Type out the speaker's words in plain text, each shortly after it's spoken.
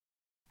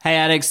Hey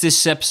Alex,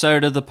 this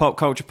episode of the Pop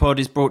Culture Pod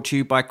is brought to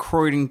you by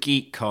Croydon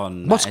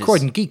GeekCon. What's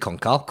Croydon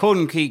GeekCon, Carl?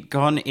 Croydon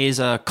GeekCon is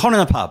a con in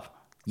a pub.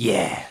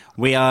 Yeah.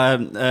 We are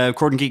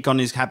Croydon GeekCon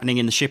is happening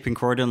in the ship in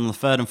Croydon on the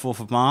 3rd and 4th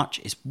of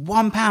March. It's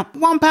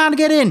 £1 to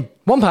get in.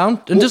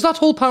 £1? And does that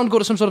whole pound go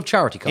to some sort of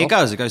charity, Carl?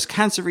 It goes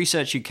Cancer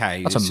Research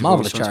UK. That's a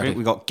marvellous charity.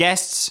 We've got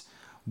guests.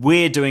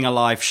 We're doing a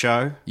live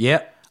show.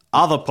 Yeah.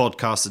 Other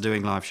podcasts are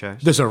doing live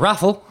shows. There's a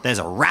raffle. There's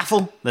a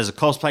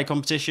cosplay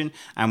competition,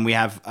 and we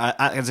have,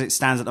 as it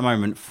stands at the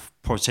moment,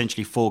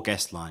 potentially 4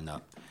 guests lined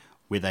up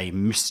with a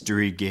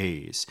mystery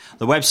guest.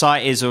 The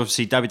website is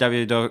obviously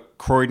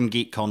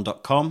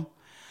www.croydongeekcon.com.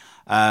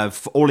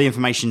 All the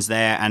information's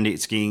there, and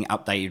it's getting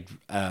updated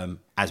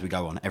as we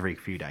go on every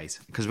few days,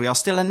 because we are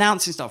still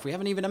announcing stuff. We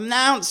haven't even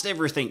announced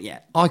everything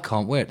yet. I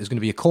can't wait. There's going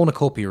to be a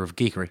cornucopia of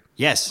geekery.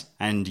 Yes,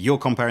 and you're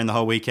comparing the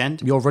whole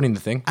weekend. You're running the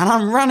thing. And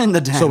I'm running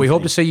the damn So we hope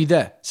thing. to see you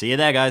there. See you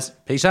there, guys.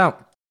 Peace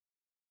out.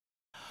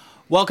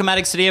 Welcome,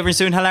 addicts, to the ever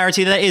ensuing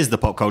hilarity that is the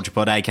Pop Culture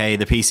Pod, aka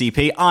the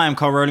PCP. I am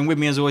Carl Rowling. With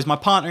me, as always, my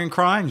partner in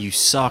crime, you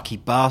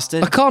sarky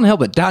bastard. I can't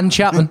help it. Dan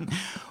Chapman.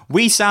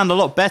 We sound a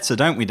lot better,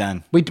 don't we,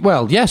 Dan?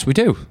 Well, yes, we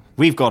do.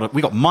 We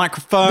got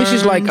microphones.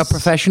 This is like a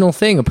professional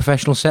thing, a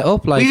professional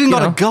setup. Like, We even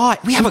got you a know. guy.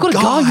 We've got a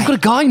guy. We've got a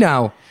guy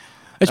now.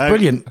 It's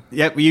brilliant.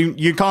 Yeah,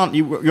 you can't.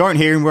 You won't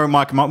hear him. We won't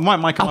mic him up. We might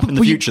mic him up in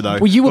the future, though.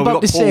 Were you But we've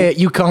about got to Paul. say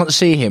you can't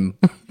see him?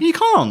 You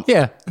can't.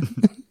 Yeah.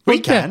 We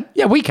can.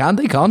 Yeah, we can.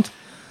 They can't.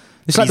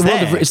 It's like He's the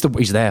world there. of...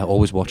 He's there,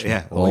 always watching.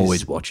 Yeah,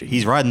 always watching.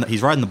 He's riding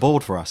the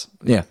board for us.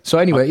 Yeah. So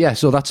anyway, yeah.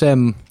 So that's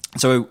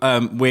So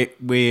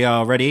we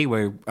are ready.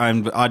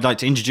 I'd like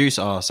to introduce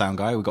our sound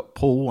guy. We've got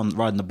Paul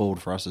riding the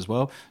board for us as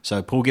well.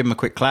 So Paul, give him a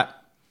quick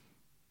clap.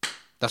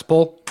 that's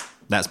Paul.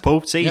 That's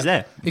Paul. See, he's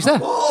there. He's there.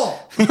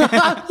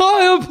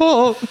 Hi, I'm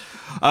Paul.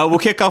 We'll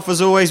kick off as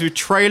always with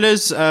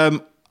trailers. There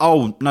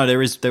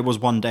was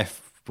one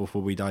death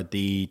before we died.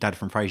 The dad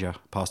from Frasier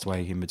passed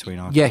away in between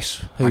our.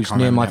 Yes, whose can't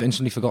name remember I've now.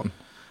 instantly forgotten.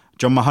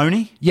 John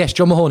Mahoney. Yes,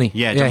 John Mahoney.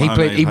 Yeah, John he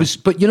Mahoney. played. He was,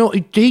 but you know,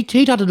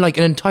 he'd had like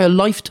an entire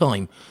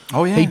lifetime.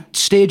 Oh, yeah. He'd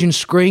stage and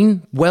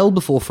screen well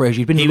before Frasier.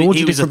 He'd been in loads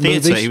He of was a different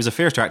theatre. movies. He was a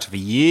theatre actor for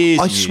years.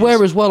 I and swear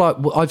years. as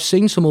well, I've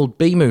seen some old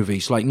B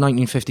movies, like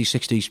 1950s,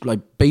 60s, like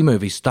B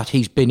movies that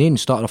he's been in.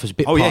 Started off as a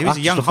bit. Oh yeah, part he was a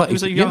actor, young. stuff like He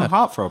was a that. young Yeah.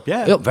 heartthrob.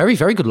 Yeah, Yeah, very,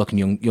 very good looking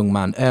young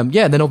man.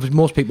 Yeah, and then obviously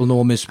most people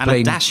know him as and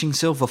playing. a dashing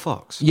silver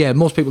fox. Yeah,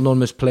 most people know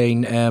him as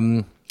playing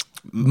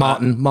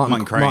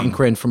Martin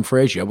Crane from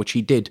Frasier, which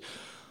he did.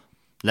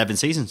 11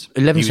 seasons.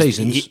 11 He was-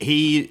 seasons.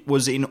 He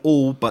was in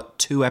all but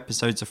 2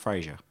 episodes of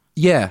Frasier.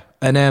 Yeah,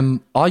 and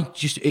I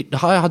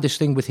had this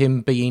thing with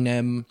him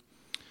being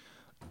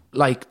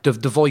like the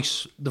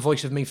voice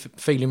of me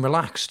feeling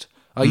relaxed.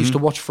 I used to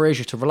watch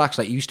Frasier to relax.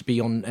 Like, it used to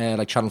be on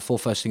like Channel 4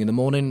 first thing in the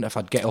morning. If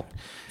I'd get up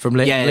from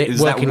late Yeah, it was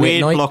that working late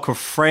weird night. block of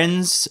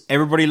Friends,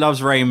 Everybody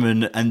Loves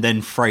Raymond, and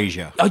then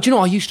Frasier. Do you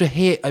know? I used to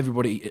hate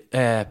everybody.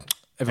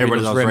 Everybody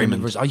Loves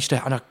Raymond. I used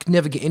to, and I could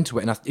never get into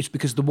it. And it's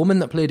because the woman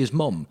that played his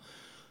mum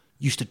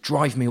used to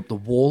drive me up the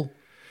wall.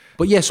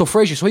 But yeah, so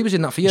Frasier, so he was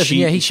in that for years.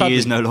 She, and yeah, she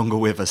is no longer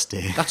with us,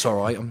 dear. That's all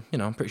right.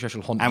 I'm pretty sure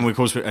she'll haunt me. And of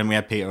course, we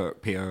had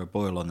Peter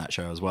Boyle on that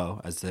show as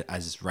well as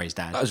Ray's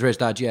dad. That was Ray's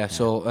dad, yeah.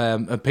 So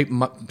and people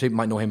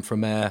might know him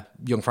from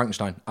Young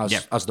Frankenstein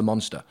as the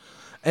monster.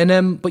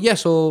 And but yeah,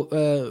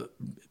 so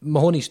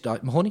Mahoney's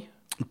died.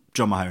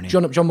 John Mahoney.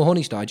 John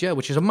Mahoney's died, yeah,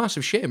 which is a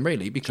massive shame,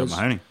 really, because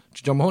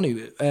John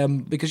Mahoney,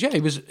 because yeah, he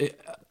was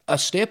a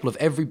staple of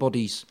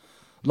everybody's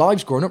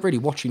lives growing up, really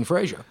watching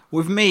Frasier.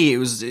 With me, it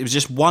was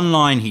just one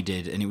line he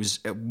did, and it was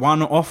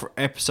one off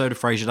episode of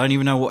Frasier. I don't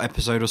even know what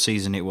episode or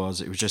season it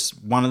was. It was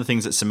just one of the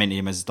things that cemented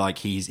him as like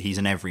he's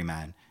an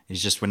everyman.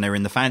 It's just when they're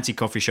in the fancy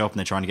coffee shop and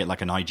they're trying to get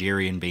like a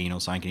Nigerian bean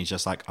or something, and he's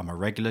just like, I'm a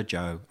regular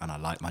Joe, and I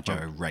like my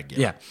Joe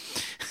regular. Yeah,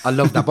 I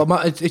love that.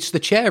 But it's the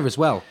chair as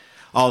well.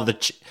 Oh,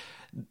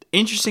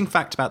 interesting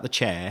fact about the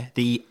chair: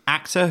 the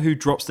actor who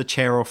drops the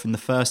chair off in the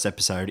first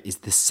episode is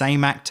the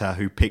same actor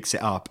who picks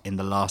it up in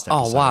the last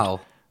episode. Oh, wow.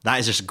 That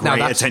is just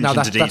great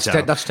attention to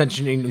detail. That's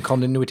attention and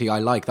continuity I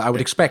like, that I would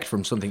expect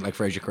from something like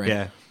Frasier Crane.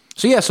 Yeah.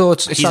 So yeah, so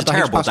it's He's sad a that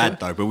terrible passed away. dad,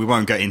 though, but we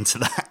won't go into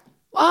that.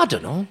 I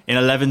don't know. In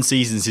 11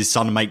 seasons, his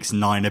son makes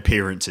 9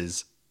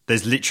 appearances.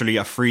 There's literally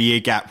a 3-year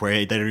gap where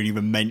they don't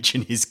even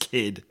mention his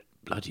kid.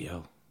 Bloody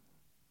hell.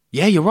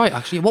 Yeah, you're right.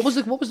 Actually, what was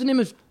the name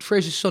of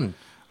Frasier's son?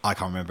 I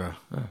can't remember.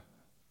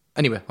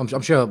 Anyway,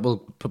 I'm sure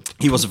we'll.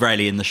 He was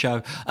rarely in the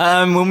show.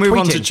 We'll move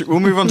on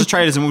to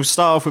trailers, and we'll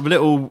start off with a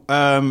little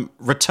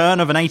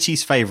return of an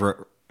 80s favourite.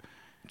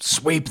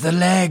 Sweep the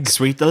leg.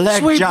 Sweep the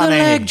leg, Sweep Johnny.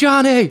 the leg,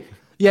 Johnny.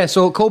 Yeah,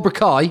 so Cobra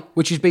Kai,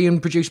 which is being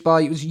produced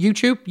by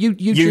YouTube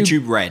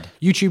Red.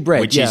 YouTube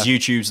Red, which yeah. is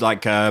YouTube's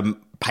like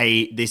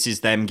pay. This is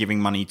them giving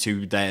money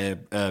to their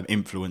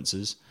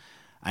influencers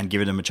and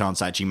giving them a chance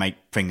to actually make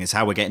things. It's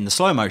how we're getting the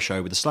slow-mo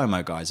show with the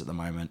slow-mo guys at the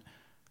moment.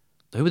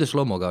 Who are the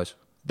slow-mo guys?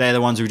 They're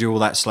the ones who do all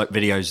that slow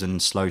videos and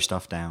slow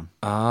stuff down.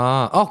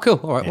 Oh, cool.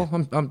 All right,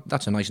 well,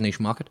 that's a nice niche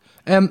market.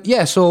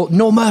 Yeah, so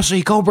No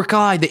Mercy, Cobra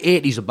Kai, the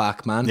 80s are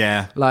back, man.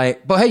 Yeah.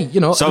 Like, but hey,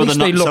 you know, So at are least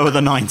they look... so are the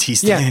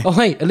 90s. Yeah, oh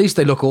hey, at least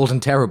they look old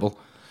and terrible.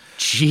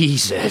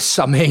 Jesus,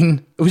 I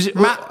mean, was it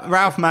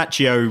Ralph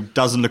Macchio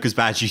doesn't look as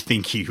bad as you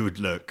think he would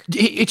look.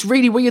 It's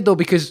really weird though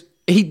because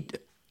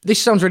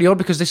this sounds really odd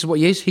because this is what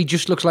he is. He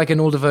just looks like an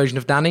older version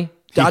of Danny.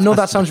 I know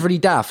that sounds really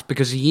daft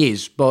because he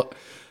is, but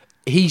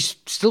he's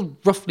still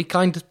roughly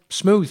kind of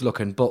smooth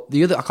looking. But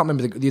I can't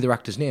remember the other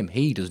actor's name.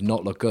 He does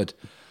not look good.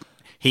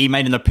 He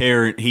made an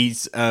appearance.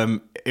 He's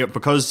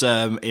because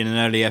in an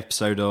early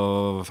episode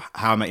of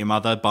How I Met Your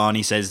Mother,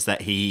 Barney says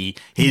that his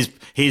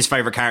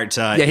favorite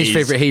character, his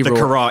favorite hero, the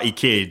Karate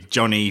Kid,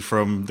 Johnny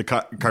from the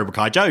Cobra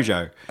Kai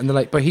Dojo. And they're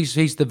like, but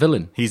he's the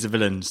villain. He's the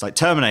villain. It's like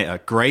Terminator,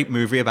 great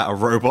movie about a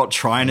robot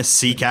trying to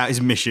seek out his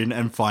mission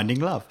and finding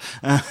love.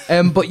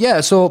 But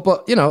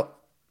you know,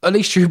 at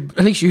least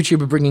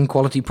YouTube are bringing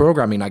quality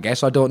programming. I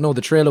guess I don't know.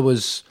 The trailer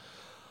was.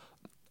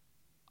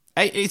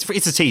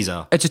 It's a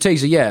teaser. It's a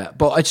teaser, yeah,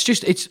 but I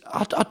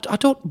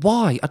don't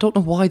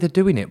know why they're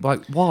doing it.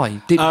 Like,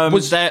 why?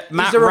 Is there a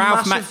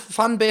massive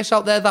fan base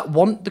out there that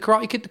want the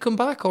Karate Kid to come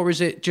back, or is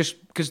it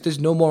just because there's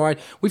no more?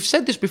 We've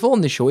said this before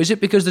on this show. Is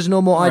it because there's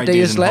no more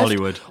ideas left,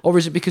 Hollywood, or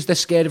is it because they're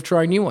scared of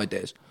trying new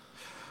ideas?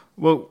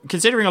 Well,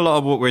 considering a lot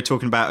of what we're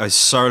talking about is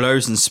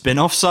solos and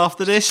spin-offs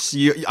after this,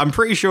 I'm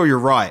pretty sure you're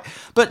right.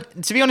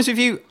 But to be honest with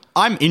you,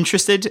 I'm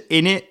interested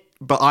in it.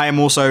 But I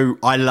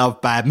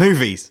love bad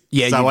movies.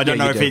 Yeah, so I don't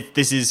know if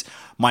this is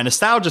my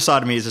nostalgia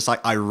side of me is just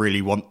like, I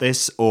really want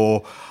this,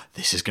 or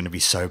this is going to be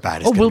so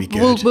bad, it's going to be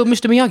good. Will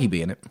Mr. Miyagi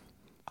be in it?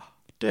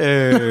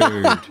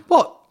 Dude.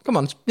 What? Come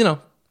on, you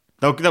know.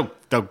 They'll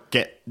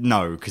get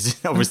no,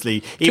 because obviously,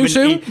 Too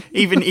soon?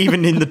 even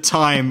in the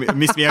time,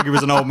 Mr. Miyagi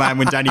was an old man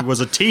when Danny was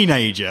a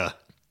teenager.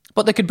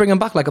 But they could bring him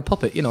back like a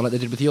puppet, you know, like they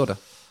did with Yoda.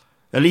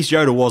 At least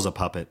Yoda was a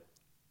puppet.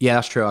 Yeah,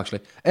 that's true,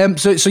 actually.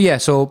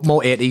 So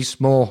more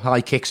 80s, more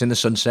high kicks in the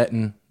sunset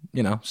and,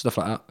 you know, stuff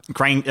like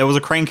that. There was a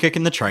crane kick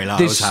in the trailer.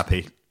 I was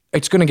happy.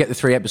 It's going to get the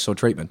 3-episode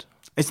treatment.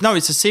 It's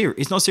a series.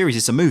 It's not a series,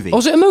 it's a movie. Oh,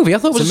 is it a movie? I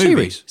thought it was a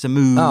series. It's a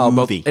movie. Oh,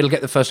 well, it'll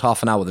get the first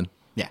half an hour then.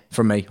 Yeah.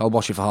 From me. I'll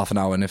watch it for half an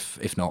hour, and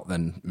if not,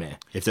 then meh.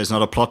 If there's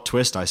not a plot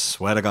twist, I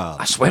swear to God.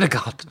 I swear to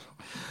God.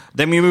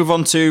 Then we move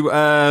on to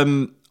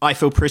I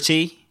Feel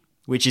Pretty,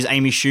 which is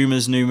Amy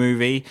Schumer's new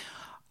movie.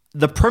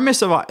 The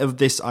premise of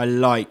this, I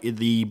like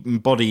the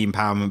body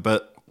empowerment,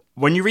 but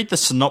when you read the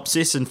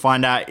synopsis and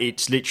find out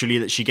it's literally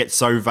that she gets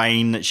so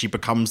vain that she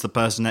becomes the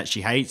person that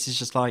she hates, it's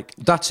just like...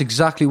 That's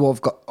exactly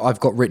what I've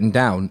got written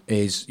down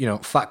is, you know,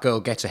 fat girl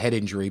gets a head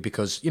injury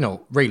because, you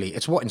know, really,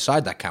 it's what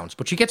inside that counts.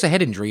 But she gets a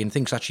head injury and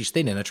thinks that she's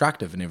thin and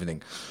attractive and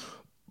everything.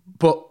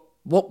 But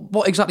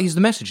what exactly is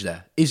the message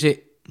there? Is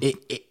it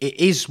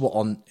is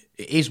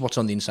what's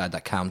on the inside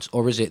that counts,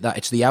 or is it that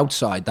it's the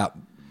outside that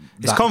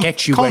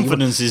gets you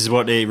confidence is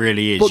what it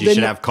really is. But you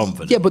should have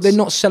confidence. Yeah, but they're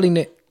not selling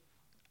it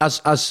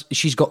as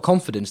she's got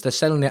confidence. They're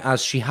selling it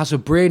as she has a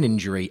brain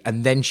injury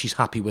and then she's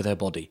happy with her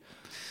body.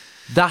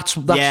 That's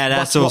what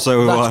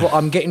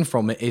I'm getting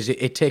from it. Is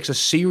it takes a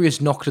serious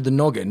knock to the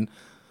noggin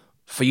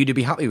for you to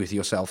be happy with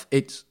yourself.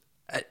 It's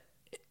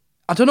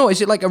I don't know.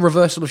 Is it like a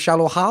reversal of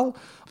Shallow Hal,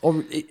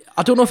 or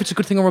I don't know if it's a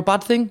good thing or a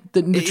bad thing.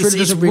 The trailer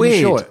doesn't really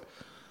show it.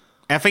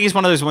 I think it's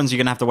one of those ones you're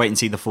going to have to wait and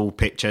see the full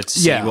picture to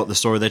see what the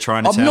story they're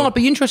trying to tell. No, I'd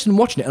be interested in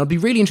watching it, and I'd be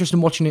really interested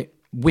in watching it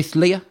with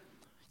Leah.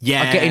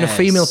 Yeah, getting a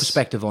female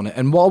perspective on it.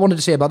 And what I wanted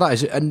to say about that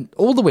is, and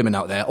all the women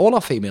out there, all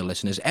our female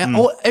listeners,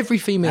 every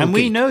female, and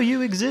we know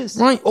you exist,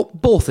 right?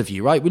 Both of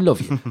you, right? We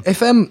love you.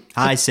 If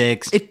hi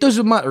Six. It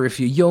doesn't matter if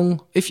you're young,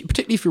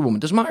 particularly if you're a woman.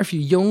 It doesn't matter if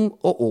you're young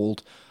or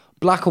old,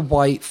 black or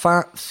white,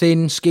 fat,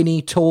 thin,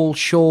 skinny, tall,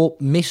 short,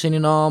 missing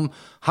an arm,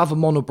 have a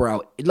monobrow.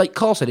 Like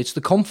Carl said, it's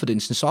the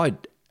confidence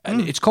inside.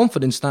 And it's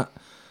confidence that,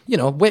 you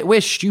know,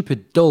 we're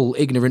stupid, dull,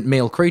 ignorant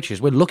male creatures.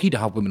 We're lucky to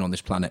have women on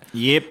this planet.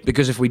 Yep.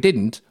 Because if we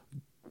didn't,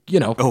 you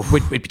know,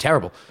 we'd be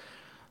terrible.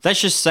 Let's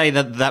just say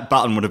that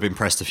button would have been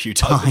pressed a few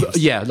times.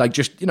 Yeah, like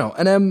just, you know,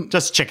 and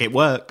just check it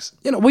works.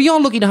 You know, we are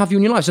lucky to have you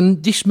in your lives.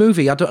 And this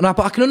movie, I don't know,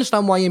 but I can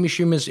understand why Amy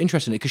Schumer's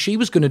interested in it, because she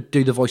was going to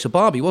do the voice of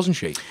Barbie, wasn't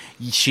she?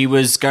 She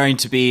was going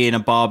to be in a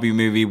Barbie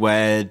movie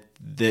where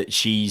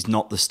she's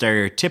not the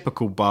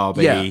stereotypical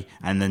Barbie,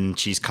 and then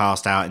she's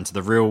cast out into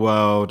the real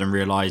world and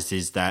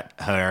realizes that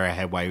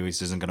her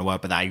ways isn't going to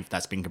work, but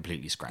that's been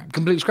completely scrapped.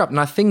 And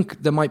I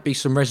think there might be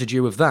some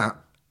residue of that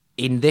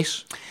in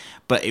this.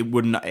 But it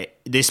wouldn't.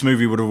 This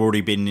movie would have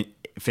already been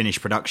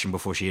finished production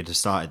before she had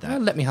started that. Well,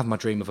 let me have my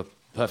dream of a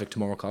perfect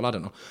tomorrow, Carl. I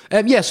don't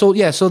know. So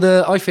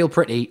the I Feel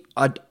Pretty.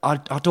 I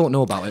don't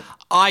know about it.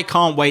 I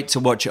can't wait to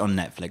watch it on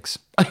Netflix.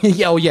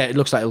 It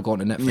looks like it'll go on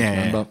to Netflix.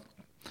 Yeah. But...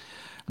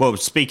 Well,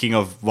 speaking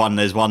of one,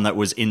 there's one that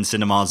was in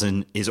cinemas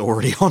and is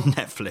already on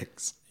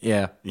Netflix.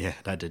 Yeah. Yeah,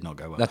 that did not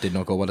go well. That did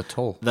not go well at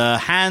all. The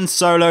Han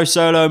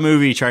Solo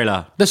movie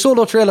trailer. The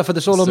Solo trailer for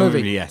the Solo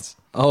movie? Yes.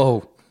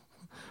 Oh.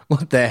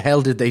 What the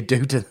hell did they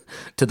do to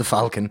the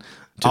Falcon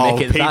to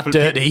make it that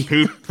dirty?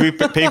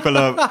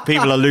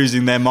 People are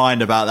losing their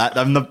mind about that.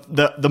 And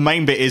the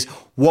main bit is,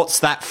 what's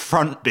that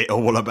front bit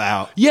all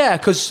about? Yeah,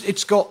 because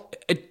it's got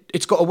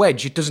a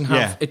wedge. It doesn't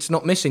have. It's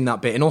not missing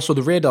that bit, and also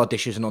the radar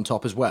dish isn't on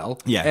top as well.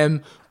 Yeah.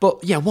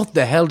 But what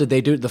the hell did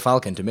they do to the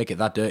Falcon to make it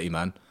that dirty,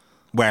 man?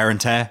 Wear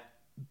and tear.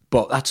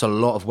 but that's a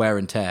lot of wear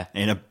and tear.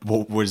 in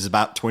what was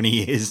about 20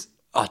 years.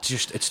 Oh,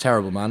 it's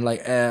terrible, man.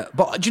 Like,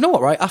 but do you know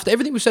what? Right after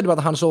everything we said about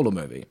the Han Solo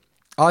movie,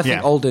 I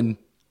think Alden,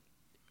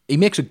 he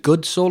makes a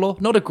good Solo,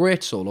 not a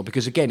great Solo,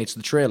 because again, it's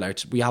the trailer.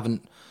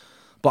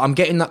 But I'm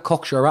getting that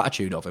cocksure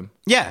attitude of him.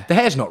 Yeah. The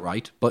hair's not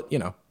right, but you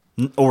know.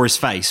 Or his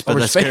face, but Or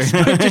his face.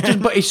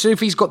 But if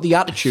he's got the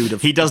attitude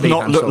of... He does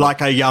not look like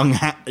a young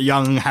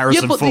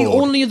Harrison Ford. The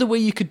only other way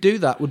you could do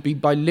that would be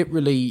by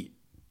literally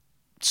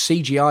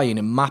CGIing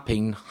and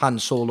mapping Han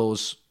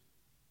Solo's...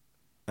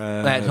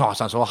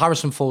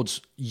 Harrison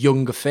Ford's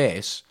younger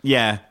face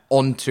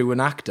onto an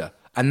actor.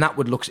 And that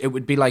it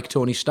would be like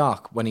Tony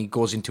Stark when he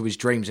goes into his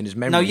dreams and his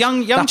memories. No,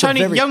 young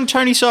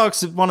Tony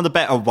Stark's one of the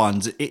better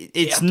ones.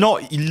 It's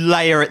not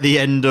Leia at the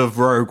end of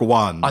Rogue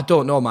One. I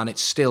don't know, man.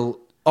 It's still...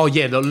 Oh,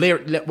 yeah, Grand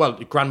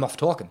Moff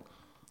Tarkin.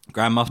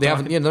 Grand Moff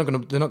Tarkin?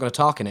 They're not going to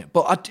talk in it.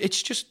 But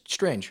it's just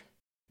strange.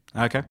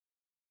 Okay.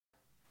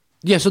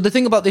 Yeah, so the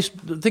thing about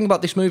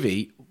this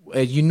movie,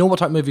 you know what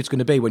type of movie it's going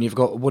to be when you've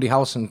got Woody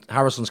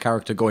Harrelson's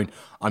character going,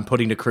 I'm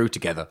putting the crew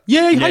together.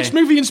 Yay, heist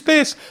movie in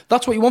space.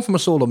 That's what you want from a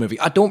Solo movie.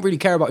 I don't really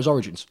care about his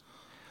origins.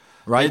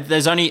 Right?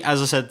 There's only, as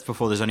I said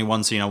before, there's only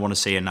one scene I want to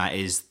see, and that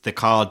is the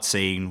card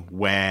scene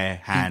where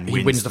Han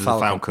wins the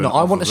Falcon. No,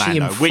 I want to see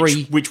him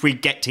free, which we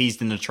get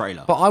teased in the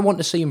trailer. But I want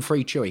to see him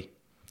free Chewie.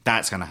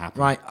 That's going to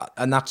happen, right?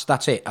 And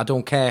that's it. I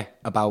don't care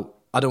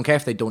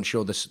if they don't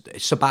show this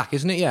Sabacc,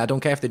 isn't it? Yeah, I don't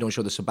care if they don't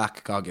show the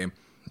Sabacc card game.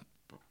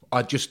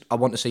 I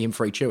want to see him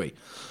free Chewie,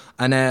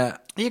 and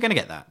you're going to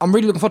get that. I'm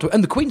really looking forward to it,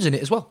 and the Queen's in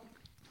it as well.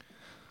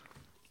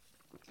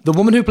 The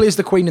woman who plays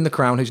the Queen in The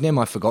Crown, whose name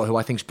I forgot, who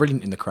I think's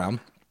brilliant in The Crown.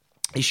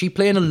 Is she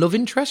playing a love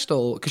interest,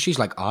 or because she's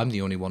like, I'm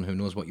the only one who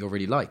knows what you're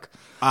really like?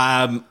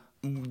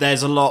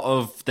 There's a lot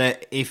of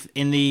if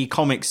in the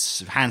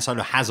comics, Han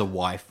Solo has a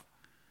wife.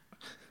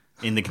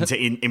 In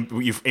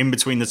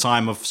between the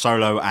time of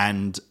Solo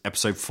and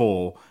Episode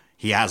 4,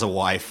 he has a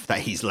wife that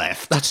he's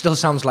left. That still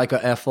sounds like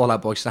a Fall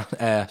Out Boy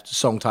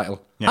song title.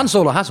 Yeah. Han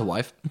Solo has a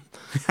wife.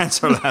 Han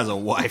Solo has a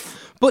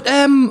wife. But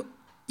and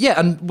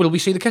will we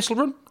see the Kessel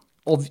Run?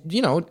 Or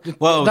they've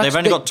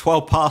only got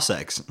 12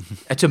 parsecs.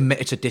 It's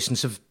a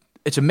distance of.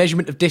 It's a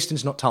measurement of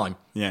distance, not time.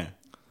 Yeah.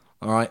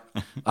 All right.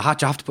 I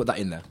have to put that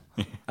in there.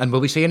 And will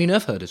we see any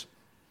nerf herders?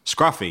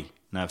 Scruffy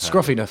nerf herders.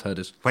 Scruffy nerf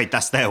herders. Wait,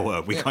 that's their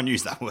word. We can't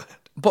use that word.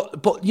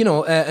 But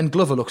and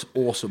Glover looks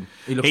awesome.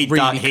 He looks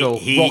really cool.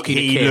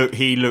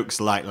 He looks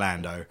like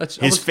Lando.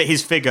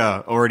 His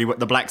figure already,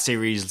 the Black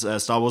Series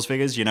Star Wars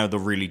figures, the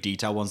really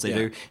detailed ones they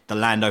do. The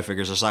Lando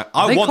figures are like,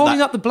 I want that. Are they calling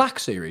that the Black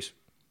Series?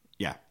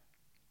 Yeah.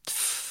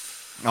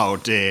 Oh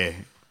dear.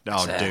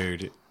 Oh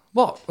dude.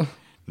 What?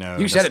 No,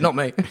 you said it, not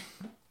me.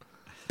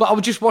 But I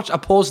would just I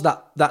paused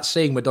that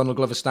scene where Donald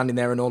Glover's standing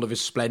there in all of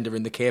his splendour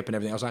in the cape and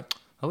everything. I was like,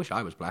 I wish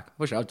I was black. I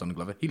wish I was Donald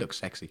Glover. He looks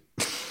sexy.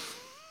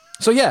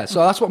 So that's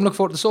what I'm looking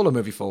forward to the Solo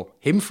movie for.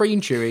 Him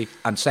freeing Chewie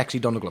and sexy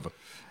Donald Glover.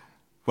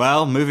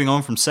 Well, moving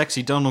on from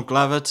sexy Donald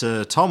Glover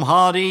to Tom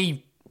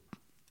Hardy.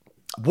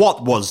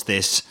 What was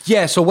this?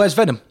 Yeah, so where's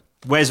Venom?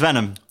 Where's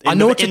Venom? I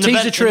know it's a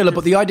teaser trailer,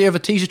 but the idea of a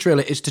teaser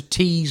trailer is to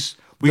tease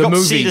the movie. We got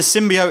to see the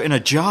symbiote in a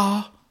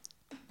jar.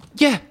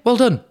 Yeah, well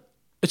done.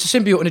 It's a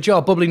symbiote in a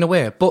jar bubbling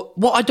away. But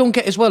what I don't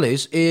get as well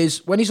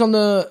is when he's on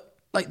the...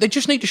 Like, they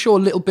just need to show a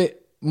little bit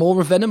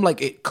more of Venom,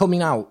 like it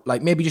coming out,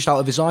 like maybe just out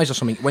of his eyes or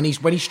something, when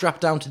he's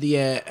strapped down to the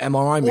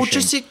MRI machine. Or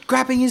just it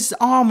grabbing his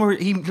arm, or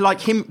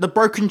the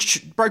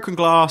broken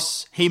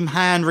glass, him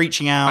hand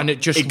reaching out, and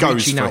it just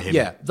goes for out. him.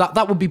 Yeah,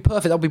 that would be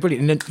perfect. That would be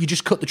brilliant. And then you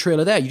just cut the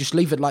trailer there. You just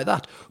leave it like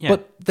that. Yeah.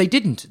 But they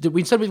didn't.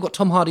 Instead, we've got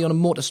Tom Hardy on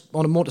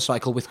a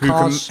motorcycle with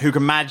cars who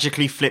can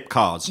magically flip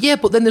cars. Yeah,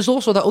 but then there's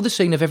also that other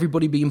scene of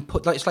everybody being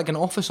put, like it's like an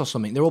office or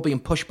something. They're all being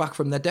pushed back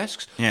from their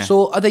desks. Yeah.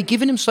 So are they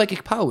giving him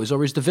psychic powers,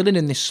 or is the villain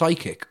in this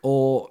psychic,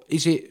 or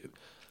is it?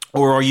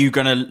 Or are you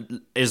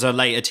is a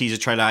later teaser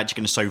trailer actually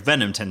going to show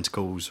Venom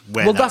tentacles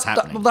where that's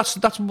happening?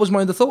 That was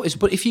my other thought.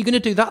 But if you're going to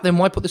do that, then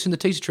why put this in the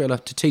teaser trailer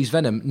to tease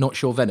Venom, not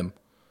show Venom?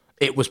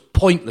 It was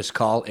pointless,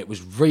 Carl. It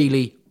was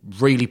really,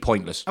 really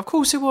pointless. Of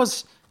course it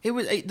was.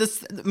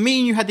 Me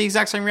and you had the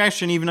exact same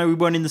reaction, even though we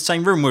weren't in the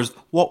same room.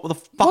 What the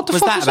fuck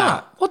was that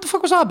about? What the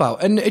fuck was that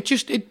about? And it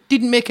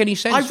didn't make any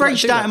sense. I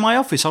raged out in my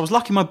office. I was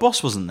lucky my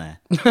boss wasn't there.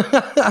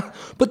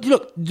 But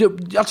look,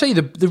 I'll tell you,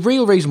 the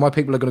real reason why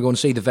people are going to go and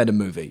see the Venom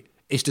movie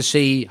is to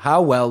see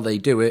how well they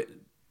do it,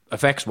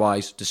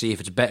 effects-wise, to see if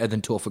it's better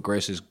than Topher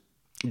Grace's.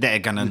 They're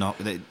going to not.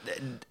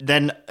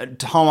 Then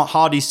Tom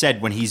Hardy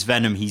said when he's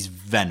Venom, he's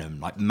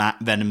Venom. Like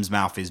Venom's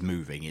mouth is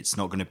moving. It's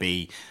not going to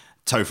be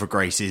Topher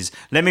Grace's,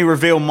 let me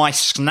reveal my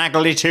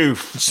snaggly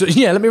tooth. So,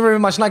 yeah, let me reveal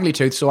my snaggly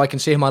tooth so I can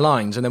say my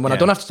lines. And then when I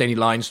don't have to say any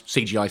lines,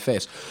 CGI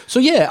face. So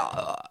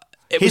yeah,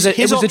 it was a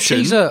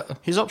teaser.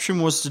 His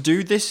option was to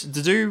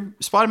do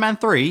Spider-Man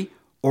 3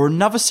 or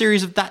another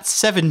series of That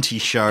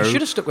 70s Show. He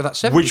should have stuck with That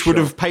 70s Show. Which would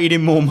have paid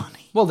him more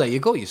money. Well, there you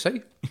go, you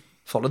see.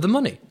 Follow the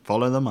money.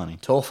 Follow the money.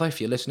 Topher,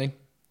 if you're listening,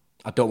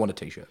 I don't want a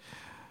t-shirt.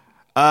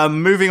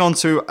 Moving on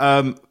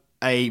to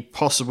a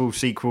possible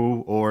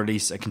sequel, or at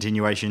least a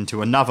continuation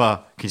to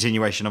another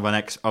continuation of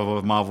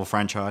a Marvel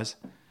franchise.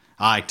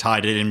 I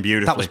tied it in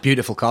beautifully. That was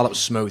beautiful, Carl. That was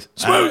smooth.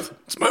 Smooth.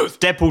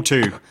 Deadpool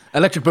 2.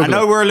 Electric I Boogaloo.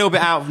 know we're a little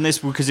bit out from this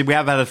because we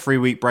have had a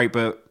 3-week break,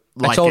 but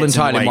life all gets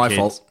entirely in the way, my kids.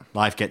 fault.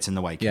 Life gets in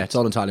the way, kids. Yeah, it's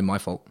all entirely my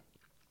fault.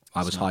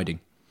 I was hiding.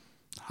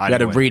 We Hide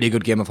had a away. really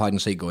good game of hide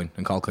and seek going,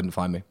 and Carl couldn't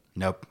find me.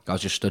 Nope. I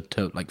was just stood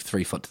to like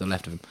 3 foot to the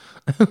left of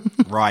him.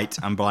 Right.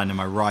 I'm blind in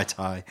my right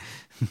eye.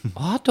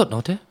 Oh, I don't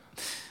know, dear.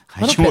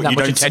 I don't You, pay that you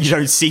much don't, attention. you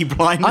don't see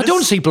blindness? I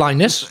don't see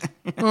blindness.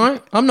 All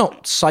right, I'm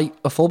not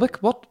sight-ophobic.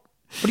 What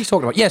are you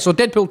talking about? Yeah, so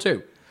Deadpool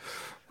 2.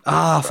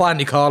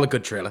 Finally, Carl, a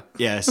good trailer.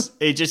 Yes.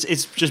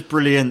 It's just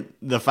brilliant,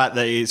 the fact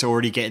that it's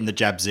already getting the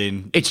jabs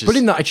in. It's just-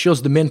 brilliant that it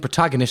shows the main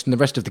protagonist and the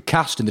rest of the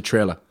cast in the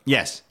trailer.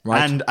 Yes.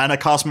 Right. And a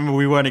cast member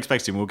we weren't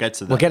expecting. We'll get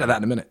to that. We'll get to that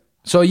in a minute.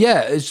 So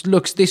yeah, this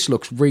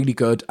looks really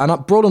good, and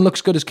Brolin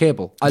looks good as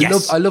Cable.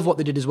 Yes. I love what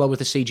they did as well with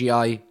the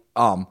CGI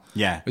arm.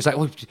 Yeah. It's like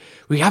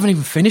we haven't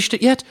even finished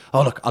it yet.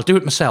 Oh look, I'll do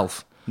it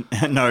myself.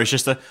 No, it's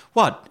just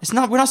what? It's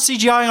not. We're not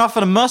CGIing off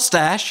on a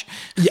mustache.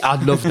 Yeah, I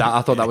love that.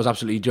 I thought that was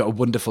absolutely a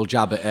wonderful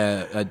jab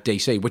at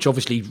DC, which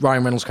obviously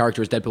Ryan Reynolds'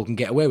 character as Deadpool can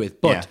get away with.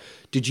 But Yeah.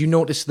 did you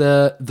notice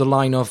the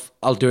line of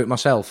 "I'll do it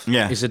myself"?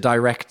 Yeah. is a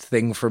direct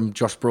thing from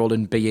Josh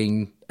Brolin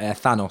being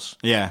Thanos.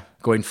 Yeah.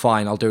 Going,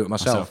 fine, I'll do it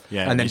myself.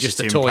 Yeah, and then it's just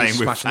the just him toys, playing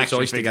with smashing the action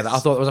toys together. figures.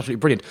 I thought it was absolutely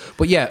brilliant.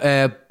 But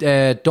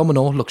yeah,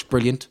 Domino looks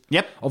brilliant.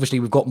 Yep. Obviously,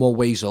 we've got more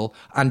Weasel,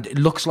 and it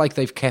looks like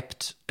they've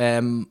kept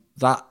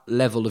that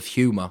level of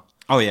humour.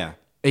 Oh yeah.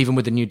 Even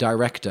with the new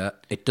director,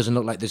 it doesn't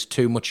look like there's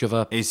too much of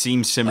a It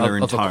seems similar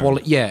in of a tone.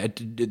 quality. Yeah,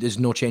 there's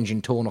no change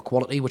in tone or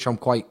quality, which I'm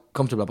quite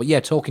comfortable. But yeah,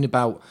 talking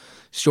about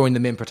showing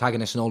the main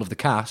protagonist and all of the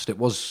cast, it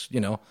was,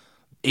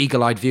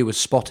 eagle-eyed viewers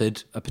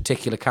spotted a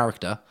particular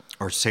character,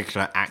 Or a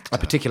particular actor. a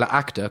particular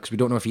actor, because we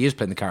don't know if he is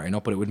playing the character or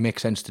not, but it would make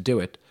sense to do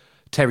it.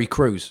 Terry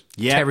Crews.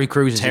 Yeah, Terry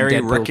Crews is Terry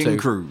in Deadpool Wrecking 2.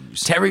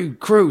 Crews. Terry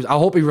Crews. I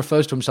hope he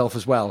refers to himself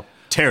as well.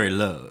 Terry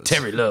loves.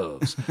 Terry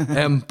loves.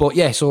 But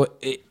yeah, so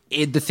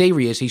the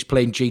theory is he's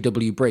playing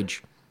G.W.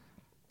 Bridge.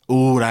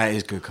 Oh, that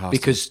is good casting.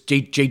 Because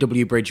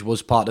G.W. Bridge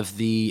was part of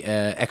the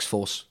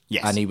X-Force.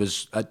 Yes. And he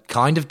was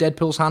kind of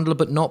Deadpool's handler,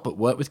 but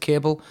worked with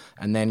Cable,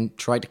 and then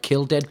tried to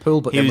kill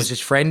Deadpool, but then was his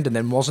friend, and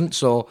then wasn't,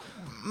 so...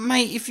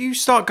 Mate, if you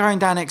start going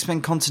down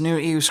X-Men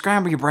continuity, you'll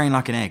scramble your brain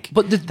like an egg.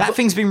 But that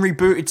thing's been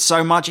rebooted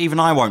so much, even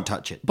I won't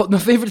touch it. But my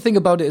favourite thing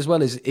about it as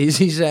well is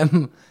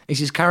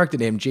his character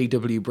name,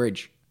 G.W.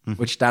 Bridge,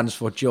 which stands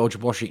for George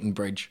Washington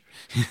Bridge,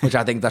 which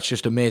I think that's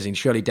just amazing.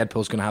 Surely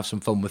Deadpool's going to have some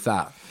fun with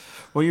that.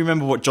 Well, you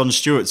remember what John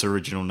Stewart's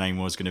original name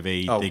was going to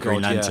be, Oh, the God,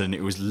 Green yeah. Lantern?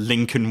 It was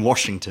Lincoln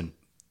Washington.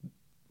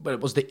 But it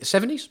was the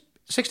 70s?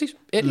 60s?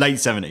 80s? Late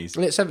 70s.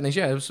 Late 70s,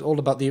 yeah. It was all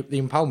about the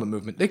empowerment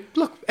movement.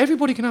 Look,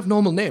 everybody can have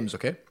normal names,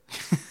 okay?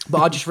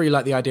 But I just really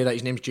like the idea that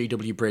his name's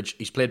G.W. Bridge.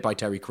 He's played by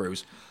Terry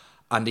Crews.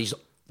 And he's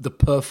the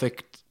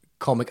perfect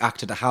comic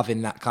actor to have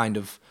in that kind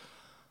of,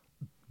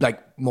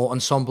 more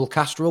ensemble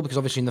cast role. Because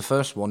obviously in the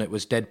first one, it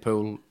was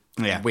Deadpool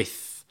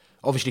with,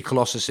 obviously,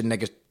 Colossus and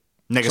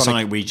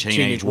Negasonic Wee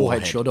Teenage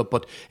Warhead. showed up.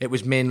 But it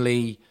was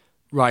mainly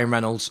Ryan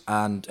Reynolds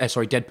and,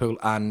 Deadpool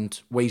and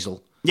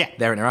Weasel. Yeah.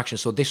 Their interaction.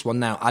 So this one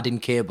now, adding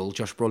Cable,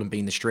 Josh Brolin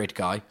being the straight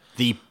guy.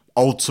 The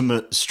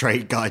ultimate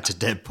straight guy to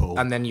Deadpool.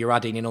 And then you're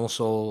adding in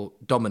also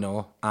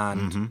Domino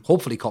and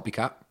hopefully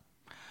Copycat.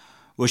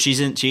 Well, she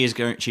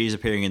is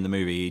appearing in the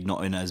movie,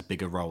 not in as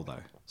big a role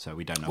though, so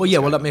we don't know. Well, yeah,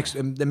 that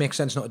makes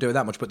sense not to do it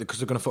that much, but because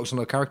they're going to focus on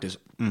other characters.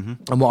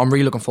 Mm-hmm. And what I'm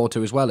really looking forward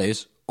to as well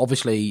is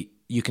obviously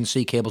you can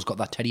see Cable's got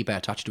that teddy bear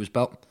attached to his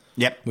belt.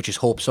 Yep. Which is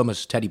Hope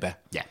Summers' teddy bear.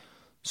 Yeah.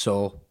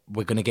 So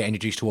we're going to get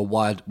introduced to a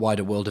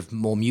wider world of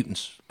more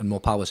mutants and more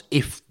powers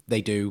if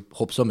they do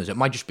Hope Summers. It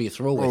might just be a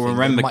throwaway Well, thing.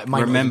 remember, It might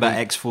not remember, even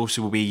be- X-Force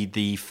will be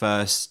the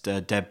first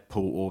Deadpool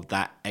or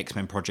that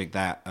X-Men project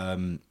that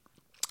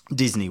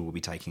Disney will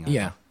be taking over.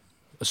 Yeah.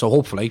 So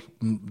hopefully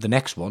the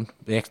next one,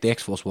 the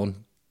X-Force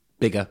one,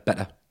 bigger,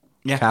 better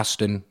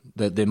cast, and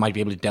they might be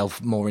able to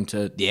delve more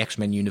into the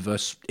X-Men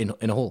universe in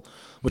a whole,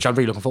 which I'm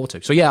really looking forward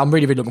to. So yeah, I'm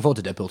really, really looking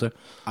forward to Deadpool 2.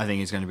 I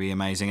think it's going to be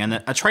amazing.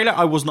 And a trailer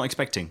I was not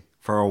expecting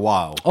for a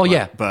while. Oh,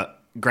 yeah. But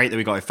great that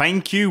we got it.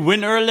 Thank you,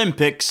 Winter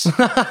Olympics. We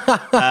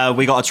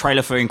got a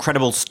trailer for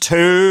Incredibles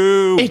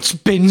 2. It's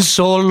been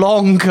so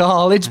long,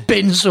 Carl. It's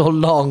been so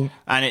long.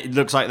 And it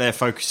looks like they're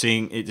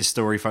the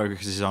story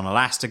focuses on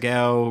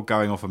Elastigirl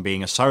going off and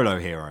being a solo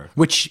hero.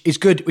 Which is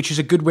good. Which is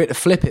a good way to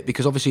flip it,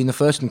 because obviously in the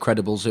first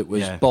Incredibles it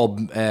was Yeah. Bob,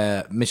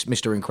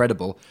 Mr.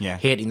 Incredible, Yeah.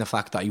 hating the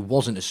fact that he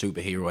wasn't a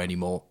superhero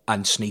anymore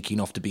and sneaking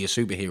off to be a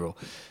superhero.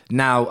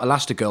 Now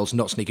Elastigirl's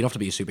not sneaking off to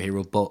be a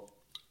superhero, but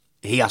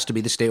he has to be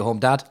the stay-at-home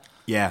dad.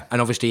 Yeah.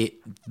 And obviously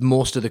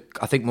most of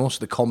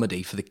the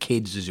comedy for the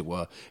kids, as it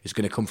were, is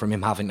going to come from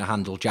him having to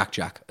handle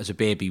Jack as a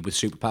baby with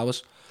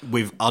superpowers.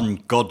 With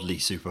ungodly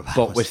superpowers.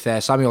 But with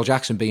Samuel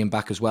Jackson being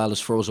back as well as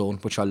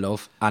Frozone, which I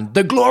love, and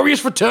the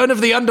glorious return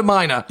of the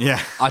Underminer.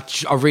 Yeah.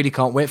 I really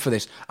can't wait for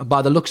this. And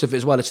by the looks of it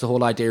as well, it's the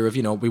whole idea of,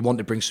 we want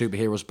to bring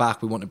superheroes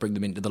back, we want to bring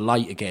them into the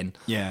light again.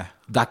 Yeah.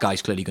 That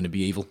guy's clearly going to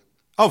be evil.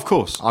 Oh, of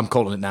course. I'm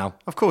calling it now.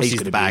 Of course he's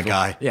gonna the be bad evil.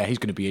 guy. Yeah, he's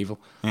going to be evil.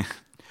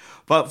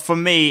 But for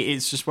me,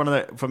 it's just one of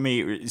the. For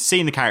me,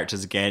 seeing the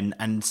characters again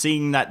and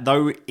seeing that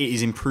though it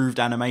is improved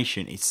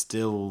animation, it's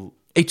still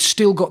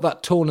got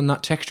that tone and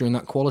that texture and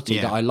that quality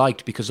Yeah. that I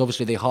liked, because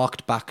obviously they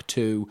harked back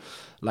to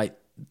like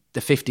the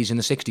 50s and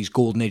the 60s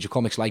golden age of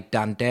comics, like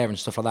Dan Dare and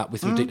stuff like that,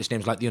 with ridiculous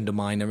names like the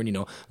Underminer and, you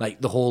know,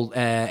 like the whole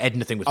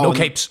Edna thing with no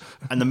capes.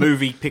 And the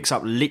movie picks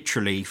up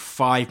literally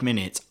 5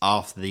 minutes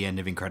after the end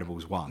of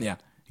Incredibles 1. Yeah.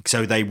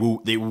 So they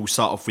will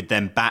start off with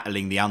them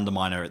battling the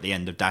Underminer at the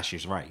end of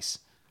Dash's race.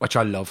 Which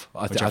I love.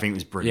 I think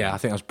was brilliant. Yeah, I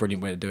think that's a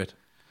brilliant way to do it.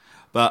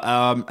 But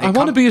I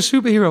want to be a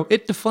superhero.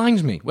 It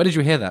defines me. Where did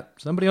you hear that?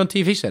 Somebody on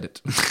TV said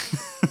it.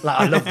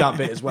 Like, I love that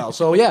bit as well.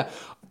 So yeah,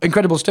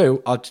 Incredibles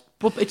 2.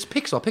 But it's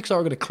Pixar. Pixar are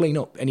going to clean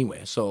up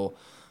anyway. So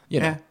you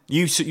know.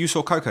 Yeah. You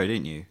saw Coco,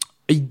 didn't you?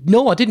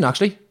 No, I didn't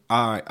actually.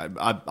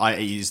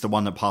 It's the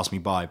one that passed me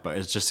by, but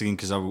it's just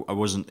because I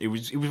wasn't. It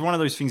was one of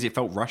those things. It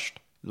felt rushed.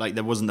 Like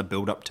there wasn't the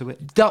build up to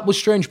it. That was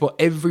strange, but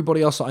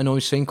everybody else that I know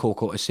who's seen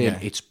Coco is saying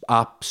it's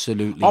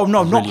absolutely. Oh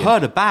no, I've not brilliant.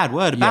 heard a bad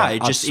word about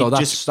it. That's on my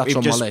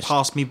list.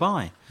 Passed me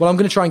by. Well, I'm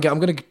going to try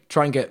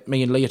and get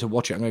me and Leah to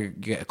watch it. I'm going to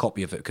get a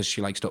copy of it because she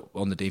likes it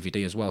on the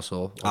DVD as well.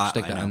 So I'll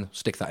stick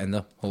that in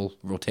the whole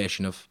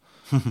rotation of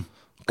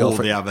all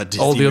the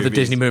other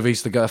Disney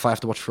movies. If I have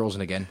to watch Frozen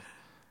again.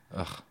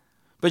 Ugh.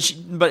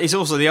 But it's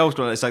also the old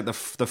one. It's like the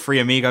Three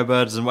Amigo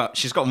birds and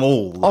she's got them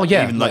all. Oh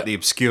yeah, even like the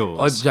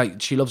obscures.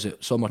 She loves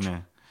it so much.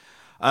 Yeah.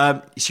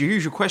 It's your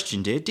usual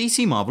question, dear.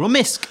 DC, Marvel, or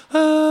Misk?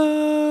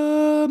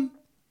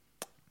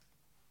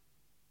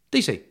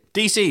 DC.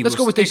 DC. Let's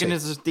go with DC.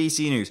 This is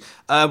DC news.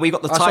 We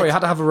got the. Sorry, I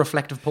had to have a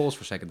reflective pause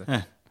for a second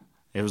there.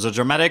 It was a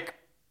dramatic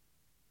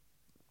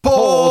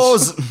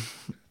pause.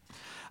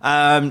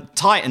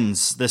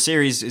 Titans. The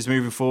series is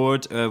moving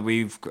forward.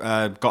 We've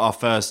got our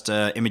first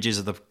images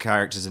of the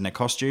characters in their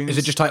costumes. Is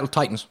it just titled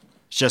Titans?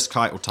 It's just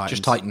titled Titans.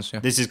 Just Titans, yeah.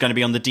 This is going to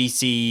be on the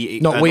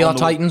DC. Not We Are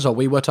Titans or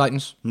We Were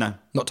Titans? No.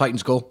 Not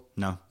Titans Go?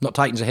 No. Not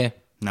Titans Are Here?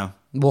 No.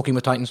 Walking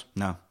with Titans?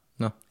 No.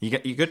 No. You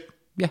good?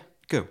 Yeah.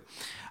 Good.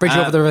 Bridge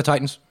over the River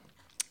Titans?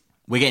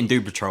 We're getting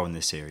Doom Patrol in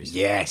this series.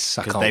 Yes,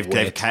 I can't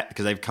wait.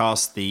 Because they've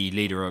cast the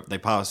leader of... They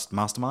passed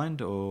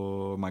Mastermind,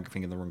 or am I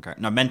thinking the wrong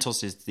character? No,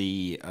 Mentos is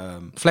the...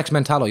 Flex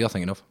Mentalo you're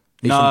thinking of.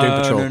 He's from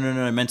Doom Patrol.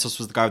 No. Mentos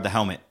was the guy with the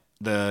helmet.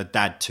 The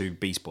dad to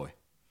Beast Boy.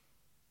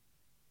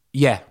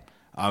 Yeah.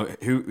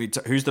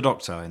 Who's the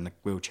doctor in the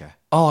wheelchair?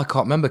 Oh, I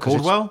can't remember.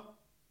 Caldwell?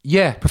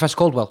 Yeah, Professor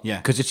Caldwell. Yeah.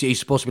 Because he's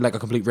supposed to be like a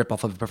complete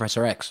rip-off of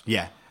Professor X.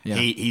 Yeah.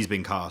 He's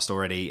been cast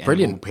already. And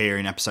Brilliant. will appear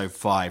in episode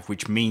 5,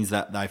 which means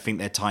that I think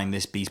they're tying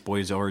this Beast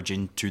Boy's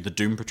origin to the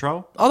Doom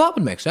Patrol. Oh, that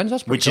would make sense.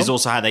 That's pretty Which cool. is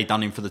also how they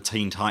done him for the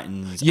Teen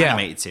Titans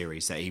animated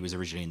series, that he was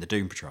originally in the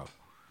Doom Patrol.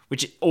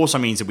 Which also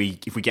means that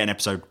if we get an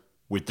episode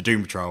with the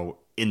Doom Patrol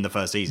in the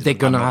first season, they're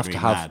going to have to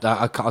have that.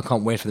 I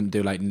can't wait for them to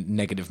do like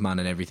Negative Man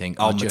and everything.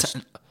 Oh,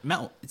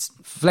 Metal. It's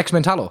Flex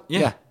Mentalo.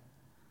 Yeah.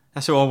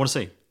 That's what I want to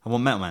see. I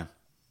want Metal Man.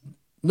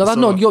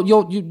 No, you're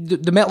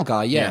the metal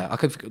guy.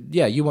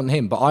 Yeah, you want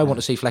him, but I want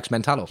to see Flex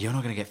Mentalo. You're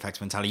not going to get Flex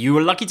Mentalo. You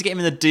were lucky to get him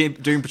in the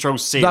Doom Patrol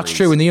series. That's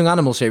true. In the Young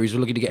Animal series, we're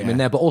lucky to get him in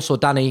there, but also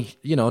Danny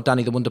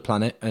the Wonder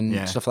Planet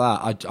and stuff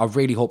like that. I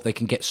really hope they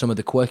can get some of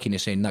the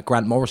quirkiness in that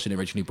Grant Morrison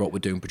originally brought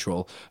with Doom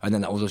Patrol, and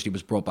then that obviously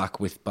was brought back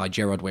by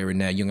Gerard Way in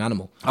Young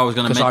Animal. I was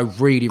going to, because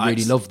I really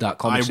loved that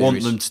comic series. I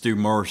want them to do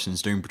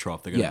Morrison's Doom Patrol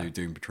if they're going to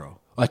do Doom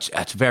Patrol.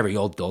 That's very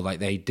odd though. Like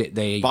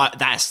they. But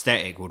that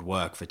aesthetic would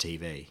work for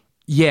TV.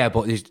 Yeah,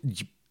 but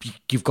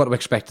you've got to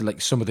expect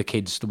like some of the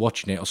kids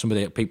watching it, or some of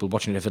the people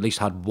watching it, have at least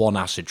had one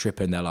acid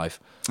trip in their life.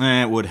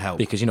 It would help,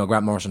 because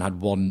Grant Morrison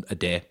had one a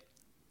day.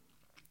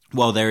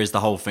 Well, there is the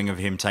whole thing of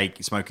him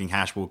smoking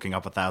hash, walking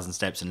up 1,000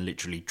 steps, and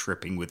literally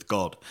tripping with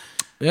God.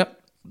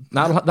 Yep,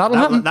 that'll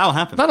happen. That'll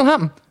happen. That'll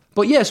happen.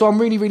 But yeah, so I'm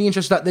really, really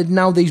interested that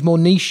now these more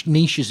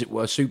niche, as it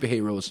were,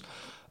 superheroes.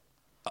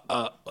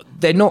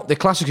 They're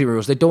classic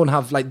heroes. They don't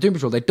have, like Doom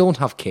Patrol, they don't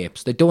have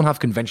capes, they don't have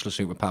conventional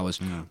superpowers,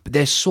 but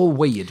they're so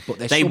weird, but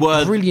they're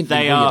brilliantly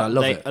weird. I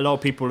love it. A lot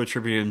of people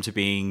attribute them to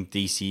being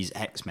DC's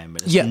X-Men,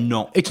 but it's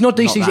not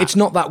DC's, it's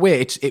not that way.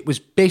 It was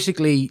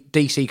basically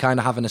DC kind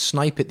of having a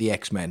snipe at the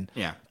X-Men,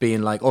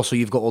 being like, also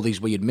you've got all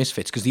these weird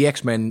misfits, because the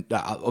X-Men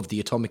of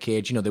the Atomic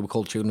Age, they were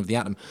called Children of the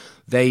Atom,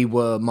 they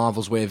were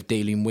Marvel's way of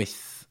dealing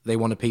with. They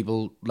wanted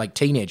people like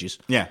teenagers.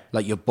 Yeah.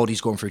 Like your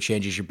body's going through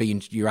changes,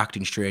 you're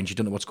acting strange, you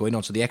don't know what's going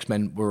on. So the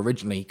X-Men were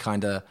originally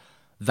kind of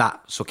that,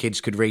 so kids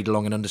could read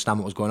along and understand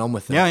what was going on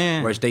with them.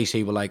 Yeah. Whereas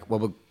DC were like,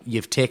 well,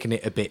 you've taken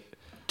it a bit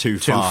too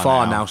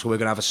far now, so we're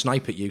going to have a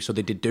snipe at you. So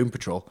they did Doom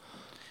Patrol,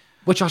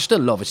 which I still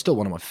love. It's still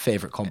one of my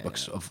favourite comic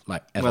books of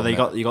like ever.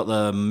 Well, you got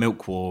the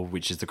Milk War,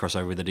 which is the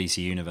crossover with the DC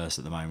universe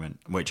at the moment,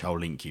 which I'll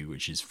link you,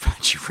 which is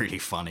actually really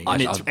funny.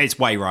 And it's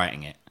Way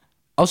writing it.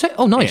 I'll say,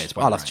 oh nice.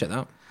 I'll have to check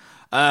that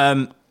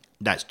out.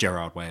 That's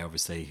Gerard Way,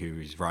 obviously,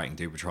 who's writing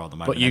Doom Patrol at the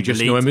moment. But you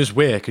just know him as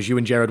Way, because you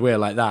and Gerard Way are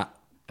like that.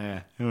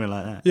 Yeah, we're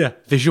like that. Yeah.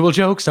 Visual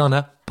jokes on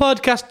a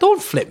podcast.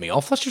 Don't flip me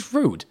off. That's just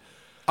rude.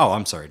 Oh,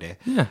 I'm sorry, dear.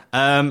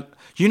 Yeah.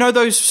 You know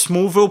those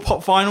Smallville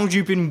pop finals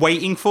you've been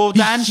waiting for,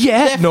 Dan?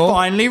 Yeah. They're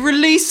finally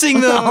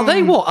releasing them. Are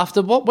they what?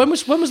 After what? When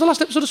was the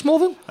last episode of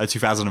Smallville?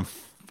 2000.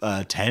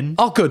 10.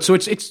 Oh, good. So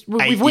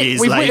we've years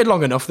late. waited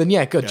long enough. Then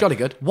yeah, good, jolly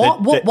good.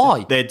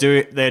 Why?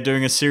 They're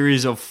doing a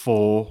series of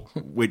 4,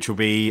 which will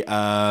be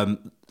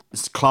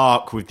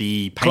Clark with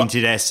the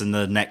painted S and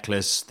the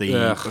necklace,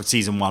 the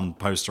season 1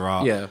 poster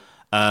art. Yeah.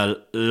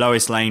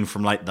 Lois Lane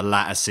from like the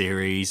latter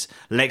series,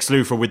 Lex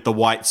Luthor with the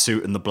white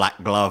suit and the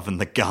black glove and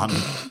the gun,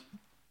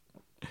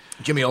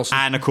 Jimmy Olsen,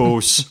 and of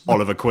course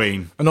Oliver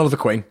Queen. and Oliver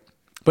Queen,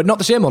 but not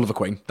the same Oliver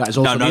Queen. That is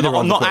also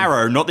not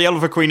Arrow, not the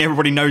Oliver Queen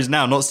everybody knows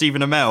now, not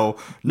Stephen Amell.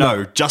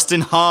 No,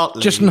 Justin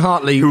Hartley. Justin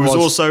Hartley, who was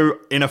also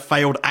in a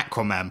failed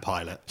Aquaman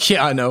pilot.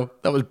 Yeah, I know,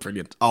 that was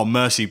brilliant. Oh,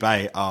 Mercy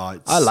Bay. Oh,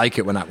 I like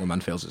it when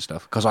Aquaman fails at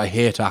stuff because I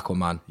hate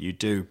Aquaman. You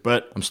do,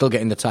 but I'm still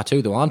getting the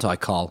tattoo though, aren't I,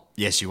 Carl?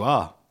 Yes, you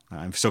are.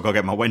 I've still got to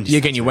get my Wendy's.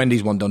 You're getting your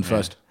Wendy's one done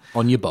first.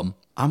 On your bum.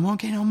 I'm not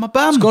getting it on my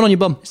bum. It's going on your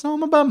bum. It's not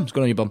on my bum. It's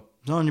going on your bum.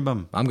 It's not on your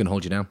bum. I'm going to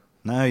hold you down.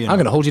 No, you're I'm not.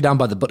 going to hold you down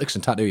by the buttocks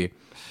and tattoo you.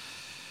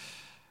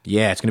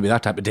 Yeah, it's going to be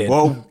that type of day.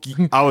 Well,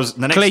 I was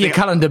the next Clear thing, your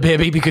calendar,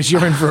 baby, because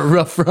you're in for a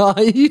rough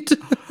ride.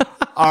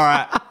 All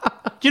right.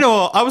 You know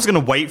what? I was going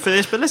to wait for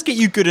this, but let's get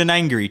you good and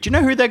angry. Do you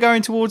know who they're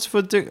going towards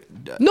for?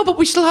 No, but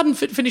we still hadn't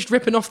finished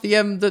ripping off the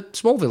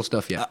Smallville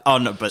stuff yet. Oh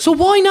no, but So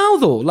why now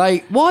though?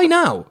 Like, why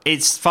now?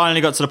 it's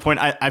finally got to the point.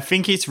 I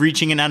think it's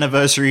reaching an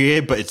anniversary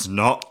here, but it's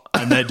not,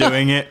 and they're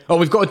doing it. Oh,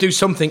 we've got to do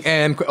something.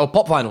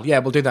 Pop vinyl. Yeah,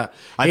 we'll do that.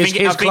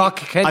 Here's Clark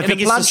Kent in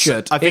a plaid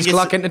shirt. Here's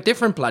Clark Kent in a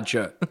different plaid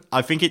shirt.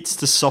 I think it's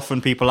to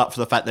soften people up for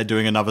the fact they're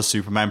doing another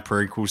Superman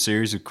prequel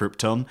series with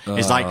Krypton.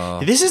 It's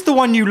like, this is the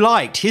one you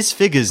liked. Here's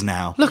figures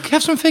now. Look,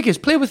 have some figures.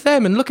 Play with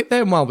them and look at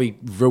them while we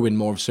ruin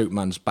more of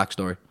Superman's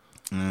backstory.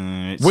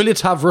 Will it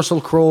have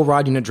Russell Crowe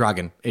riding a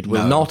dragon? It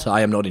will not.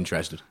 I am not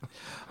interested.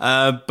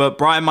 But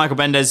Brian Michael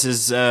Bendis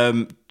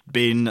has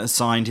been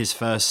assigned his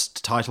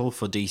first title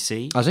for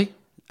DC. Has he?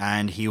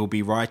 And he will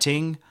be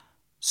writing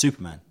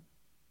Superman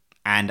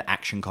and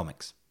Action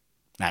Comics.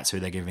 That's who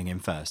they're giving him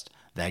first.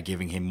 They're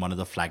giving him one of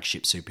the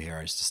flagship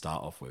superheroes to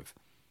start off with.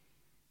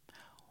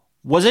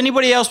 Was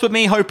anybody else but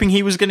me hoping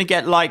he was going to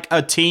get like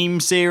a team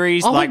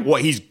series, like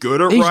what he's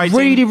good at writing? He's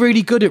really,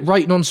 really good at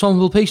writing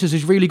ensemble pieces.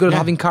 He's really good at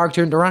having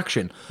character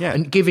interaction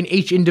and giving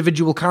each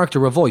individual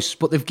character a voice.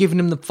 But they've given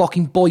him the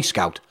fucking Boy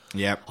Scout.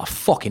 Yep. I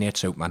fucking hate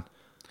Superman.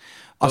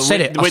 I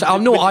said it. I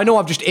know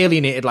I've just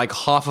alienated like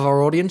half of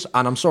our audience,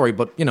 and I'm sorry,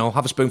 but, you know,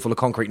 have a spoonful of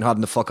concrete and harden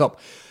the fuck up.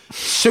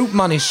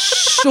 Superman is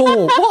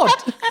so...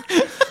 What?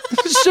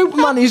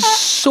 Superman is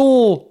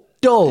so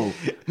dull,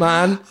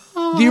 man.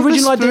 The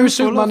original idea of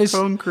Superman is...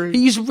 concrete.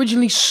 He's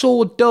originally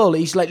so dull.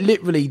 He's like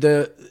literally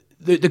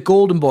the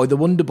golden boy, the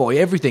wonder boy,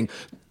 everything.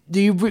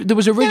 There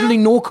was originally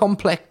no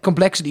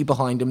complexity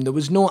behind him. There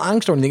was no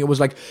angst or anything. It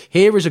was like,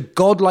 here is a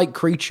godlike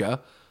creature,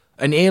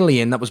 an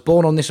alien that was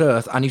born on this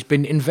earth, and he's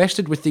been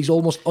invested with these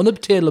almost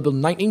unobtainable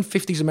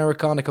 1950s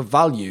Americanica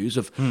values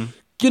of,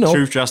 you know,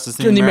 truth, justice,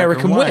 in the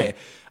American way.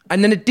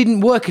 And then it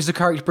didn't work as the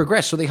character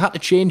progressed, so they had to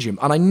change him.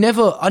 And I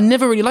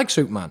never really liked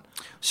Superman.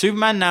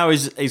 Superman now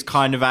is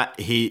kind of at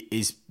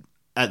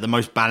the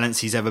most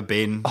balanced he's ever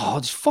been. Oh,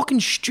 it's fucking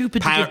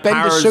stupid to give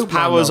Bendis Superman.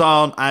 Powers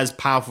aren't as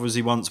powerful as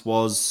he once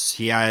was.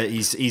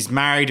 He's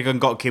married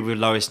and got a kid with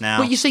Lois now.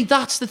 But you see,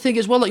 that's the thing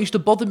as well that used to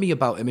bother me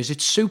about him, is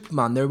it's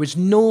Superman. There was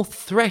no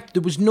threat.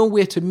 There was no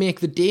way to make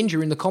the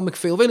danger in the comic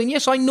feel real. And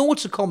yes, I know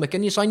it's a comic,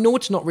 and yes, I know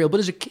it's not real, but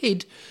as a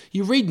kid,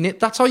 you're reading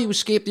it, that's how you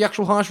escape the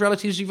actual harsh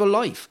realities of your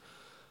life.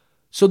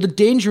 So the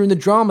danger and the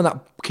drama that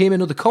came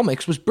in other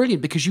comics was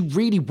brilliant because you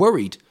really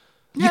worried.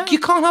 Yeah. You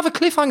can't have a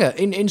cliffhanger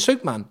in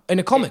Superman, in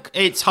a comic.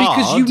 It's hard.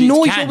 Because you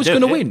know he's always going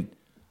to win.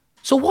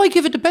 So why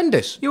give it to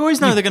Bendis? You always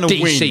know they're going to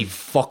win. DC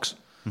fucks.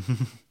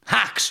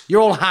 Hacks.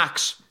 You're all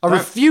hacks. I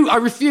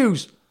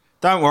refuse.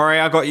 Don't worry,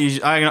 I got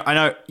you. I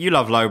know you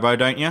love Lobo,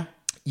 don't you?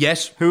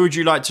 Yes. Who would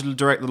you like to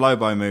direct the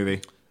Lobo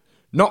movie?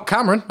 Not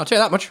Cameron, I'll tell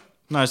you that much.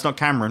 No, it's not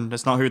Cameron.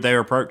 That's not who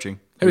they're approaching.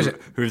 Who is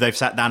it? Who they've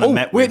sat down and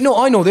met wait, with. no,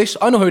 I know this.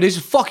 I know who it is.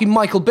 It's fucking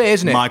Michael Bay,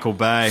 isn't it? Michael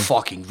Bay.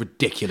 Fucking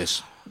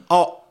ridiculous.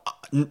 Oh,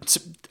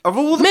 of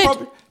all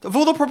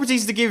the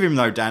properties to give him,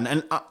 though, Dan,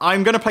 and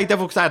I'm going to play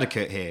devil's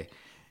advocate here.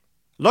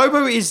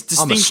 Lobo is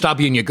distinct. I'm going to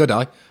stab you in your good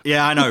eye.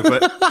 Yeah, I know,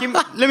 but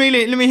let me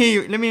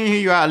hear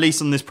you out at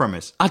least on this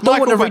premise. I don't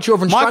want to reach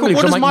over and strangle you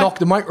because I might knock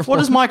the microphone. What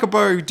does Michael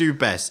Bay do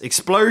best?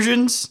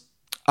 Explosions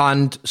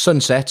and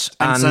sunsets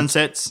and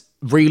sunsets.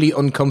 Really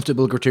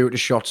uncomfortable,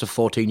 gratuitous shots of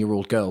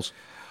 14-year-old girls.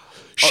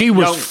 She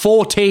was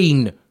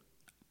 14.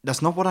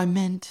 That's not what I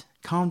meant.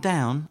 Calm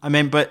down. I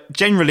meant, but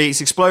generally it's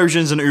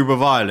explosions and uber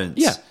violence.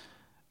 Yeah.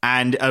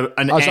 And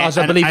as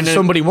I believe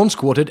somebody once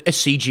quoted, a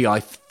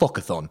CGI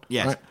fuckathon.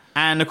 Yes. Right?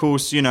 And of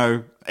course, you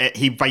know,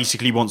 he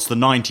basically wants the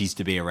 90s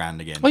to be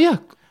around again. Oh, yeah.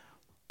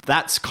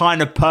 That's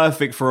kind of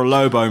perfect for a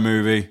Lobo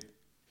movie.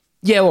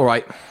 Yeah, all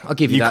right. I'll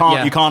give you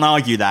that. You can't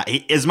argue that.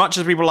 As much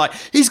as people are like,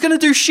 he's going to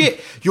do shit,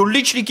 you're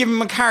literally giving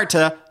him a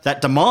character that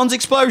demands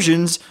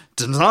explosions,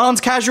 demands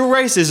casual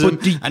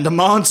racism, and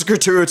demands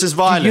gratuitous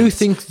violence. Do you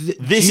think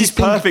this is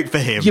perfect for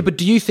him? Yeah, but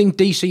do you think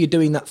DC are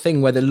doing that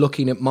thing where they're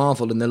looking at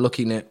Marvel and they're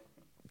looking at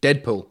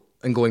Deadpool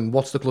and going,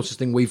 what's the closest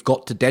thing we've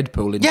got to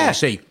Deadpool in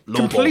DC?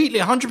 Lobo. Completely,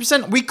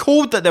 100%. We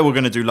called that they were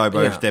going to do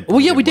Lobo if Deadpool.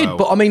 Well, yeah, we did.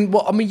 But I mean,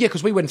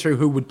 because we went through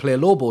who would play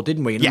Lobo,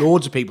 didn't we? And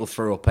loads of people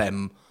threw up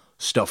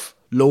stuff.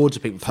 Loads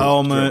of people threw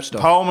up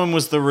stuff. Perlman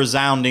was the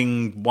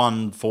resounding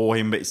one for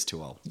him, but it's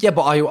too old. Yeah,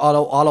 but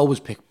I'll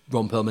always pick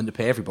Ron Perlman to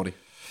pay everybody.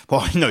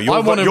 Well, no,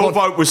 your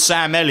vote was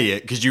Sam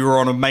Elliott because you were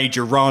on a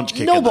major ranch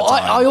kick. No, but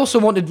I also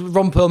wanted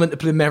Ron Perlman to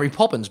play Mary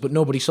Poppins, but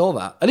nobody saw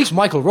that. At least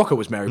Michael Rooker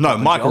was Mary Poppins.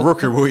 No, Michael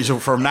Rooker will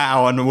from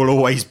now and will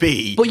always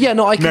be. But yeah,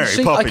 no, I can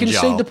see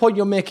Poppins, the point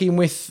you're making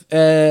with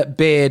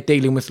Bear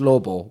dealing with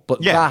Lobo,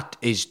 but that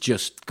is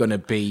just going to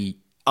be.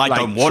 I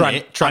don't want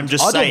it. I'm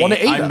just saying. I don't want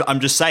it either.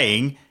 I'm just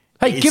saying.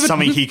 Hey, it's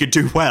something he could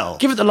do well.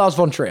 Give it to Lars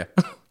von Trier.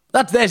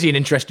 There's an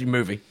interesting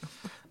movie.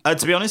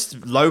 To be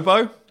honest,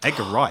 Lobo,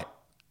 Edgar Wright.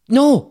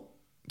 No.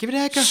 Give it to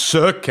Edgar.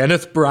 Sir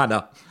Kenneth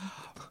Branagh.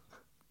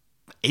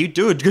 He'd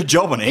do a good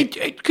job on it.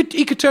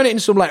 He could turn it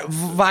into some like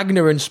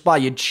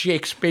Wagner-inspired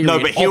Shakespearean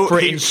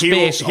opera in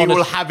space. He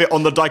will have it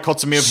on the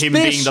dichotomy of him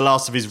being the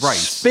last of his race.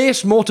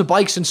 Space,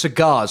 motorbikes and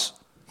cigars.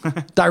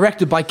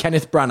 Directed by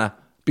Kenneth Branagh.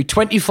 Be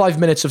 25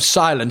 minutes of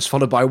silence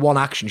followed by one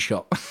action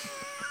shot.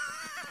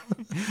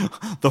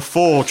 The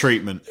 4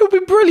 treatment. It would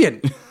be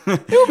brilliant.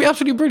 It would be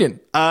absolutely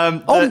brilliant.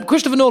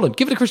 Christopher Nolan.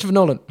 Give it to Christopher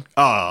Nolan.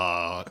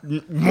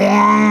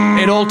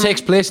 It all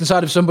takes place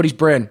inside of somebody's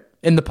brain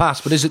in the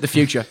past, but is it the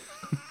future?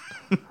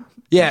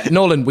 Yeah,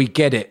 Nolan, we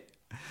get it.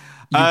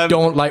 You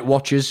don't like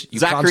watches.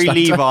 Zachary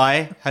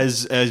Levi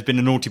has been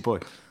a naughty boy.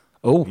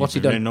 Oh, what's he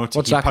done?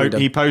 What's Zachary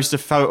done? He posted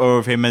a photo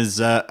of him as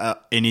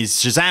in his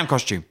Shazam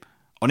costume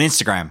on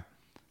Instagram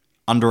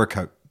under a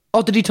coat.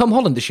 Oh, did he Tom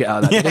Holland the shit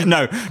out of that?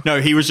 Yeah, no.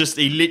 He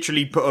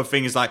literally put a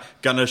thing as like,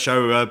 gonna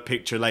show a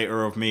picture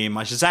later of me in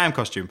my Shazam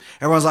costume.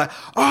 Everyone's like,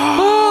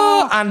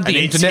 and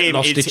the internet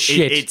lost its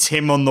shit. It's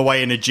him on the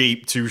way in a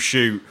Jeep to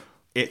shoot.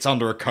 It's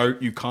under a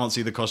coat. You can't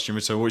see the costume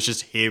at all. It's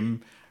just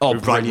him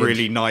with like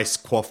really nice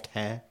coiffed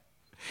hair.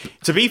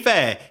 To be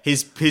fair,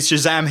 his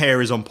Shazam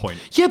hair is on point.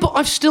 Yeah, but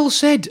I've still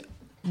said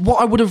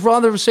what I would have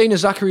rather have seen is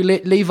Zachary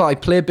Levi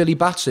play Billy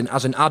Batson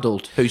as an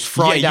adult who's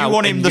fried out. Yeah, you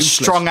want him the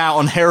strung out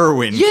on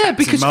heroin. Yeah,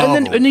 because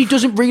and he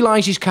doesn't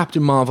realise he's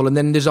Captain Marvel, and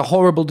then there's a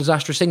horrible,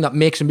 disastrous thing that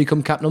makes him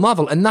become Captain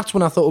Marvel, and that's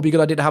when I thought it would be a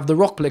good idea to have The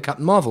Rock play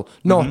Captain Marvel,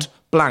 not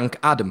Blank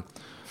Adam.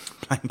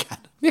 Blank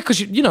Adam. Yeah, because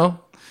you know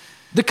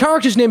the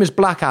character's name is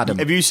Black Adam.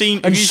 Have you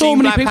seen? And so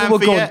many Black people Panther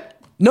were going. Yet?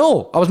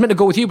 No, I was meant to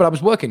go with you, but I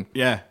was working.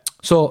 Yeah.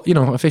 So, you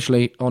know,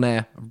 officially on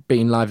air,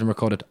 being live and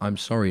recorded, I'm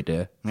sorry,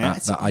 dear,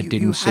 that I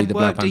didn't see the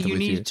Black Panther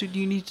with you.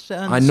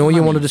 I know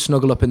you wanted to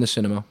snuggle up in the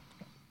cinema.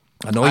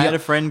 I had a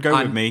friend go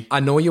with me. I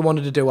know you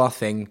wanted to do our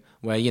thing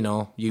where, you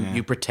know,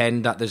 you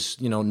pretend that there's,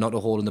 you know, not a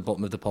hole in the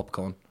bottom of the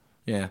popcorn.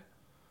 Yeah.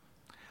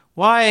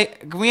 Why?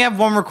 Can we have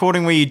one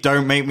recording where you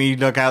don't make me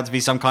look out to be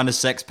some kind of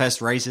sex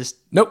pest racist?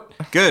 Nope.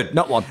 Good.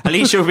 Not one. At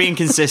least you're being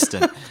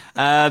consistent.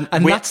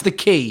 And that's the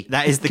key.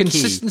 That is the key.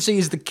 Consistency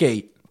is the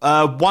key.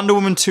 Wonder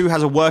Woman 2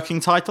 has a working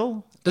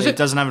title. It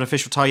doesn't have an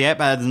official title yet,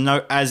 but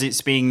as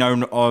it's being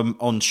known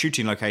on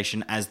shooting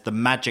location as the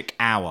Magic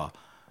Hour.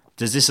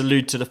 Does this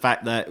allude to the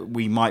fact that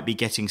we might be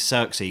getting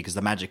Cersei because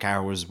the Magic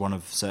Hour was one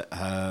of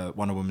her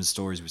Wonder Woman's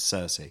stories with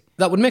Cersei?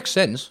 That would make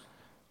sense.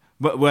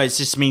 Well, it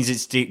just means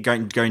it's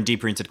going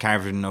deeper into the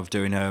character of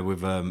doing her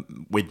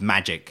with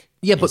magic.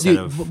 Yeah, but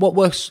what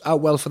works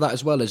out well for that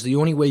as well is the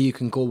only way you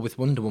can go with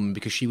Wonder Woman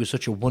because she was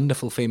such a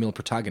wonderful female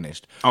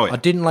protagonist. Oh, yeah. I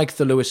didn't like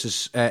the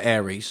Lewis's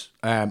Ares.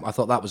 I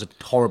thought that was a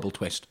horrible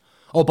twist.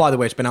 Oh, by the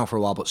way, it's been out for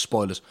a while, but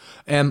spoilers.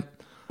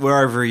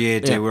 We're over a year,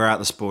 dude. Yeah. We're out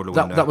the spoiler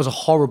window. That was a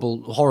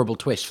horrible, horrible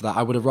twist for that.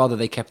 I would have rather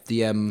they kept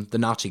the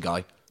Nazi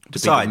guy to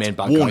Besides, be the main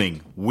bad warning,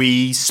 guy.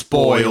 We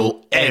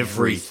spoil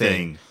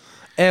everything.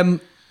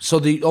 So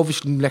the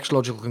obviously next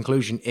logical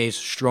conclusion is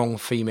strong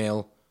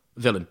female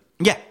villain.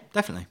 Yeah,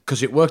 definitely.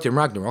 Because it worked in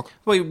Ragnarok.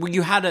 Well,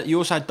 you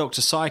also had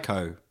Dr.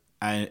 Psycho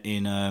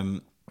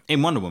in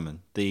Wonder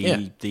Woman,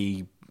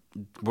 the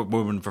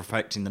woman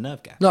perfecting the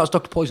nerve gas. No, it's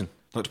Dr. Poison.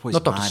 Dr.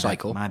 Poison. Not Dr.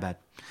 Psycho. My bad.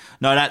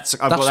 No, that's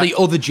the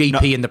other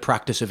GP in the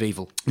practice of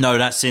evil. No,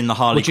 that's in the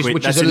Harley Quinn.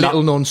 Which is a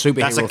little known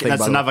superhero thing.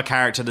 That's another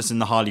character that's in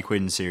the Harley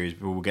Quinn series,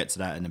 but we'll get to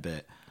that in a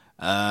bit.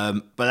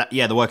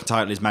 The working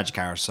title is Magic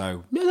Hour,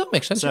 so yeah, that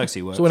makes sense.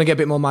 Cersei works. So we want to get a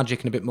bit more magic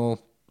and a bit more.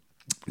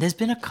 There's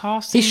been a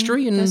casting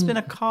history, and there's been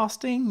a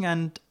casting,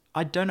 and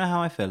I don't know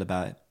how I feel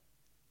about it.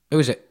 Who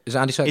is it? Is it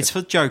Andy Serkis? It's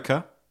for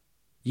Joker.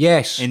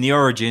 Yes. In the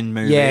Origin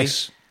movie.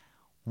 Yes.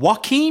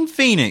 Joaquin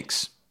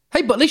Phoenix.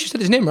 Hey, but at least you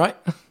said his name right.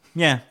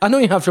 Yeah. I know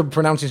you have trouble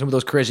pronouncing some of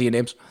those crazy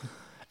names.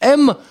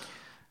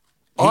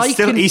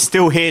 He's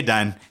still here,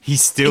 Dan.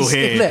 He's still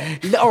here.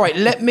 All right,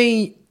 let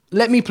me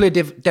play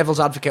devil's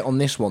advocate on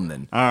this one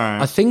then. All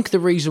right. I think the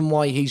reason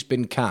why he's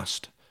been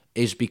cast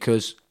is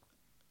because,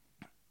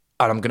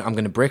 and I'm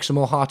going to break some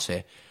more hearts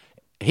here.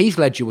 Heath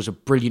Ledger was a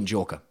brilliant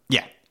Joker.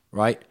 Yeah.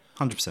 Right?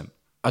 100%.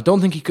 I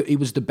don't think he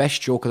was the best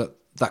Joker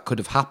that could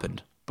have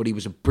happened, but he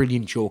was a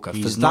brilliant Joker.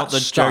 He's not the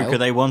Joker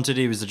they wanted.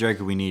 He was the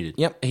Joker we needed.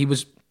 Yep, he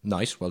was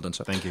nice. Well done,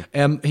 sir. Thank you.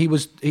 He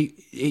was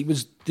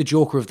the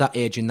Joker of that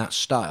age in that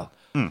style.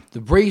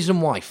 The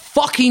reason why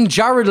fucking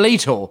Jared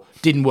Leto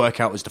didn't work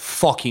out as the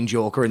fucking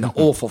Joker in the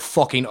awful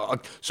fucking...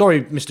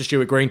 sorry, Mr.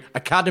 Stuart Green.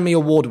 Academy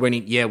Award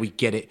winning, yeah, we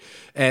get it.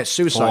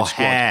 Suicide For Squad.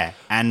 hair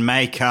and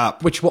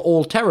makeup. Which were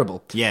all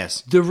terrible.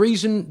 Yes. The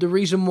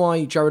reason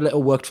why Jared Leto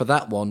worked for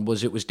that one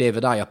was it was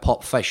David Ayer,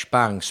 pop, fish,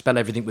 bang, spell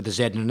everything with a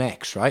Z and an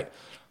X, right?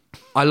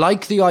 I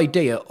like the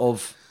idea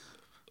of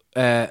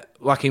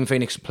Joaquin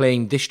Phoenix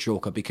playing this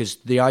Joker because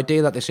the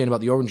idea that they're saying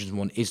about the Origins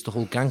one is the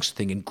whole gangster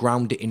thing and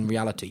ground it in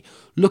reality.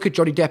 Look at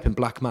Johnny Depp in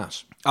Black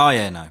Mass. Oh,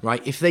 yeah, no.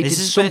 Right? If they This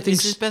did is something... this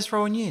is his best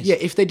role in years. Yeah,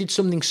 if they did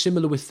something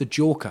similar with the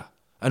Joker,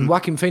 and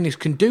Joaquin Phoenix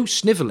can do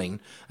snivelling,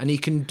 and he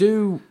can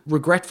do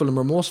regretful and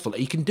remorseful,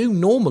 he can do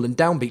normal and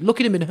downbeat. Look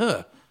at him in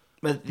Her,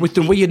 with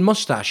the weird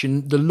mustache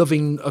and the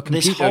loving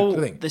computer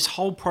thing. This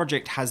whole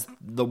project is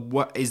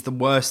the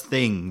worst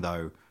thing,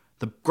 though.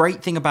 The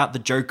great thing about the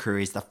Joker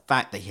is the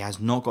fact that he has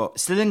not got...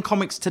 Still in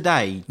comics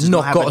today, does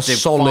not have got a a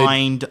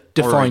solid,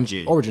 defined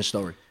origin. origin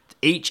story.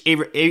 Each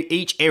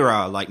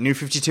era, like New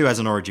 52 has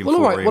an origin Well,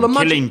 for all right, him. well,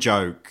 imagine- Killing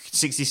Joke,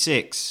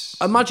 66.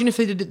 Imagine if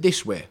they did it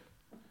this way.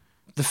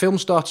 The film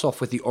starts off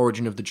with the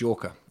origin of the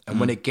Joker, and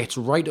when it gets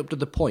right up to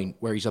the point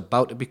where he's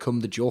about to become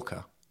the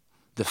Joker,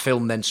 the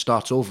film then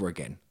starts over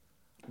again.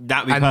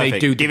 That'd be And they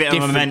perfect. do Give it a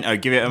memento.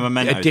 Give it a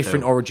memento. A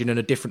different still. origin and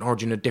a different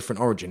origin and a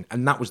different origin.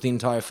 And that was the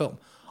entire film.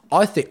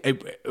 I think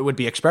it would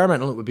be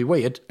experimental, it would be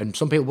weird, and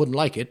some people wouldn't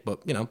like it, but,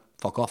 you know,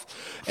 fuck off.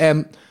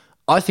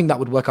 I think that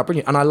would work out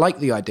brilliant. And I like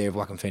the idea of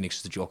Joaquin Phoenix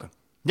as the Joker.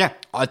 Yeah.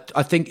 I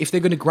think if they're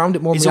going to ground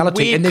it more in It's a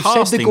reality, weird and they've said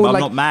casting, they're going but I'm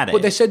like, not mad at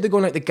but they it. said they're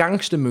going like the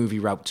gangster movie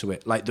route to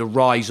it, like the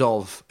rise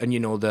of, and you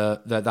know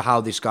the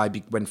how this guy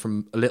went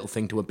from a little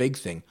thing to a big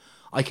thing.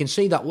 I can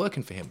see that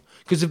working for him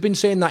because they've been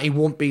saying that he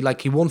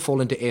won't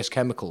fall into Ace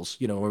Chemicals,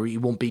 you know, or he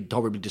won't be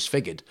horribly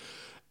disfigured.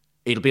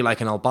 It'll be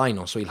like an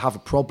albino, so he'll have a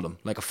problem,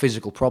 like a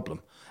physical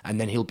problem, and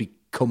then he'll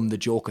become the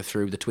Joker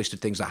through the twisted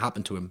things that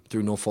happen to him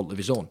through no fault of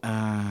his own.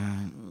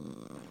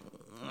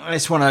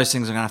 It's one of those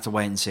things I'm going to have to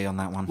wait and see on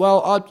that one.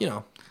 Well,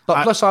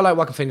 but plus I like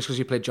Joaquin Phoenix because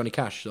he played Johnny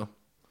Cash, so.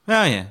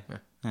 Oh, yeah.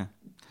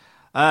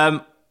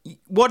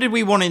 What did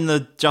we want in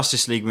the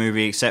Justice League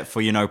movie except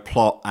for, you know,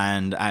 plot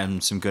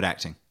and some good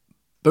acting?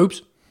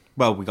 Boobs?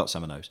 Well, we got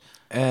some of those.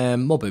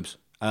 More boobs.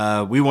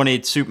 We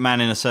wanted Superman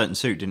in a certain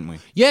suit, didn't we?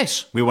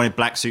 Yes. We wanted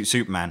black suit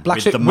Superman Black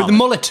with suit the with mullet. the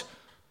mullet.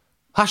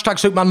 Hashtag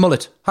Superman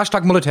mullet.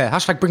 Hashtag mullet hair.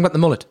 Hashtag bring back the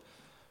mullet.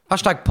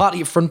 Hashtag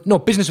party at front. No,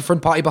 business at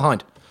front, party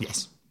behind.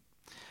 Yes.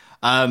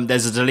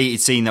 There's a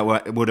deleted scene that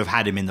would have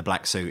had him in the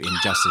black suit in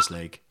Justice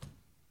League.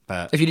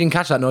 But If you didn't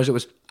catch that noise, it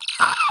was...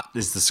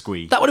 this is the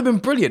squeeze. That would have been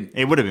brilliant.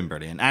 It would have been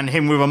brilliant. And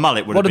him with a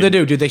mullet would What have did been...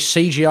 they do? Did they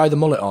CGI the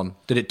mullet on?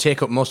 Did it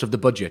take up most of the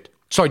budget?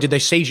 Sorry, did they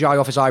CGI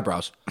off his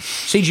eyebrows?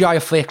 CGI a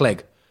fake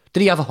leg?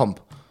 Did he have a hump?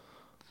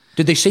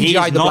 Did they CGI He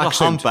is the not black a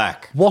suit?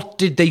 humpback. What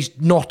did they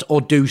not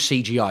or do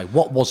CGI?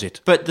 What was it?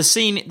 But the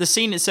scene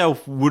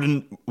itself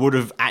would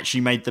have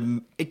actually made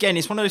them... Again,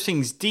 it's one of those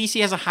things.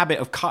 DC has a habit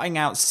of cutting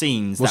out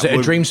scenes. Was that it a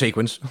would- dream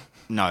sequence?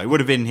 No, it would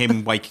have been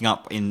him waking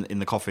up in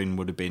the coffin,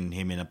 would have been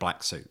him in a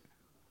black suit.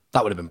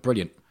 That would have been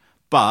brilliant.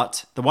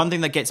 But the one thing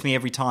that gets me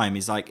every time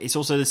is like it's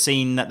also the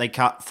scene that they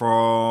cut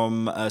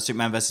from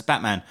Superman versus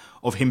Batman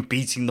of him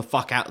beating the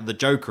fuck out of the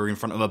Joker in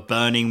front of a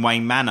burning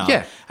Wayne Manor.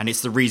 Yeah. And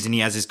it's the reason he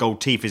has his gold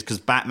teeth is because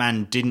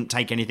Batman didn't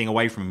take anything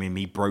away from him.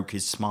 He broke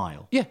his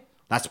smile. Yeah.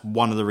 That's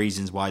one of the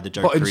reasons why the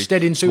Joker But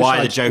instead in Suicide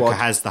why the Joker Squad-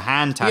 has the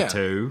hand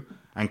tattoo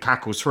and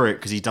cackles through it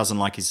because he doesn't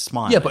like his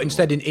smile. Yeah, but anymore.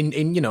 instead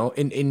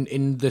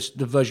in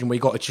the version where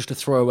you got it's just a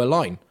throwaway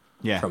line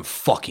from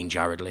fucking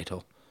Jared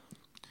Leto.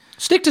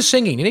 Stick to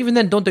singing, and even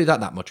then, don't do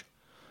that much.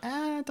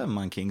 I don't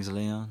mind Kings of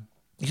Leon.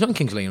 He's not in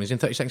King's Leon. He's in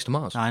 30 Seconds to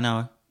Mars. I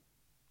know.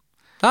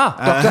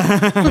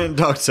 Doctor.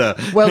 Doctor.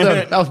 Well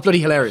done. That was bloody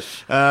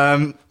hilarious.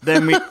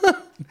 Then we...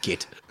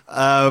 Git.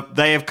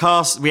 They have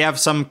cast. We have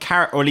some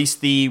character, or at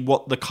least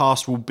what the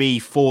cast will be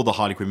for the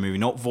Harley Quinn movie.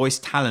 Not voice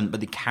talent, but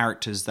the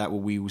characters that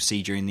we will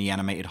see during the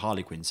animated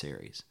Harley Quinn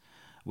series.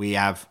 We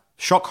have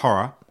shock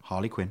horror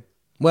Harley Quinn,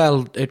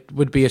 Well, it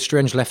would be a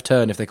strange left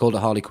turn if they called it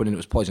Harley Quinn and it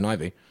was Poison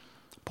Ivy.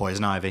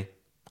 Poison Ivy,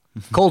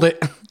 Called it.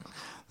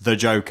 the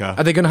Joker.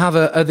 Are they going to have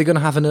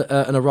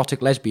an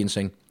erotic lesbian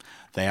scene?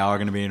 They are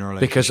going to be in a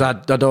relationship. Because I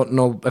don't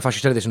know if I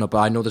should tell you this or not, but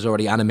I know there's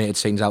already animated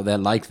scenes out there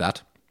like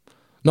that.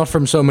 Not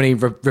from so many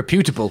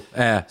reputable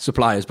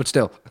suppliers, but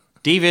still.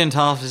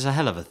 DeviantArt is a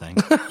hell of a thing.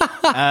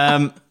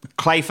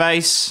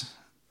 Clayface,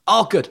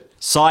 Oh, good.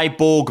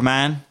 Cyborg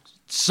Man.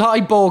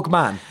 Cyborg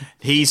Man.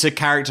 He's a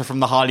character from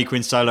the Harley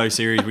Quinn solo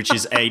series, which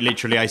is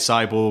literally a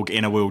cyborg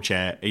in a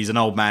wheelchair. He's an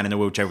old man in a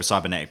wheelchair with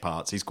cybernetic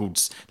parts. He's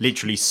called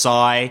literally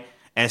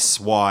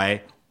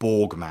S-Y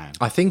Borg Man.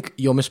 I think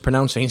you're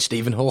mispronouncing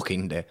Stephen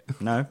Hawking there.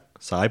 No,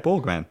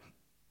 Cyborg Man.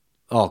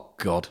 Oh,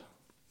 God.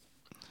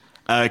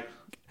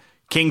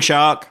 King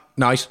Shark,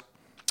 Nice.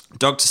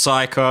 Dr.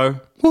 Psycho,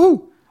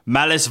 Woohoo.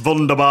 Malice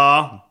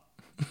Wunderbar.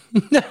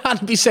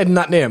 I'd be saying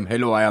that name.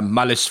 Hello, I am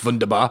Malice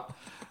Wunderbar.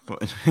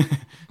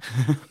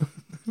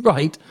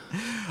 Right.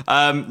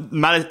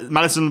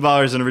 Madison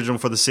LaVar is an original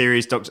for the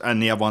series,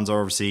 and the other ones are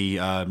obviously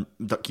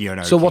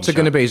Kyono. So what's it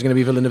going to be? Is it going to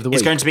be villain of the week?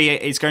 It's going to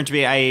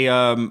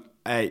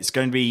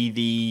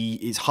be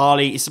it's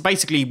Harley. It's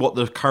basically what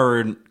the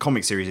current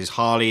comic series is.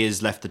 Harley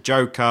has left the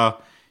Joker.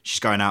 She's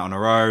going out on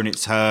her own.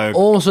 It's her.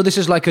 Oh, so this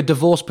is like a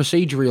divorce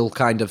procedural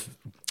kind of.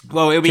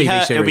 Well, it'll be TV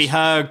her. series. It'll be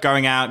her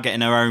going out,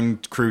 getting her own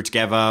crew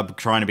together,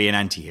 trying to be an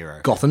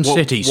anti-hero. Gotham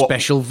City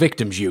Special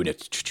Victims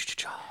Unit.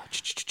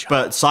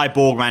 But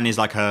Cyborg Man is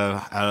like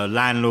her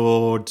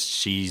landlord.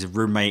 She's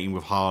roommating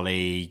with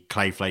Harley.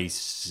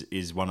 Clayface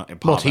is part of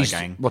that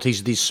gang.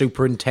 He's the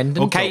superintendent?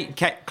 Well,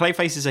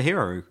 Clayface is a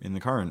hero in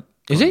the current.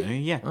 Is he?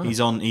 Yeah, oh. He's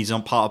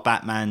on part of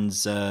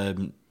Batman's. Part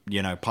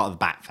of the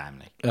Bat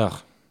family. Ugh.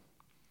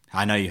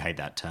 I know you hate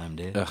that term,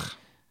 dear. Ugh.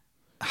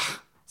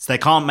 So they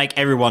can't make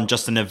everyone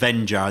just an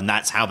Avenger, and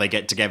that's how they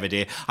get together,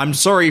 dear. I'm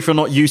sorry if you're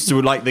not used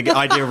to like the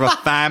idea of a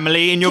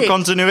family in your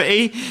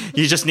continuity.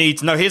 You just need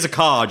to know. Here's a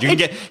card.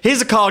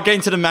 Here's a card. Get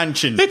into the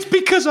mansion. It's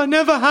because I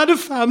never had a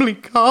family,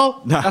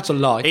 Carl. No, that's a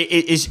lie.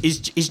 Is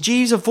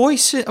Jeeves a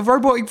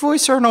robotic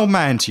voice, or an old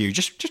man to you?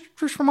 Just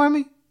remind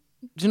me.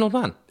 He's an old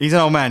man. He's an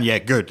old man. Yeah,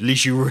 good. At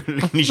least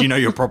you know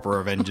you're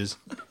proper Avengers.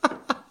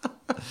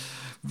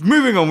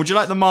 Moving on. Would you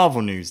like the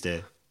Marvel news,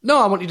 dear? No,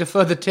 I want you to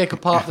further take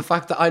apart the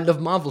fact that I love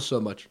Marvel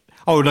so much.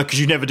 Oh, no, because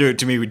you never do it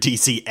to me with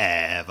DC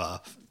ever.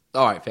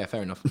 All right,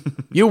 fair enough.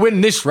 You win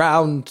this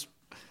round,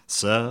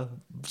 sir.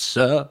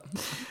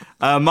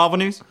 Marvel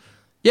news?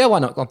 Yeah, why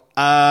not? Go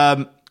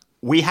on.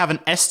 We have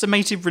an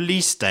estimated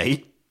release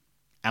date,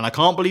 and I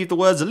can't believe the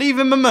words are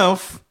leaving my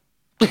mouth,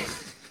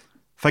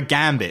 for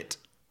Gambit.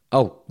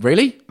 Oh,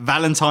 really?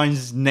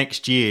 Valentine's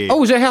next year.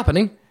 Oh, is it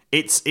happening?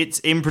 It's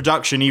in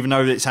production, even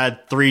though it's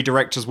had 3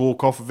 directors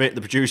walk off of it.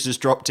 The producers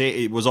dropped it.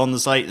 It was on the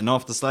slate and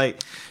off the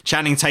slate.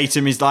 Channing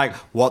Tatum is like,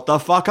 what the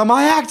fuck am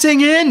I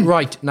acting in?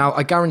 Right. Now,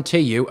 I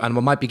guarantee you, and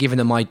we might be giving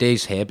them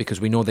ideas here because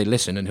we know they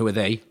listen, and who are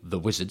they? The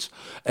Wizards.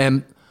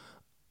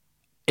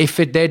 If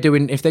they're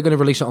going to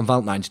release it on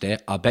Valentine's Day,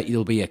 I bet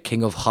you'll be a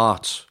King of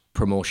Hearts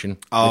promotion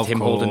with him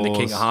holding the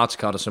King of Hearts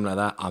card or something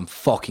like that. I'm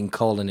fucking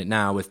calling it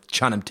now with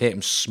Channing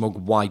Tatum's smug,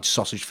 wide,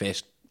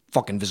 sausage-faced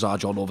fucking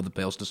visage all over the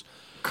posters.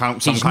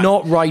 He's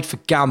not right for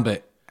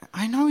Gambit.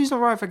 I know he's not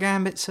right for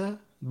Gambit, sir.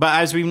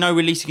 But as we know,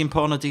 at least he can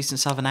put on a decent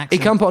Southern accent.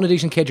 He can put on a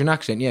decent Cajun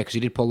accent, yeah, because he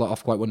did pull that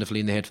off quite wonderfully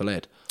in The Hateful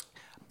Eight.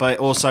 But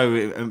also,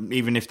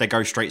 even if they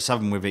go straight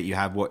Southern with it, you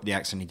have the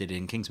accent he did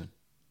in Kingsman.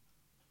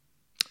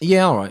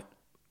 Yeah, all right.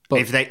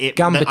 But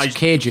Gambit's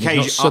Cajun, he's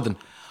not Southern.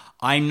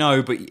 I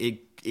know, but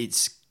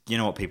it's... You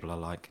know what people are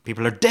like.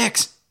 People are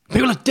dicks.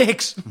 People are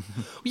dicks.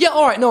 Yeah,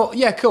 all right, no,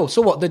 yeah, cool. So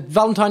what, the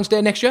Valentine's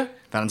Day next year?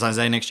 Valentine's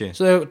Day next year.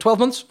 So 12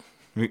 months?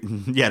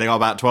 Yeah, they got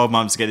about 12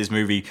 months to get this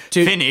movie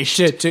finished,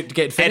 to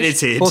get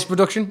finished, edited,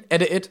 post-production,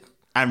 edited,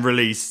 and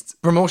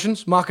released.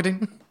 Promotions,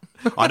 marketing.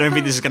 I don't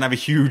think this is going to have a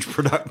huge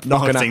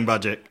marketing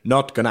budget.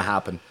 Not going to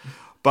happen.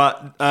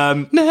 But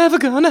never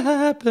going to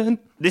happen.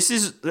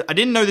 I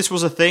didn't know this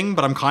was a thing,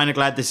 but I'm kind of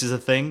glad this is a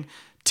thing.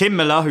 Tim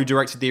Miller, who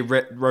wrote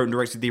and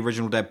directed the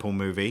original Deadpool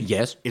movie,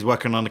 yes, is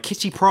working on a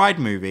Kitty Pryde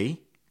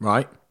movie,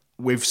 right,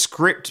 with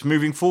script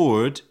moving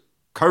forward,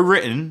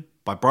 co-written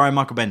by Brian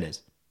Michael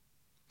Bendis.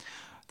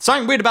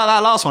 Something weird about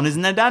that last one,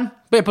 isn't there, Dan?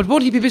 Yeah, but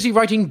won't he be busy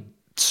writing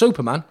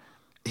Superman?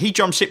 He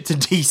jumped ship to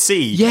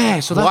DC. Yeah,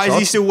 so that's why is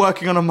he still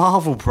working on a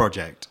Marvel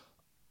project?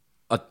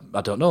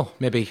 I don't know.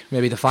 Maybe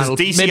the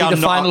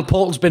final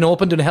portal's been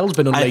opened and hell's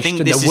been unleashed,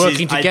 and they're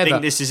working together. I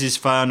think this is his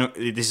final.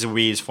 This will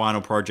be his final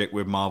project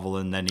with Marvel,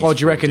 and then. Oh, do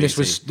you reckon this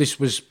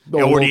was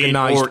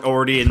organised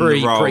already in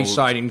the role.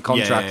 Pre-signing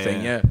contract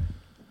thing? Yeah.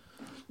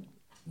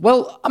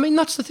 Well, I mean,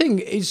 that's the thing.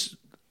 Is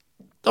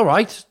all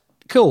right,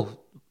 cool.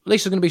 At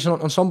least there's going to be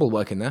some ensemble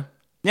work in there.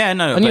 Yeah,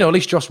 no. And at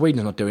least Joss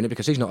Whedon's not doing it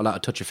because he's not allowed to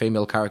touch a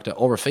female character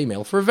or a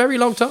female for a very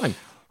long time.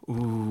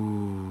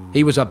 Ooh.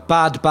 He was a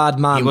bad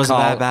man, he was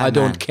Carl. A bad man. I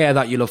don't care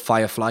that you love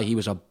Firefly. He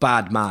was a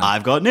bad man.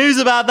 I've got news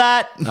about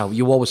that. No,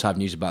 you always have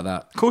news about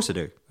that. Of course I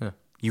do. Yeah.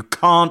 You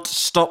can't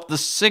stop the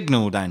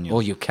signal, Daniel.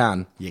 Or you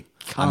can. You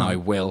can. And I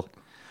will.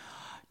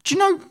 Do you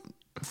know,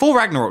 Thor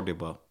Ragnarok did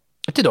well.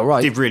 It did all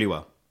right. It did really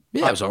well.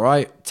 Yeah, it was all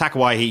right. Taika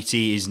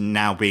Waititi is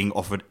now being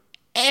offered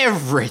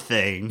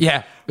everything.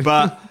 Yeah.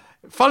 But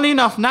funnily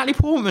enough, Natalie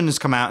Portman has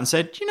come out and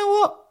said, you know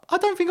what? I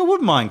don't think I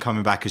would mind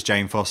coming back as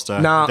Jane Foster.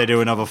 No. If they do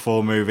another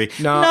Thor movie.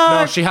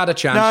 No, she had a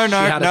chance.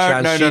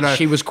 No.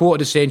 She was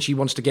quoted as saying she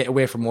wants to get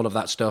away from all of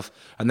that stuff,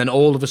 and then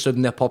all of a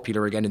sudden they're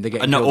popular again, and they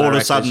get. And all of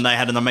a sudden they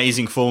had an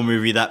amazing Thor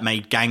movie that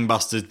made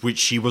gangbusters, which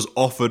she was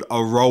offered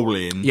a role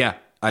in. Yeah,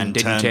 and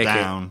didn't turned take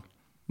down. It.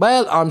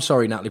 Well, I'm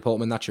sorry, Natalie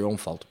Portman. That's your own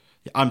fault.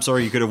 I'm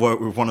sorry you could have worked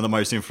with one of the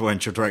most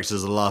influential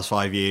directors of the last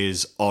 5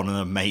 years on an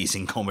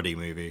amazing comedy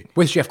movie.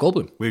 With Jeff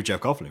Goldblum. With Jeff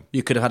Goldblum.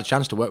 You could have had a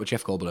chance to work with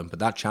Jeff Goldblum, but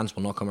that chance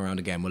will not come around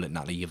again, will it,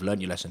 Natalie? You've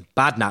learned your lesson.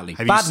 Bad Natalie.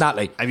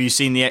 Natalie. Have you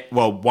seen her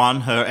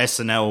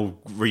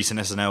recent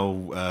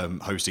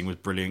SNL hosting was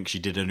brilliant. She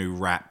did a new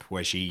rap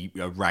where she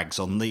rags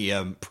on the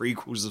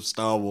prequels of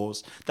Star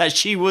Wars that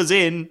she was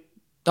in.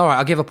 All right,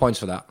 I'll give her points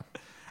for that.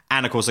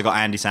 And of course, I got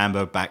Andy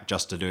Samberg back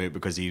just to do it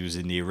because he was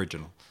in the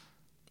original.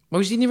 Well,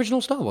 was he in the original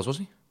Star Wars, was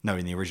he? No,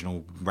 in the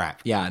original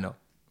rap. Yeah, I know.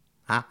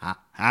 Ha, ha.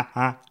 Ha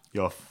ha.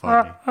 You're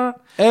funny.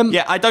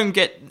 Yeah, I don't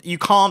get. You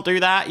can't do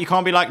that. You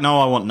can't be like, no,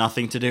 I want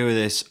nothing to do with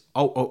this.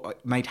 Oh,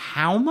 made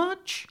how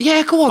much?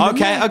 Yeah, go on. Okay,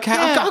 then, okay.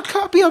 yeah. I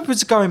can't be open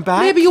to going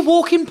back. Maybe a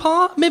walk-in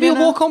part? Maybe You a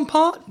know? walk-on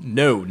part?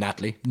 No,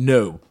 Natalie,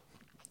 no.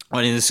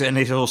 And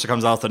it also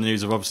comes after the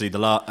news of obviously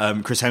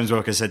Chris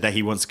Hemsworth has said that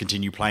he wants to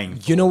continue playing.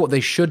 You know what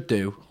they should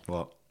do?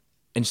 What?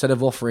 Instead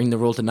of offering the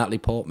role to Natalie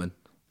Portman,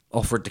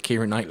 offer it to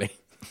Keira Knightley.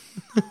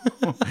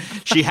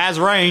 She has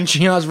range.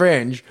 She has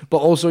range, but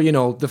also, you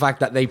know, the fact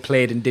that they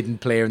played and didn't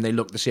play and they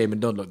look the same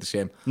and don't look the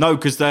same. No,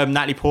 because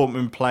Natalie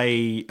Portman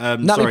played Queen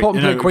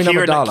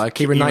Amidala.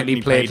 Keira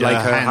Knightley played like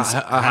her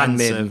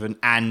handmaid handservant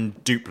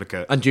and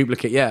duplicate. and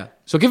duplicate, yeah.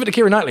 So give it to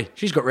Keira Knightley.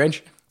 She's got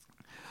range.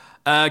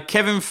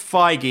 Kevin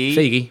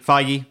Feige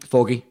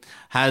Foggy.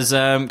 has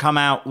come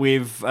out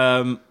with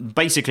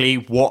basically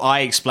what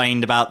I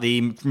explained about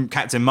the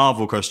Captain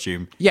Marvel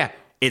costume. Yeah.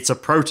 It's a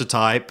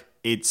prototype.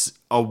 It's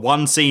a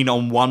one scene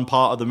on one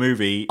part of the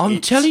movie.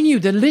 I'm telling you,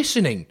 they're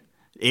listening.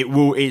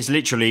 It's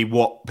literally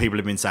what people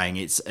have been saying.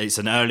 It's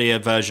an earlier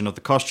version of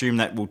the costume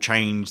that will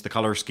change. The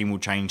color scheme will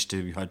change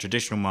to her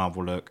traditional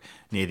Marvel look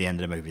near the end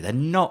of the movie. They're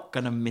not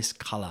going to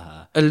miscolor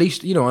her. At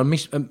least, you know,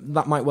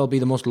 that might well be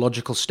the most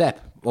logical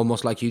step,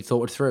 almost like you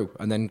thought it through.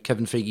 And then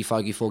Kevin Feige,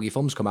 Foggy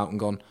Thumbs come out and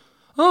gone,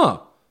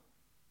 oh,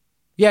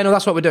 yeah, no,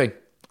 that's what we're doing.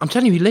 I'm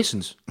telling you, he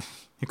listens.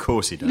 Of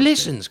course he does. He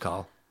listens,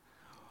 Carl.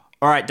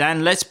 All right,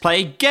 Dan, let's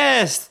play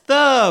Guess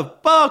the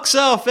Box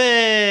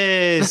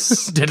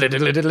Office.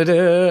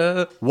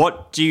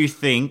 What do you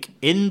think,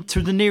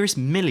 into the nearest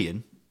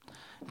million,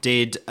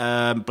 did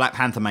Black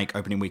Panther make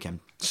opening weekend?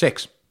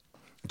 6.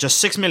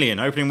 Just 6 million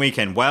opening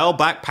weekend. Well,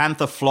 Black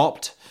Panther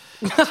flopped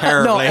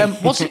terribly. No,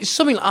 what's it?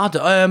 Something like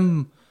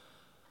that.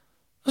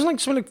 Was it like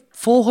something like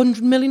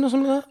 400 million or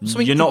something like that?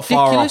 Something You're not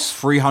ridiculous?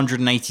 far off.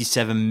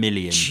 387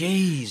 million.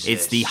 Jesus.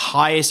 It's the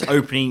highest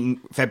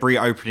February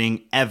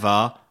opening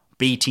ever,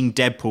 beating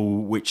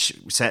Deadpool, which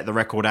set the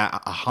record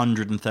at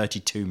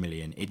 132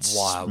 million. It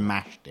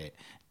smashed it.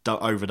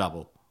 Over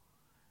double.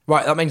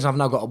 Right, that means I've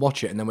now got to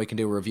watch it, and then we can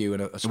do a review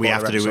and a spoiler We're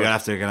gonna episode.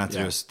 have to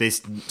do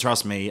this.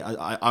 Trust me,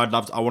 I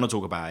want to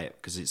talk about it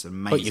because it's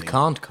amazing. But you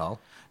can't, Carl.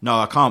 No,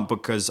 I can't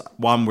because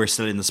one, we're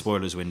still in the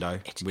spoilers window.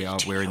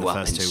 We're in the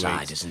first 2 inside,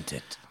 weeks, isn't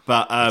it?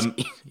 but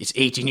It's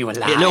eating you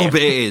alive. a little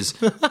bit it is.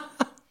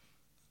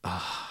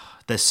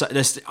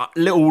 There's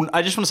little.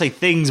 I just want to say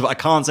things, but I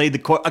can't say the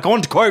quote. I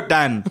want to quote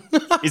Dan.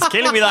 It's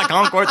killing me that I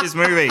can't quote this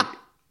movie.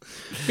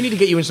 We need to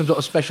get you in some sort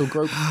of special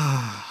group.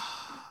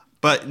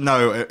 But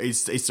no,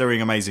 it's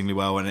doing amazingly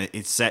well, and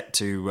it's set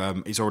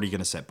to. It's already going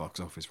to set box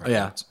office records.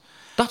 Yeah.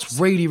 That's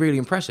really, really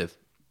impressive.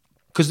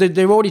 Because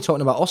they're already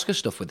talking about Oscar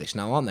stuff with this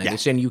now, aren't they? Yeah. They're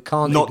saying you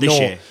can't Not ignore...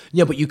 this year.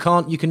 Yeah, but you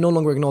can no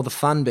longer ignore the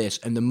fan base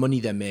and the money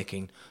they're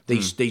making.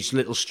 These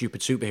little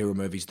stupid superhero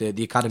movies. The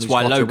Academy's That's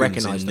why got to Logan's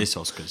recognise in them. this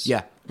Oscars.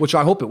 Yeah, which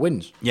I hope it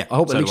wins. Yeah, I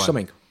hope so at do least I.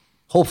 something.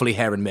 Hopefully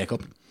hair and makeup.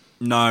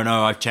 No,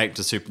 I've checked.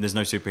 There's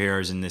no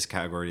superheroes in this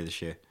category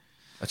this year.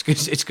 It's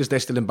because they're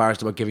still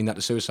embarrassed about giving that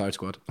to Suicide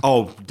Squad.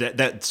 Oh,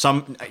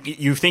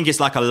 you think it's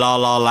like a La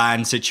La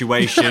Land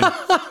situation.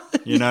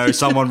 You know,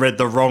 someone read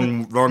the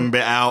wrong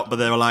bit out, but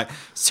they were like,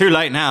 it's too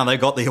late now. They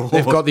got the award.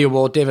 They've got the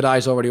award. David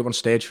Iye's already up on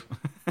stage.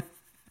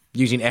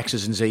 Using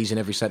X's and Z's in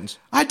every sentence.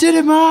 I did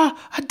it, Ma.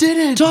 I did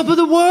it. Top of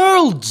the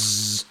world.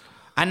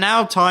 And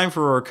now time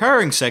for a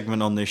recurring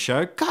segment on this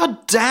show.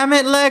 God damn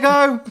it,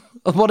 Lego.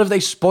 What have they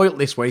spoilt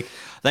this week?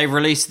 They've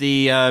released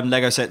the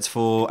Lego sets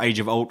for Age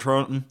of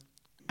Ultron.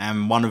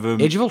 And one of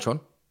them... Age of Ultron?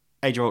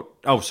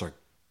 Oh, sorry.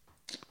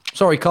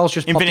 Sorry, Carl's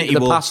just popped Infinity into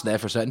the War. past there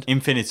for a second.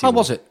 Infinity How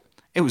War. was it?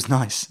 It was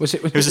nice. Was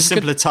it was a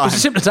simpler time. It was a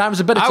simpler time. It was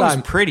a better I time.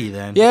 was pretty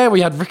then. Yeah,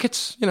 we had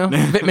rickets,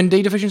 vitamin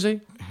D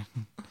deficiency.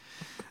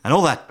 And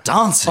all that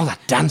dancing. All that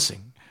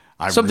dancing.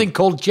 Something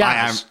called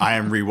jazz. I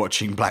am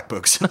rewatching Black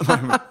Books at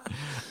the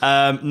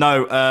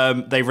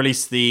moment. They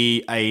released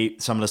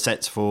some of the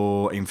sets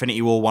for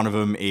Infinity War. One of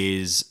them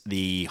is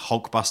the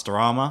Hulkbuster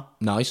armor.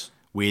 Nice.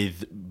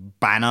 With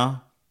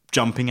Banner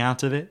jumping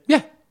out of it.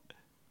 Yeah.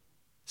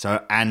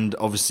 So, and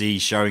obviously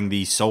showing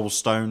the Soul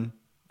Stone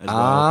as well.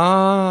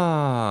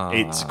 Ah.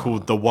 It's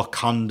called the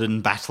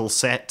Wakandan Battle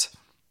Set.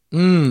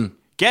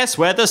 Guess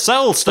where the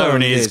Soul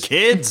Stone is,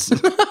 kids?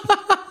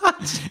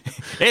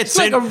 It's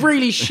like a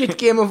really shit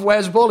game of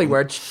Where's Wally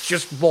where it's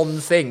just one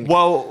thing.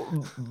 Well,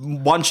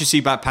 once you see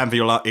Black Panther,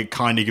 you're like, it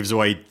kind of gives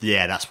away,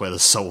 yeah, that's where the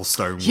Soul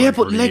Stone Yeah,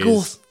 but really Lego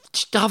is.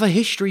 have a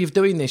history of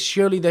doing this.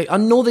 Surely I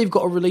know they've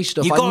got to release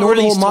stuff. You've I got know to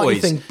the release whole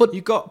marketing toys.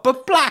 thing, but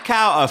but black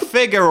out a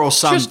figure or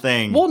just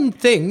something. one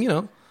thing,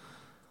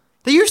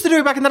 They used to do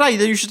it back in the day.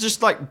 They used to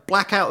just like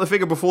black out the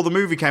figure before the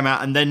movie came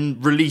out and then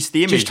release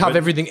the image. Just have But-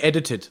 everything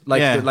edited, like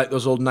Yeah. like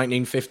those old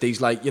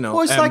 1950s,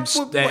 Well, it's like-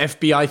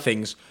 FBI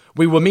things.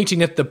 We were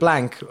meeting at the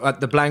blank of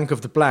the blank.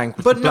 With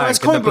But the no, blank, as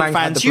and the comic book blank,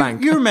 and fans, the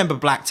blank. you remember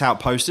blacked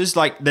out posters.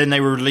 Like then they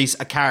would release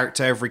a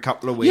character every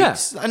couple of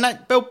weeks, and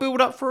that they'll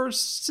build up for a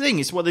thing.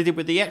 It's what they did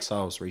with the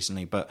Exiles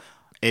recently. But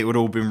It would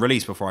all been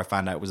released before I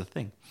found out it was a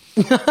thing.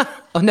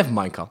 Oh, never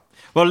mind, Carl.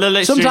 Well,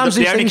 let's Sometimes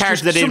the these only things character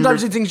just, that didn't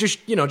sometimes these things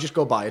just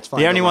go by. It's fine.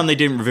 the only don't one worry. they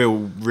didn't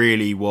reveal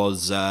really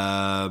was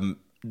Leah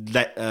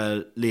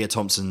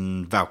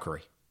Thompson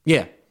Valkyrie,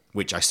 Yeah.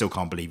 which I still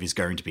can't believe is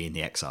going to be in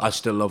the Exiles. I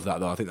still love that,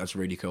 though. I think that's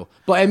really cool.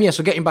 But, yeah,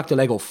 so getting back to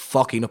Lego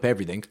fucking up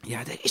everything.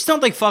 Yeah, it's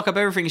not they fuck up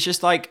everything. It's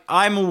just like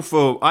I'm all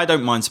for. I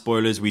don't mind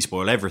spoilers. We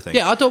spoil everything.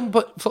 Yeah, I don't,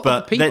 but for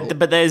other people.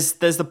 But there's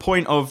the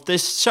point of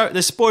there's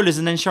spoilers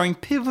and then showing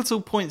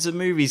pivotal points of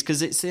movies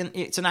because it's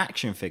an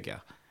action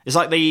figure. It's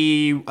like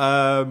the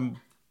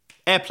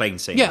airplane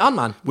scene. Yeah,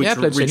 Ant-Man. The which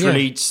airplane scene,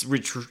 yeah.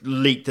 which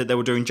leaked that they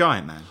were doing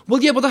Giant Man.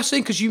 Well, yeah, but that's the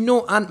thing, because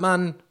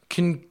Ant-Man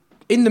can,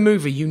 in the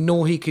movie,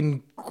 he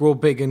can grow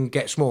big and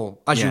get small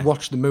as you Yeah.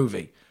 watch the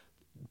movie.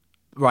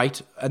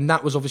 Right? And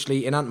that was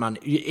obviously in Ant-Man.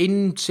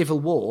 In Civil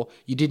War,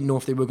 you didn't know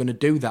if they were going to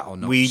do that or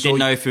not. We didn't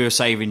know if we were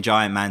saving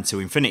Giant Man to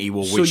Infinity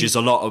War, which is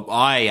a lot of.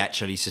 I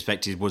actually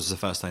suspected was the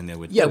first time they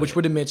would. Yeah, do which it.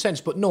 would have made sense.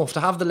 But no, to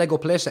have the Lego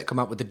playset come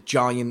out with the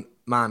giant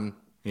man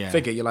Yeah.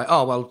 figure, you're like,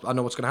 oh, well, I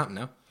know what's going to happen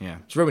now. Yeah.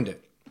 It's ruined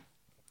it.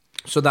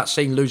 So that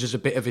scene loses a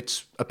bit of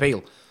its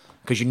appeal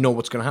because you know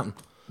what's going to happen.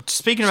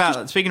 Speaking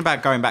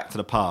about going back to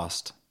the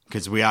past,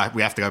 because we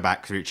have to go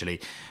back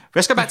literally.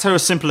 Let's go back to a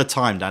simpler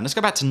time, Dan. Let's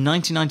go back to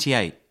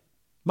 1998.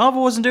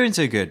 Marvel wasn't doing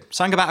too good.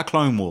 Something about a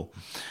Clone War.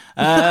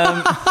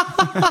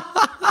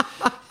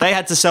 They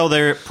had to sell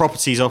their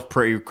properties off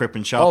pretty crip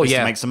and sharpies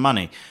to make some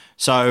money.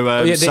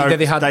 So,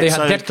 they had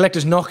debt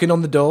collectors knocking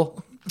on the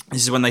door.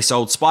 This is when they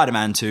sold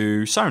Spider-Man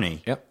to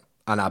Sony. Yep.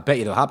 And I bet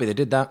you they're happy they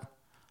did that.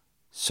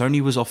 Sony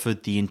was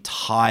offered the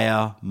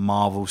entire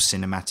Marvel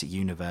Cinematic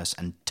Universe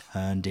and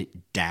turned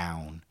it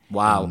down.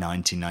 Wow. In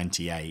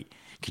 1998.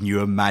 Can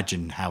you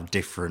imagine how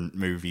different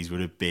movies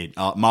would have been?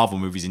 Marvel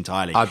movies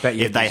entirely. I bet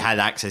you if they had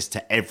access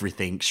to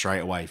everything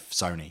straight away for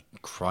Sony.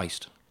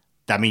 Christ.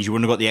 That means you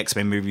wouldn't have got the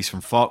X-Men movies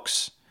from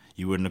Fox.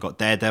 You wouldn't have got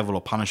Daredevil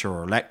or Punisher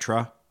or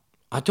Elektra.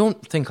 I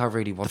don't think I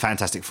really want... The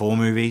Fantastic Four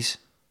movies.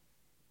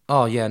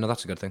 Oh, yeah, no,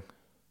 that's a good thing.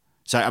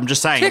 So I'm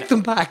just saying... Take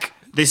them back.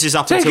 This is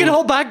up Take until... it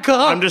all back, Carl.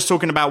 I'm just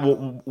talking about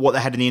what they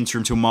had in the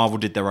interim until Marvel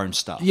did their own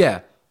stuff. Yeah.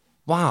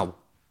 Wow.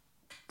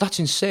 That's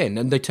insane.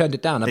 And they turned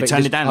it down.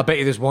 I bet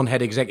you there's one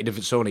head executive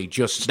at Sony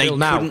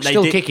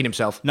still kicking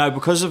himself. No,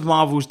 because of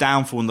Marvel's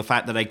downfall and the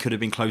fact that they could have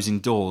been closing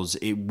doors,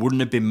 it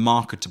wouldn't have been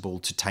marketable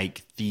to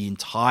take the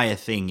entire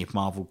thing if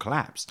Marvel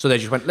collapsed. So they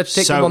just went, let's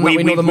take the one that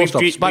we know the most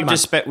of,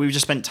 Spider-Man. We've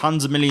just spent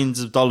tons of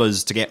millions of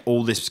dollars to get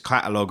all this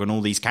catalogue and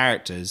all these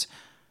characters.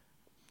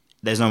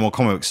 There's no more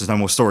comics. There's no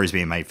more stories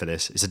being made for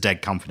this. It's a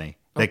dead company.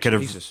 They could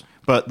have... Jesus.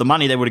 But the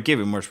money they would have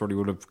given, which probably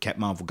would have kept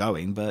Marvel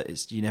going,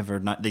 but you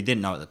never know. They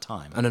didn't know at the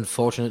time. And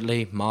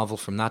unfortunately, Marvel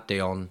from that day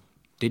on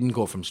didn't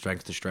go from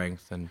strength to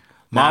strength. And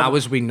now,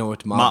 as we know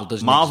it, Marvel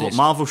doesn't exist.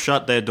 Marvel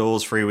shut their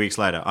doors 3 weeks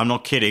later. I'm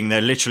not kidding.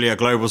 They're literally a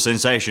global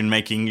sensation,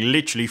 making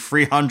literally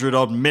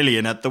 300-odd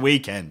million at the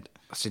weekend.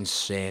 That's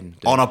insane.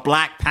 Dude. On a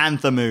Black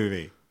Panther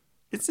movie.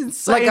 It's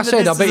insane. Like I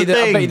said, I bet you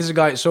thing. there's a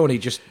guy at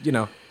Sony just,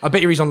 I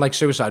bet you he's on like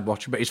suicide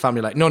watch, but his family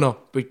like, no,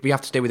 we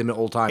have to stay with him at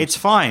all times. It's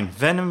fine.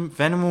 Venom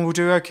will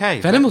do okay.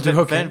 Venom will do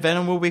okay.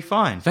 Venom will be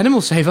fine. Venom will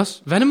save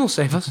us. Venom will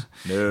save us.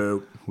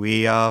 No.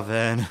 We are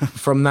Venom.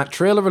 From that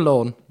trailer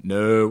alone,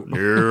 no.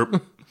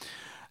 Nope.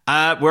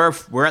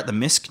 We're at the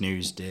Misk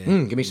news, dear.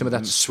 Give me some of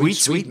that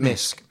sweet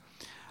Misk.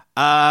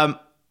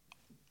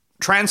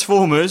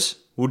 Transformers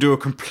will do a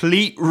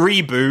complete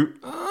reboot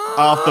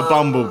after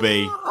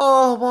Bumblebee.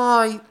 Oh,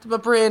 why? My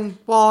brain,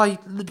 why?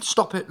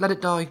 Stop it. Let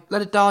it die.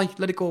 Let it die.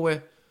 Let it go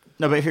away.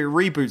 No, but if it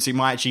reboots, it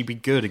might actually be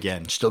good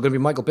again. Still going to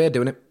be Michael Bay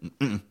doing it.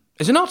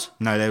 Is it not?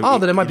 No,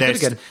 then it might be good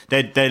again.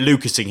 They're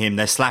Lucasing him.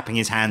 They're slapping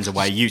his hands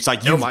away. It's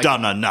like, you've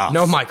done enough.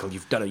 No, Michael,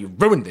 you've done it. You've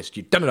ruined this.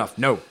 You've done enough.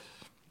 No.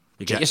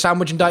 You get your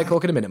sandwich and Diet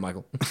Coke in a minute,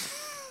 Michael.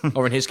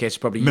 Or in his case,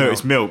 probably milk.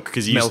 It's milk,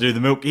 because he used to do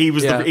the milk.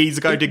 He's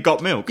the guy who did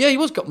Got Milk. Yeah, he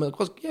was Got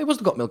Milk. He was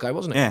the Got Milk guy,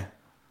 wasn't he? Yeah.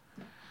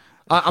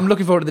 I'm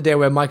looking forward to the day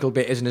where Michael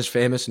Bay isn't as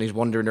famous and he's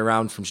wandering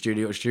around from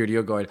studio to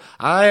studio going,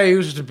 I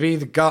used to be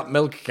the Got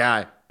Milk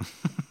guy.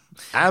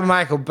 I'm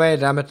Michael Bay,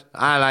 damn it.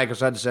 I like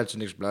sunsets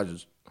and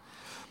explosions.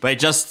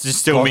 But it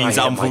still means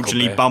that,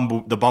 unfortunately,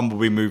 the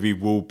Bumblebee movie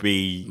will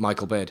be...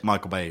 Michael Bay.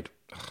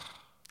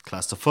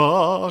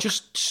 Clusterfuck.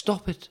 Just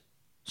stop it.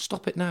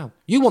 Stop it now.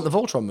 You want the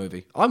Voltron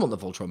movie. I want the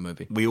Voltron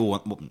movie. We all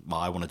want... Well,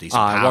 I want a decent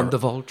I want the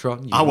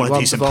Voltron. I want a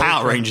decent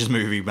Power Rangers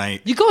movie,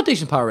 mate. You got a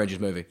decent Power Rangers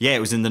movie? Yeah, it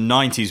was in the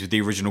 90s with the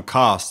original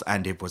cast,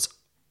 and it was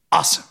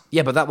awesome.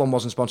 Yeah, but that one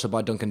wasn't sponsored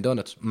by Dunkin'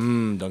 Donuts.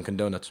 Dunkin'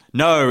 Donuts.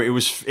 No, it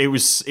was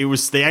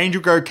the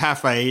Angel Grove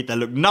Cafe that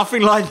looked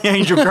nothing like the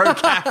Angel Grove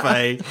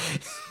Cafe.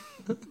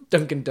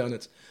 Dunkin'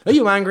 Donuts. Are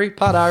you angry?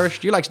 Part Irish?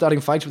 Do you like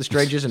starting fights with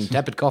strangers and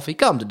tepid coffee?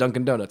 Come to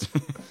Dunkin' Donuts.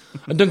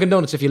 And Dunkin'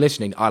 Donuts, if you're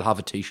listening, I'll have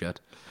a T-shirt.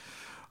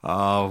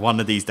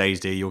 One of these days,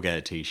 dear, you'll get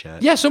a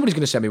T-shirt. Yeah, somebody's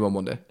going to send me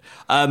one day.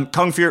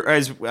 Kung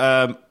Fury,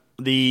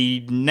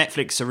 the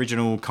Netflix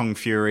original Kung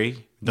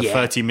Fury, the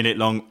 30-minute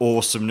long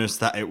awesomeness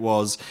that it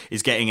was,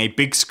 is getting a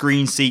big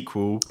screen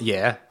sequel.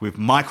 Yeah. With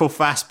Michael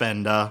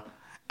Fassbender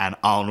and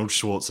Arnold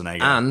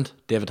Schwarzenegger. And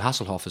David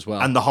Hasselhoff as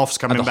well. And the Hoff's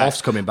coming back. The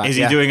Hoff's coming back. Is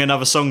he doing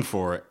another song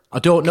for it? I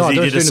don't know. I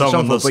don't know a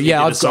song for it, but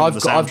yeah, I've got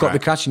soundtrack. the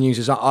catchy news.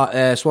 Is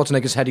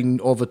Schwarzenegger's heading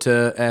over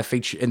to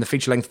in the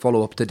feature-length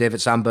follow-up to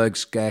David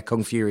Sandberg's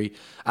Kung Fury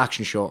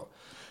action short.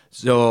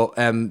 So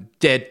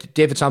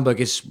David Sandberg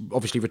is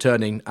obviously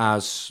returning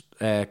as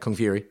Kung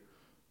Fury.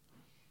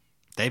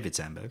 David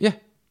Sandberg? Yeah.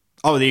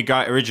 Oh, the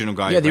original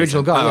guy. Yeah, the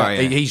original guy. Oh, yeah.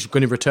 right, yeah. He's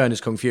going to return as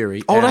Kung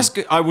Fury. Oh, that's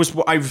good. I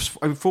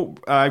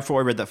thought I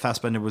read that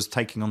Fassbender was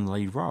taking on the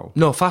lead role.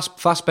 No,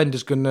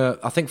 Fassbender's going to...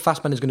 I think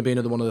Fassbender's going to be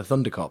another one of the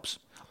Thundercops.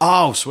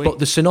 Oh, sweet. But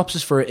the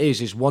synopsis for it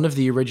is one of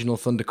the original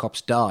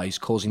Thundercops dies,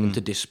 causing them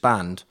to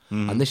disband.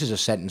 And this is a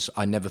sentence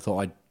I never thought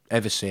I'd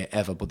ever say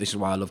ever, but this is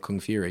why I love Kung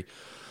Fury.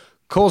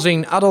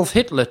 Causing Adolf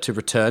Hitler to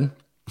return.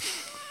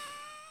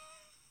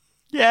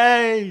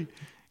 Yay!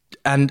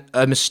 And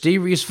a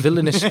mysterious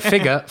villainous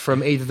figure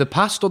from either the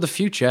past or the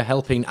future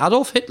helping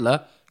Adolf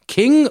Hitler,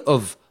 king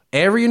of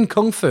Aryan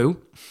Kung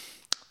Fu.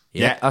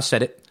 Yeah, I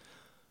said it.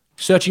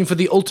 Searching for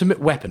the ultimate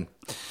weapon.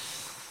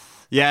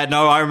 Yeah,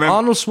 no, I remember.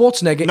 Arnold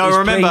Schwarzenegger No, is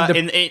remember,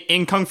 playing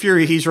in Kung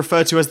Fury, he's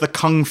referred to as the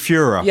Kung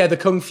Führer. Yeah, the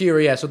Kung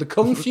Fury, yeah. So the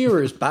Kung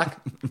Führer is back.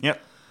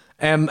 Yep.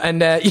 So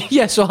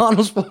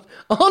Arnold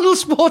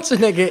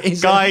Schwarzenegger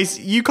is... Guys,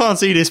 you can't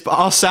see this, but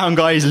our sound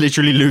guy is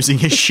literally losing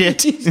his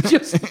shit. he's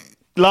just...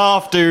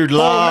 Laugh, dude,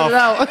 laugh.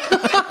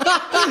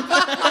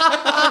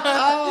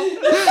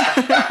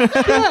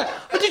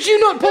 Did you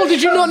not, Paul,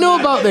 did you not know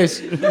about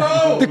this?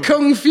 No. The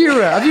Kung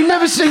Führer. Have you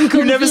never seen Kung Fury?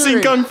 You've never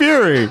seen Kung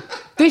Fury?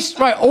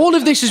 All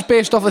of this is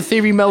based off a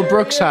theory Mel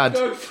Brooks had.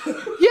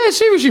 Yeah,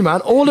 seriously,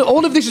 man.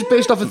 All of this is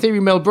based off a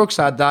theory Mel Brooks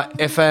had that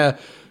if...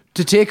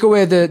 to take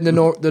away the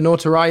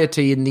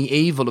notoriety and the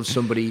evil of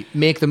somebody,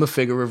 make them a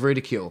figure of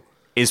ridicule.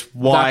 That's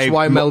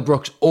why Mel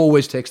Brooks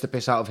always takes the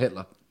piss out of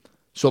Hitler.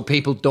 So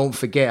people don't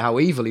forget how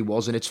evil he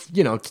was, and it's,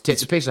 to take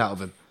the piss out of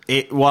him.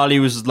 When he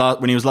was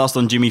last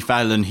on Jimmy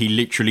Fallon, he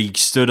literally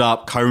stood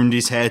up, combed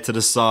his hair to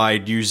the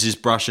side, used his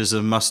brush as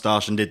a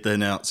mustache, and did the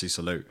Nazi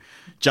salute.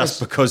 Just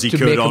because he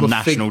could on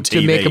national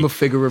TV. To make him a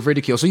figure of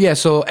ridicule. So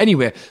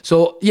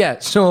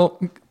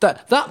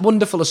that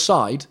wonderful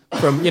aside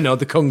from,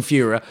 the Kung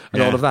Führer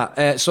and all of that.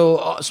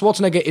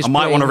 Schwarzenegger is I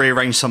might want to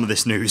rearrange some of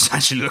this news,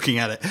 actually looking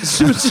at it.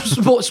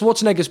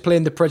 Schwarzenegger's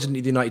playing the President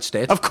of the United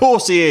States. Of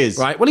course he is.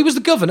 Right. Well, he was the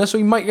governor, so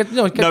he might get...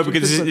 No,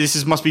 because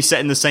this must be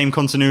set in the same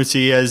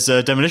continuity as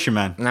Demolition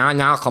Man.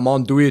 Nah, come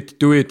on, do it.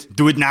 Do it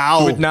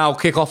now. Do it now.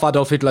 Kick off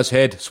Adolf Hitler's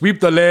head.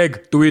 Sweep the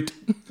leg. Do it.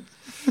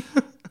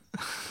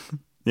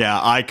 Yeah,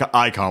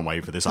 I can't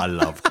wait for this. I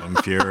love Kung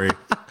Fury.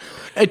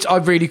 I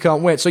really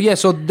can't wait. So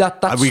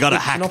that's we got to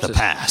hack synopsis. the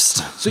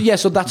past.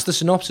 So that's the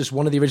synopsis.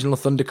 One of the original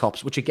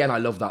Thundercops, which again I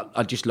love that.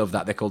 I just love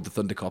that they're called the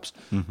Thundercops.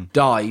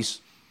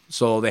 Dies,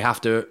 so they have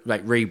to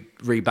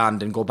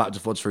reband and go back to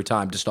forwards through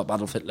time to stop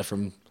Adolf Hitler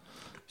from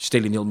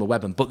stealing the ultimate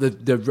weapon. But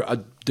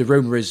the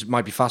rumor is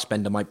might be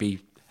Fassbender might be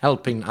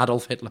helping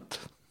Adolf Hitler.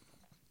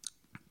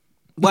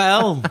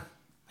 Well,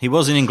 he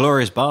was in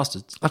Inglourious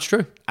Bastards. That's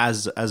true.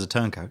 As a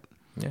turncoat.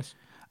 Yes.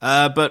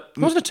 But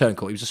he wasn't a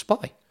turncoat, he was a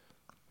spy.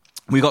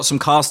 We got some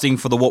casting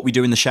for the What We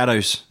Do in the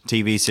Shadows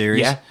TV series.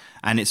 Yeah.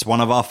 And it's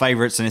one of our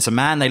favourites, and it's a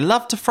man they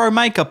love to throw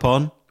makeup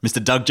on.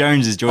 Mr. Doug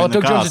Jones is joining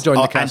the cast. Jones is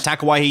joining the cast. And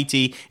Taika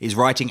Waititi is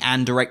writing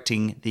and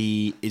directing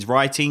the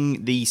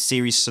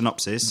series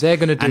synopsis. They're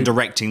going to and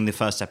directing the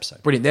first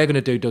episode. Brilliant. They're going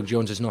to do Doug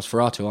Jones'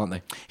 Nosferatu, aren't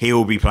they? He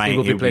will be playing. He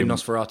will be playing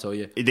Nosferatu,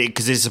 yeah.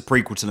 Because it's a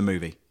prequel to the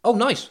movie. Oh,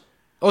 nice.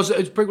 Oh, it's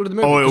a prequel to the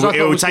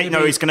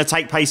movie. It's going to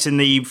take place in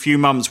the few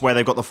months where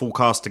they've got the full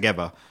cast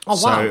together.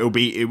 Oh, wow. So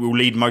it will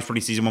lead, most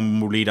probably season 1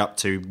 will lead up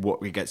to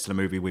what gets to the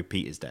movie with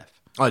Peter's death.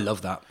 I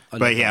love that.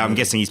 I'm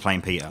guessing he's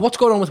playing Peter. What's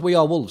going on with We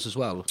Are Wolves as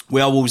well? We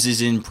Are Wolves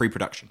is in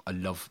pre-production. I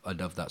love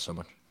that so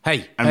much.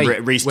 Hey, and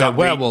we're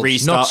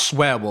werewolves, not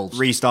swearwolves.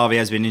 Rhys Darby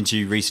has been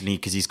interviewed recently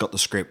because he's got the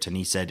script and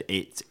he said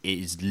it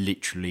is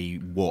literally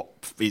what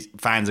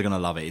fans are going to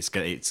love it.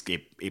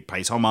 It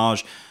pays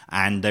homage,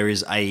 and there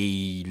is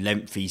a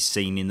lengthy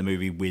scene in the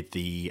movie with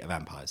the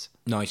vampires.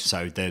 Nice.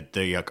 So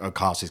the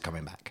cast is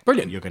coming back.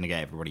 Brilliant. You're going to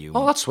get everybody you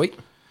want. Oh, that's sweet.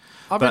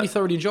 I really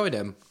thoroughly enjoyed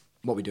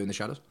What We Do in the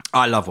Shadows.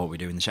 I love What We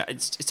Do in the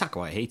Shadows. It's Taika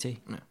Waititi.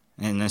 Yeah.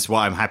 And that's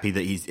why I'm happy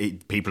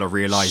that people are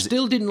realising.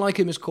 Still didn't like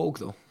him as Korg,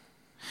 though.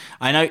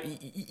 I know,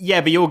 yeah,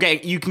 but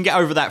you can get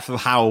over that for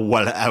how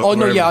well. Oh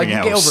no, yeah, I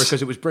can get over it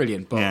because it was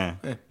brilliant. But yeah.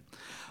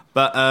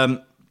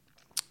 But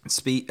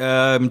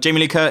Jamie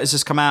Lee Curtis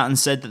has come out and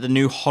said that the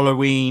new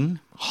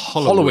Halloween.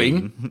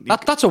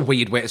 That's a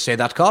weird way to say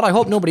that, Card. I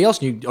hope nobody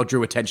else knew or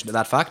drew attention to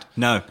that fact.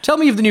 No. Tell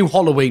me of the new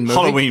Halloween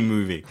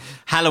movie.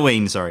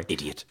 Halloween, sorry.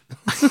 Idiot.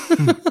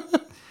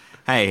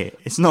 Hey,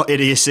 it's not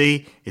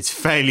idiocy, it's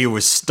failure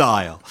with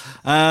style.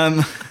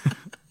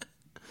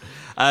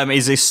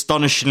 Is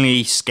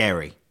astonishingly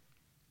scary.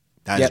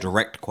 That is a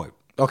direct quote.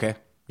 Okay,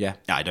 yeah.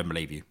 I don't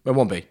believe you. It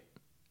won't be.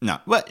 No,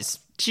 well,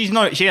 she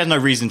has no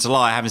reason to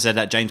lie. Having said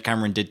that, James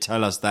Cameron did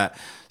tell us that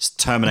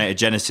Terminator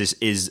Genesis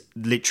is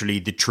literally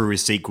the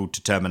truest sequel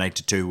to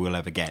Terminator 2 we'll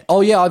ever get.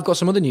 Oh yeah, I've got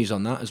some other news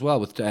on that as well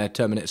with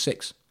Terminator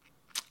 6.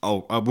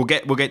 We'll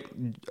get. Go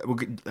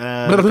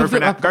for it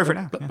now. Go for it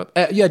now.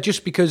 Yeah,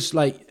 just because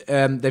like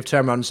they've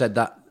turned around and said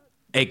that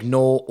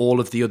ignore all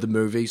of the other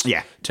movies.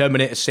 Yeah.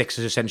 Terminator 6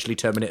 is essentially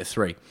Terminator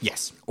 3.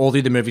 Yes. All the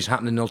other movies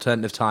happen in an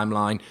alternative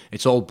timeline.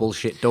 It's all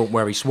bullshit. Don't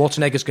worry.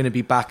 Schwarzenegger's going to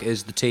be back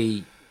as the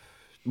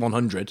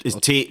T-100. It's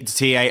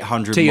T800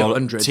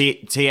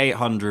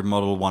 T800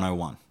 model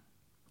 101.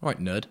 All right,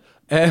 nerd.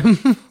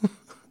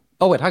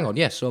 Oh wait, hang on.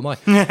 Yes, so am I.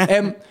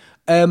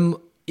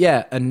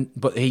 Yeah,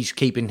 but he's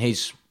keeping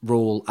his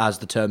role as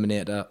the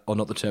Terminator, or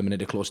not the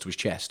Terminator, close to his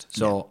chest.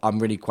 So I'm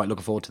really quite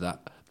looking forward to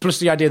that. Plus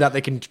the idea that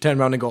they can turn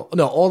around and go,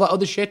 no, all that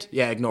other shit,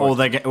 yeah, ignore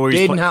it.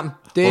 Didn't happen.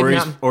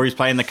 Or he's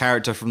playing the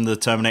character from the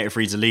Terminator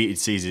 3 deleted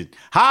season.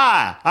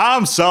 Hi,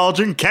 I'm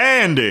Sergeant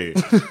Candy.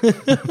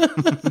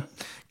 Can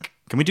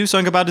we do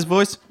something about his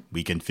voice?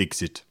 We can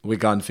fix it. We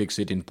can fix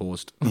it in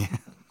post.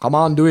 Come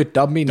on, do it.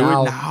 Dub me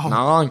now. Do it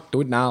now. No,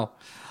 do it now.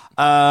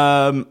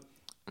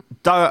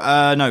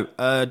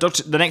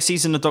 The next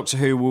season of Doctor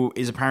Who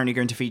is apparently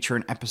going to feature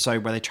an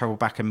episode where they travel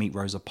back and meet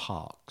Rosa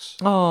Parks.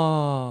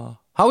 Oh,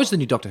 how is the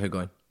new Doctor Who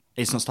going?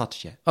 It's not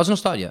started yet. Oh, it's not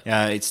started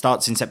yet? It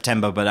starts in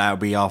September, but that'll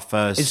be our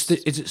first...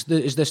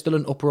 Is there still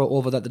an uproar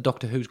over that the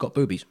Doctor Who's got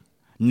boobies?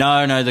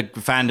 No, the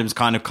fandom's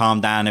kind of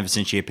calmed down ever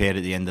since she appeared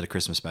at the end of the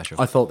Christmas special.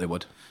 I thought they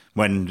would.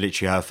 When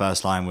literally her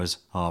first line was,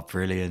 oh,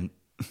 brilliant.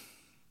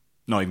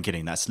 Not even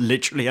kidding, that's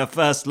literally her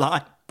first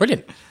line.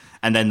 Brilliant.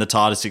 And then the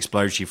TARDIS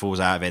explodes, she falls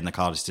out of it, and the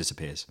TARDIS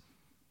disappears.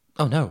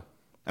 Oh, no.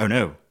 Oh,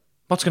 no.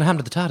 What's going to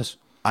happen to the TARDIS?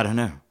 I don't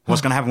know.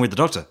 What's going to happen with the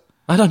Doctor?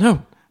 I don't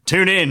know.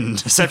 Tune in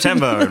to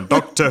September,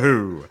 Doctor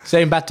Who.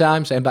 Same bat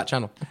time, same bat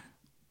channel.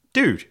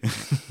 Dude,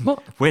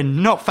 what? We're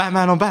not Fat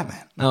Man on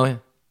Batman. Oh, yeah.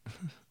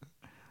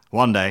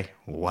 One day.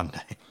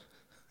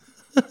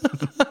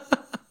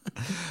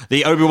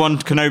 The Obi-Wan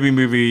Kenobi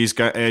movie is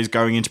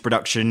going into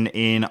production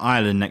in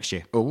Ireland next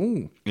year.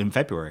 Oh, in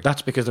February.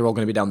 That's because they're all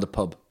going to be down the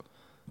pub.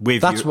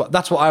 That's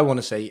what I want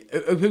to see.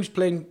 Who's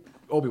playing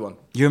Obi-Wan?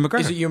 Ewan McGregor.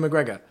 Is it Ewan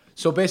McGregor?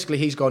 So basically,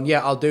 he's gone.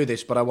 Yeah, I'll do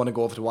this, but I want to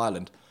go over to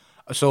Ireland.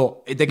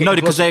 So they're getting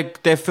because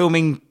they're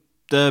filming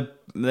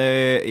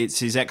it's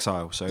his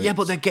Exile. So yeah,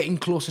 but they're getting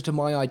closer to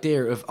my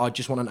idea of I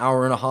just want an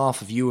hour and a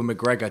half of Ewan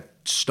McGregor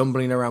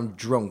stumbling around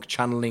drunk,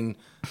 channeling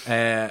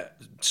Sir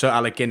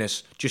Alec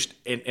Guinness just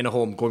in a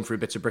home, going through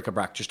bits of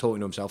bric-a-brac, just talking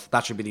to himself.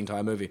 That should be the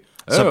entire movie.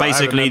 So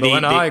basically,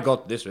 I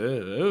got this.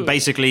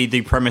 Basically,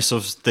 the premise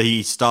of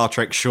the Star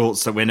Trek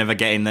shorts that we're never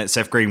getting that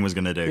Seth Green was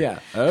going to do. Yeah.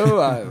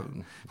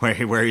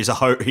 Where he's a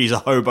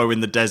hobo in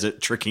the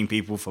desert tricking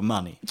people for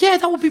money. Yeah,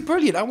 that would be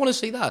brilliant. I want to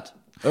see that.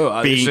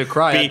 It's a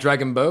cry at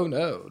Dragon Bone.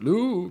 Oh,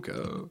 Luke.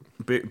 Oh.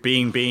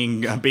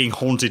 Being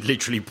haunted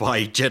literally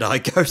by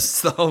Jedi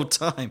ghosts the whole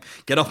time.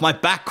 Get off my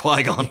back,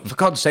 Qui-Gon. For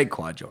God's sake,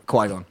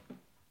 Qui-Gon.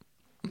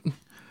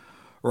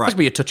 Right. Must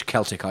be a touch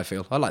Celtic, I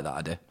feel. I like that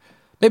idea.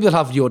 Maybe they'll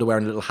have Yoda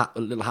wearing a little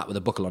hat with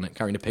a buckle on it,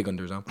 carrying a pig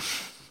under his arm.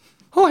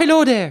 Oh,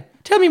 hello there.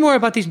 Tell me more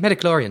about these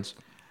midichlorians.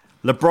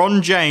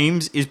 LeBron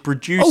James is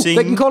producing...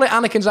 Oh, they can call it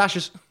Anakin's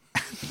ashes.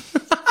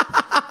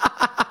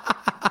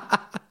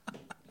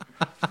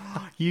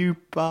 You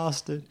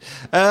bastard.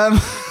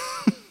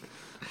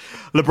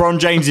 LeBron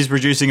James is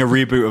producing a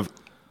reboot of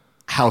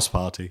House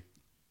Party.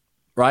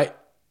 Right.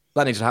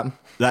 That needs to happen.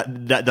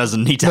 That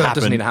doesn't need to happen. That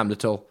doesn't need to happen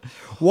at all.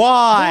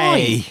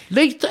 Why?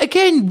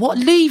 Again, what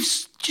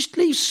leaves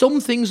some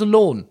things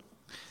alone.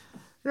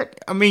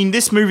 I mean,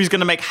 this movie's going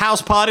to make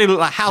House Party look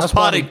like House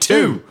Party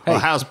 2 or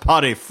House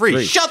Party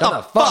 3. Shut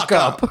the fuck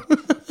up.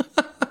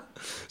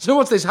 So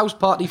what's this, House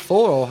Party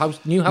 4 or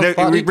new House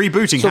Party?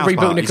 Rebooting House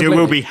Party. It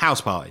will be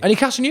House Party. Any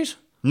casting news?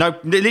 No,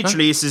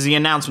 literally, This is the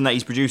announcement that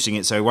he's producing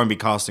it, so it won't be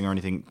casting or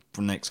anything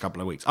for the next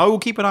couple of weeks. I will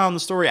keep an eye on the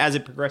story as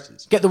it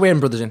progresses. Get the Wayans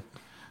brothers in.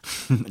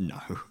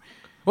 No.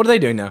 What are they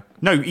doing now?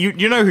 No,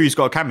 you know who's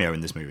got a cameo in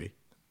this movie?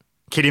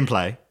 Kid in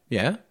Play.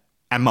 Yeah.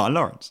 And Martin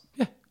Lawrence.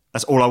 Yeah.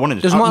 That's all I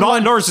wanted.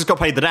 Martin Lawrence has got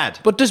paid the dad.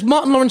 But does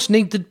Martin Lawrence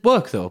need the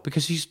work, though?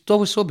 Because he's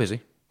always so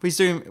busy. He's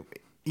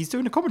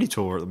doing a comedy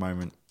tour at the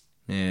moment.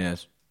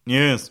 Yes.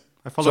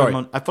 I follow him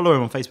on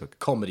Facebook.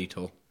 Comedy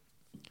tour.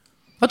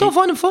 I don't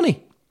find him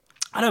funny.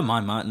 I don't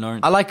mind Martin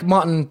Lawrence. I like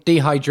Martin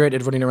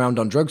dehydrated running around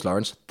on drugs,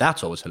 Lawrence.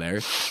 That's always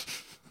hilarious.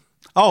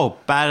 Oh,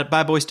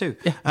 Bad Boys 2.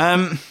 Yeah.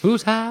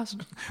 Whose house?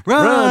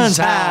 Ron's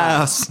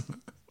house.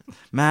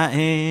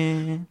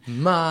 Martin.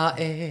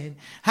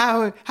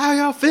 How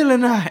y'all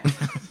feeling tonight?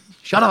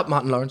 Shut up,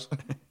 Martin Lawrence.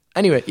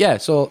 Anyway, yeah,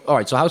 so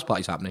House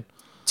Party's happening.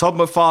 Todd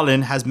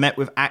McFarlane has met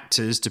with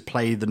actors to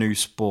play the new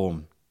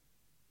Spawn.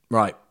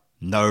 Right.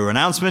 No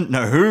announcement,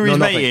 no who he's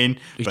meeting.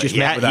 He's but just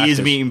met with he is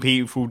actors. meeting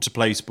people to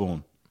play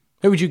Spawn.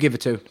 Who would you give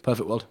it to?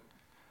 Perfect World.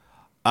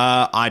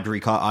 I'd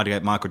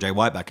get Michael J.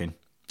 White back in.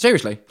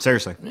 Seriously?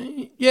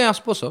 Yeah, I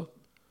suppose so.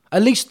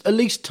 At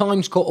least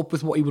time's caught up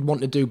with what he would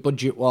want to do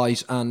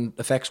budget-wise and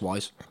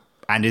effects-wise.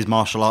 And his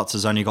martial arts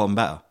has only gotten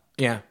better.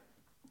 Yeah.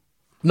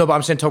 No, but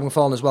I'm saying Todd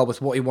McFarlane as well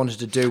with what he wanted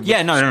to do with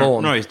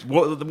Spawn. No.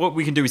 What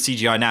we can do with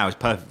CGI now is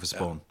perfect for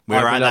Spawn.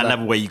 We're at that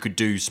level where you could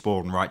do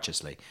Spawn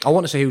righteously. I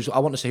want to see who's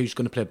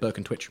going to play Burke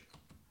and Twitch.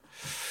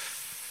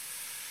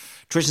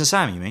 Trish and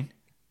Sam, you mean?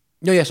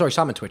 No, yeah, sorry,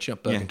 Salmon Twitch,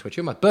 not Birkin Twitch.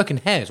 Birkin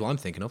Hair is what I'm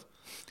thinking of.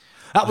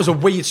 That was a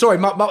weird... Sorry,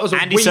 that was a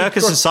Andy weird...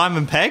 Serkis and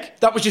Simon Pegg?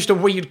 That was just a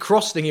weird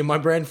cross thing in my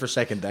brain for a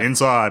second there.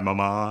 Inside my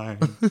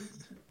mind.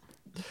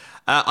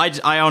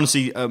 I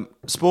honestly...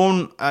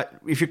 Spawn,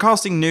 if you're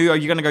casting new, are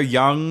you going to go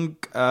young?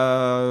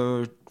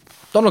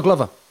 Donald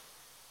Glover.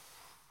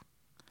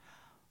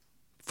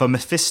 For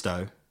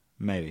Mephisto,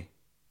 maybe.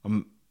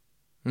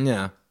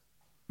 Yeah.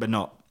 But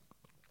not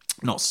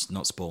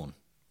Spawn.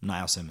 Not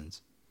Al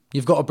Simmons.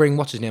 You've got to bring...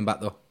 What's his name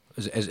back, though?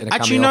 As in a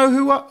Actually, cameo.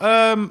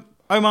 know who...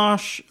 Omar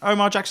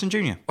Jackson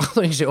Jr. I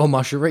thought you said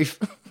Omar Sharif.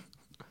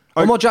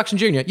 Omar Jackson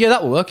Jr. Yeah,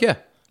 that will work, yeah.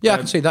 Yeah, I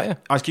can see that, yeah.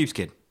 Ice Cube's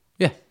kid.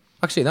 Yeah,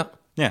 I can see that.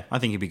 Yeah, I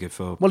think he'd be good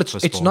for... Well, for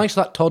it's Spawn. nice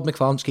that Todd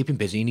McFarlane's keeping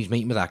busy and he's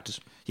meeting with actors.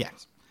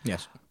 Yes.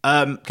 Yes.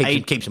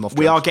 Keeps him off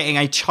We drugs. are getting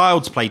a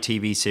Child's Play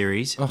TV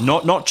series.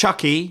 Not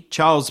Chucky,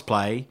 Child's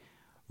Play,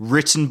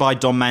 written by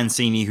Don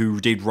Mancini, who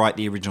did write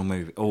the original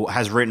movie, or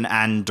has written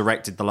and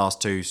directed the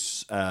last two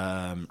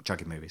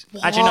Chucky movies.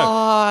 Actually,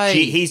 no.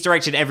 He's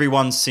directed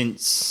everyone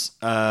since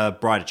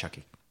Bride of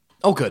Chucky.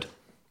 Oh, good.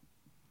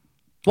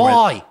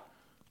 Why?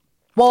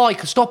 Why?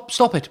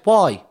 Stop it.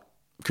 Why?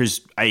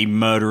 Because a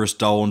murderous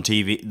doll on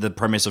TV, the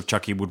premise of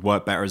Chucky would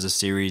work better as a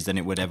series than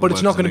it would ever But work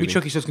it's not as a going to be movie.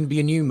 Chucky, so it's going to be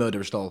a new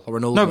murderous doll or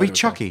an old No, it'll be murderous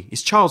doll. Chucky.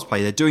 It's Child's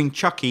Play. They're doing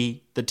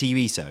Chucky, the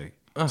TV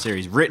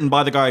series, written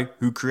by the guy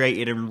who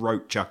created and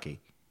wrote Chucky.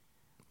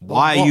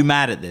 Why are you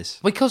mad at this?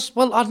 Because,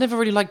 well, I've never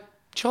really liked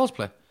Child's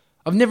Play.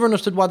 I've never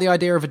understood why the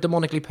idea of a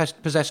demonically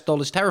possessed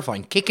doll is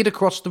terrifying. Kick it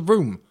across the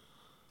room.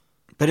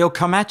 But it'll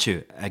come at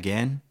you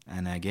again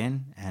and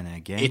again and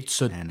again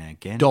It's a and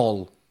again.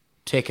 doll.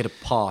 Take it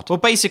apart. Well,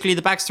 basically,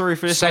 the backstory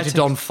for this... Set it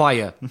on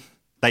fire.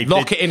 They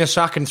Lock it in a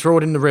sack and throw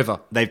it in the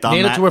river. They've done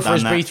Nail that, it to a done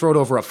frisbee, that. throw it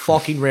over a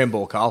fucking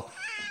rainbow, Carl.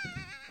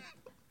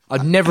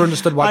 I've never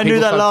understood why I people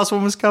knew that found, last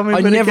one was coming,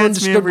 I but it never gets me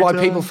understood every why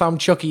time. people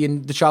found Chucky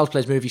in the Child's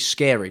Play movies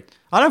scary.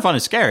 I don't find it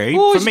scary.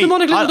 Oh, for it's me, a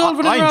demonic little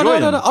doll. I enjoy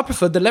them. I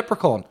preferred the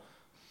leprechaun.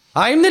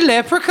 I'm the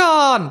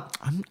leprechaun.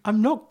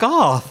 I'm not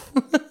Garth.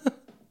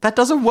 That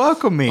doesn't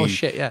work on me. Oh,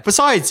 shit, yeah.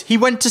 Besides, he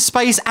went to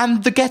space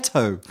and the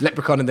ghetto.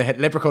 Leprechaun in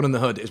the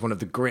Hood is one of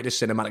the greatest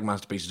cinematic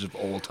masterpieces of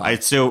all time. I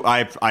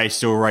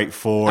still rate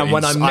 4. And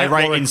when I rate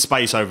Warwick- in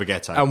space over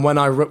ghetto. And when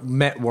I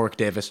met Warwick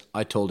Davis,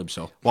 I told him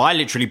so. Well, I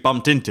literally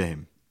bumped into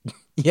him.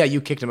 Yeah, you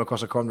kicked him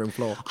across a corn room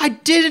floor. I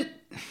didn't.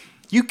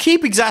 You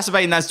keep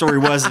exacerbating that story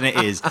worse than it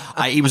is.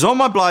 He was on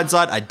my blind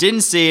side. I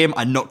didn't see him.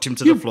 I knocked him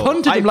to the floor. You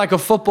punted him like a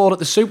football at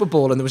the Super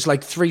Bowl, and there was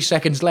like 3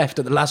 seconds left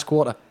at the last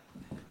quarter.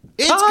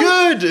 It's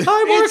good.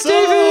 Hi, Warwick It's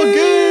all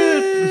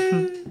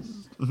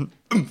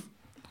good.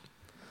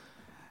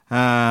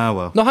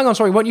 Well. No, hang on,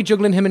 sorry. Weren't you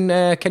juggling him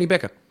and Kenny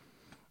Baker?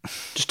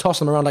 Just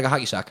tossing them around like a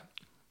hacky sack.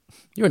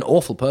 You're an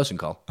awful person,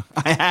 Carl.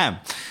 I am.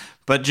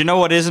 But do you know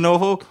what isn't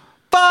awful?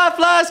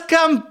 Fireflies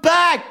come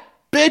back,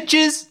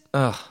 bitches.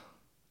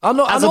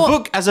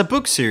 As a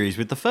book series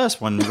with the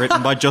first one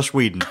written by Joss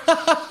Whedon.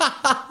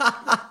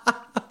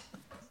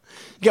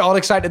 Get all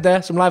excited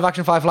there. Some live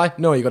action Firefly?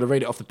 No, you got to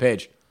read it off the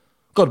page.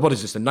 God, what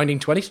is this, the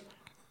 1920s?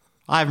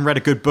 I haven't read a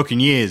good book in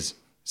years.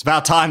 It's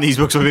about time these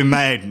books have been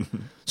made.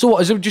 So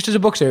what, is it just as a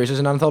book series, as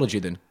an anthology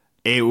then?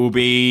 It's going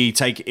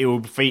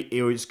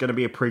to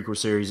be a prequel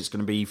series. It's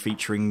going to be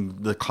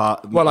featuring the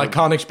Well, I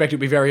can't expect it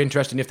would be very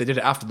interesting if they did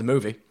it after the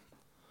movie.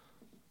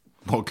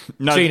 Well,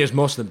 no, Seeing as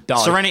most of them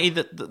died. Serenity,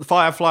 the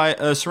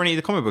Firefly, Serenity,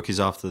 the comic book is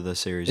after the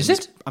series. Is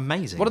It's it?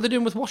 amazing? What are they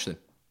doing with Wash then?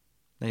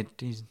 They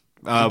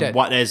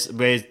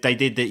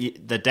did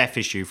the death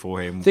issue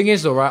for him. Thing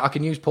is, though, right, I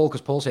can use Paul because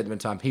Paul said them in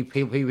time. He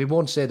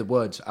won't say the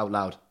words out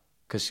loud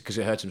because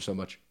it hurts him so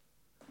much.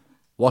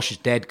 Wash is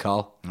dead,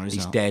 Carl. No, he's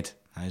not. Dead.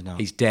 No, he's not.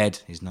 He's dead.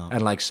 He's not.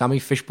 And like Sammy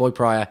Fishboy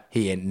Pryor,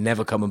 he ain't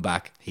never coming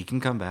back. He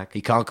can come back. He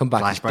can't come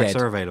back. Flashbacks He's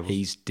dead. are available.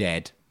 He's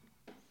dead.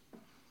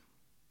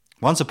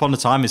 Once Upon a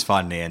Time is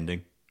finally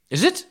ending.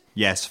 Is it?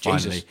 Yes,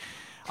 Jesus. finally.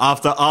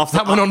 After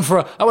That went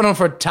on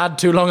for a tad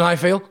too long, I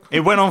feel.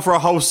 it went on for a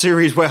whole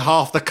series where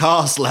half the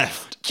cast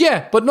left.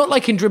 Yeah, but not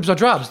like in dribs or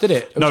drabs, did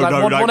it? It was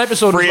No, one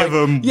episode was three of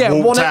them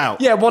walked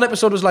out. Yeah, one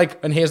episode was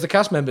like, and here's the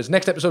cast members.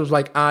 Next episode was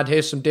like, and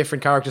here's some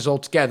different characters all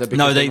together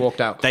because they walked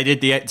out. They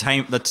did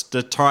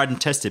the tried and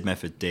tested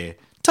method, dear.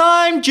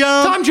 Time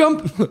jump. Time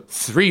jump.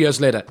 3 years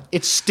later,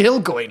 it's still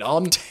going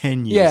on.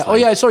 10 years Yeah. later. Oh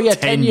yeah. Sorry. Yeah.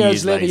 10 10 years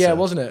years later. Yeah, later.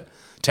 wasn't it?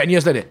 10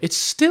 years later, it's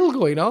still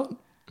going on.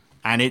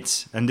 And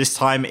this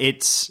time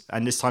it's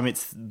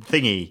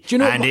thingy. Do you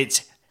know and what-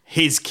 it's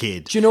his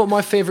kid. Do you know what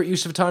my favourite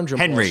use of a time jump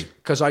Henry. was?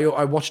 Because I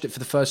watched it for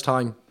the first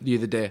time the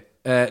other day.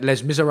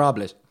 Les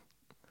Miserables.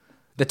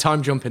 The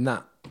time jump in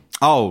that.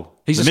 Oh,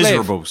 He's the a slave.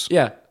 Miserables.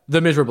 Yeah, the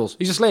Miserables.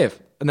 He's a slave.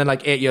 And then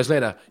like 8 years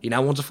later, he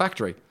now owns a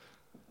factory.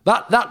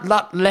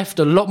 That left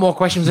a lot more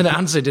questions than it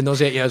answered in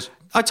those 8 years.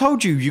 I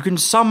told you can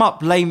sum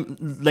up Les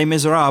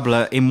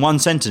Miserables in one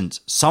sentence.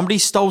 Somebody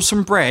stole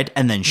some bread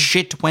and then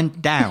shit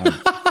went down.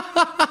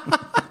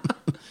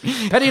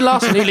 Petty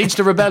larceny leads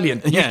to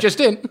rebellion. Yeah. He's just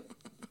in.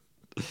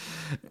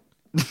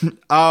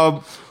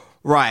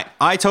 Right,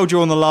 I told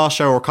you on the last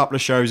show or a couple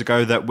of shows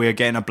ago that we're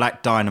getting a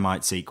Black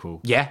Dynamite sequel.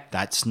 Yeah.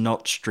 That's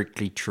not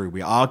strictly true.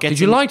 We are getting...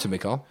 Did you lie to me,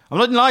 Carl? I'm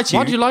not lying to you.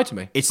 Why did you lie to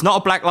me? It's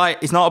not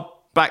a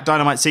Black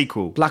Dynamite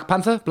sequel. Black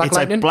Panther? Black It's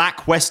Lightning? a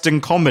black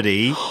western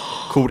comedy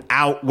called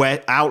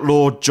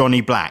Outlaw Johnny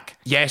Black,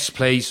 Yes,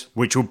 please.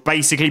 which will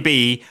basically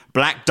be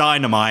Black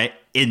Dynamite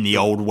in the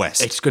Old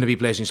West. It's going to be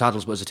Blazing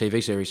Saddles, but it's a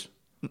TV series.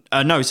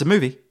 No, it's a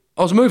movie.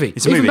 Oh, it's a movie.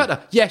 It's a Even movie.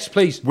 better. Yes,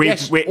 please.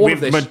 Yes, all of With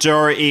this.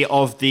 majority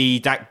of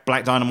the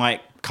Black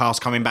Dynamite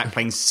cast coming back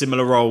playing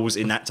similar roles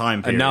in that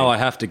time period. And now I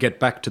have to get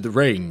back to the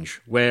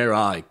range where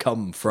I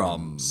come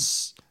from.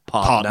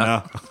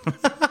 partner.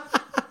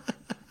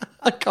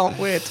 I can't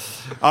wait.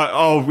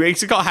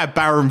 He's got to have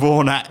Baron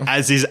Vaughn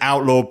as his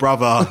outlaw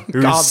brother,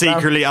 who's God,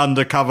 secretly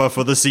undercover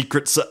for the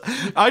Secret.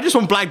 I just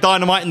want Black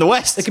Dynamite in the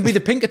West. It can be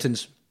the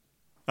Pinkertons.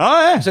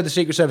 Oh yeah. Instead of the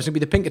Secret Service, it can be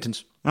the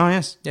Pinkertons. Oh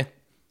yes. Yeah.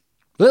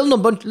 Little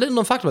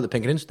known fact about the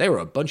Pinkertons, they were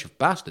a bunch of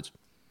bastards.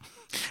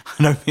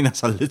 I don't think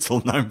that's a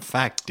little known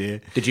fact,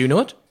 dear. Did you know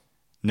it?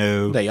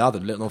 No. They are the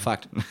little known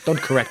fact. Don't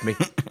correct me.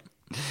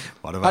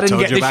 What have I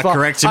told you about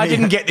correcting me? I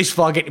didn't get this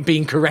far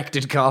being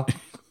corrected, Carl.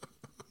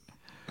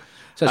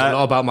 Says a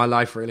lot about my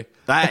life, really.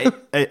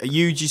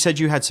 You said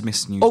you had some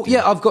missed news. Oh,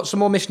 yeah, I've got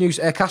some more missed news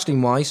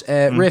casting-wise.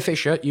 Ray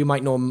Fisher, you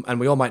might know him, and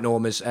we all might know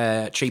him as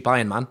Cheap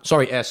Iron Man.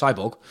 Sorry,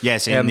 Cyborg.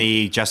 Yes, in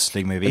the Justice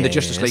League movie. In the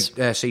Justice League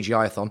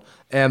CGI-a-thon.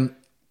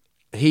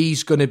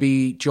 He's going to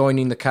be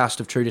joining the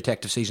cast of True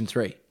Detective Season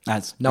 3. I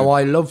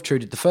love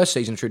the first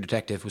season of True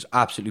Detective was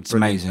absolutely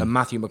brilliant. Amazing. And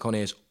Matthew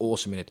McConaughey is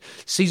awesome in it.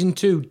 Season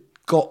 2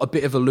 got a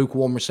bit of a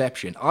lukewarm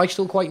reception. I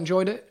still quite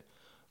enjoyed it.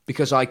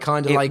 Because I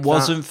kind of like it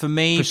wasn't for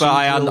me, but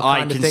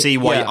I can see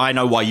why. Yeah. I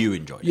know why you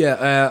enjoyed it.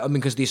 Yeah, I mean,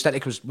 because the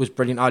aesthetic was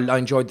brilliant. I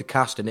enjoyed the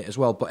cast in it as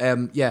well. But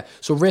yeah,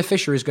 so Ray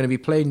Fisher is going to be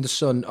playing the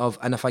son of,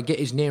 and if I get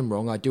his name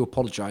wrong, I do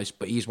apologise,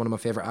 but he's one of my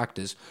favourite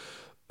actors,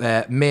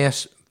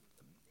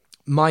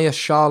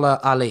 Mahershala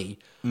Ali,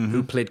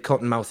 who played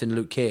Cottonmouth in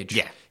Luke Cage.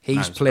 Yeah,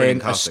 he's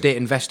playing a state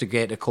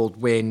investigator called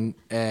Wayne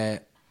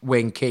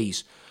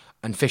Keys,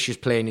 and Fisher's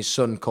playing his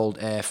son called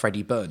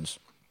Freddie Burns.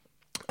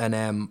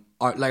 And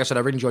like I said, I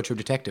really enjoyed True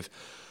Detective.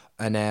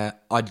 And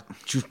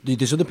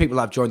there's other people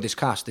that have joined this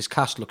cast. This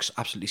cast looks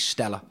absolutely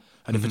stellar.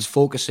 And if it's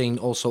focusing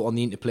also on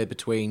the interplay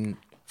between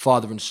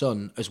father and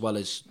son, as well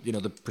as the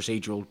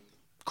procedural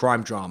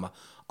crime drama,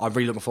 I'm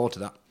really looking forward to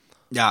that.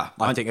 Yeah,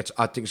 I think it's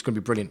going to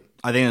be brilliant.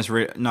 I think that's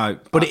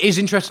but it is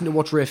interesting to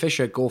watch Ray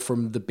Fisher go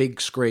from the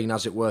big screen,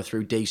 as it were,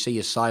 through DC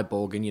as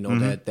Cyborg,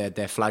 and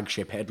their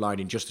flagship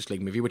headlining Justice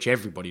League movie, which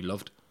everybody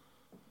loved.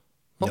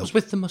 What was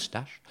with the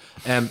mustache?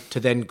 To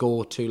then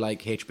go to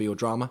like HBO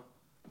drama.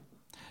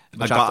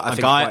 A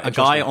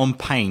guy on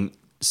Paint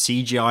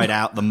CGI'd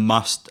out the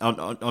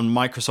on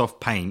Microsoft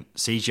Paint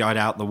CGI'd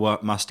out the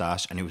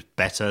mustache, and it was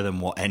better than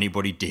what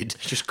anybody did.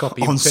 Just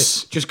copy and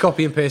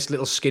paste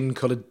little skin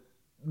coloured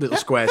little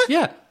squares.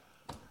 Yeah,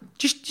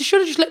 you should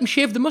have just let him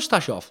shave the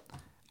mustache off.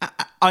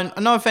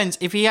 No offense,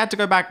 if he had to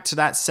go back to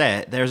that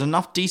set, there's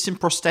enough decent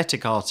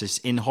prosthetic artists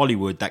in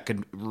Hollywood that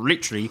could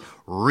literally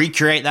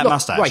recreate that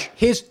mustache. Right,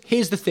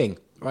 here's the thing,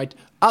 right?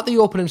 At the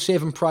opening of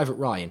Saving Private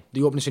Ryan,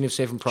 the opening scene of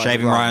Saving Private Ryan.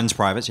 Shaving Ryan's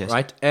Privates, yes.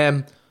 Right,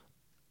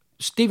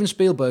 Steven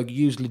Spielberg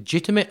used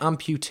legitimate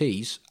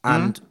amputees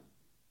and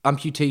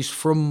amputees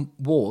from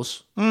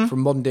wars, from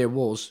modern day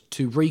wars,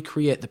 to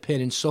recreate the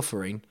pain and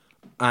suffering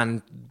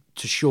and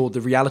to show the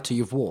reality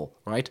of war,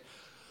 right?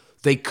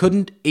 They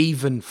couldn't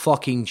even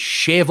fucking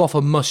shave off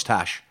a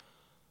mustache.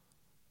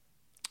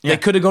 Yeah. They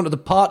could have gone to the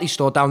party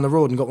store down the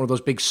road and got one of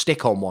those big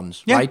stick-on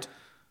ones, right?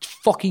 It's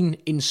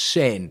fucking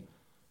insane.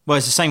 Well,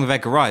 it's the same with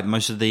Edgar Wright.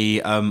 Most of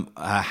the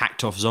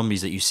hacked-off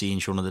zombies that you see in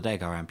Shaun of the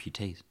Dead are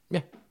amputees.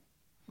 Yeah.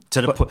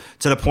 To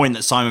the point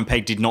that Simon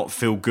Pegg did not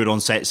feel good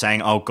on set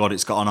saying, oh, God,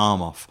 it's got an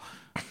arm off.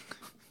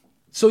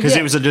 Because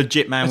it was a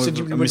legit man with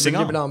a missing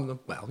arm.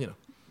 Well, give him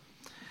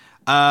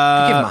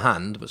a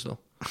hand, but still.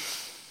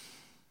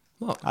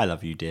 What? I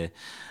love you, dear.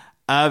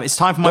 It's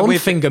time for my Don't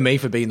finger me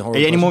for being the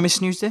horrible. Any more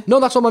missed news, dear? No,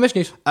 that's all my missed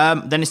news.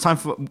 Then it's time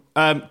for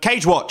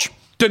Cage Watch.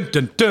 Dun,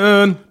 dun,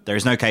 dun. There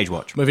is no Cage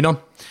Watch. Moving on.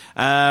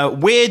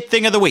 Weird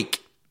thing of the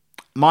week.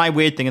 My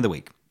weird thing of the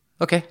week.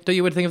 Okay, do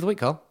your weird thing of the week,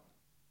 Carl.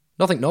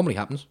 Nothing normally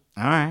happens.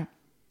 All right.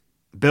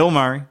 Bill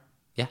Murray.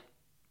 Yeah.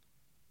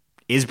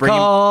 Is bringing...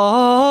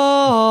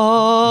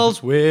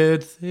 Carl's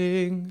weird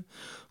thing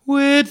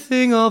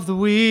of the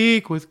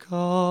week with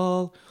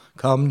Carl.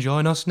 Come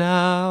join us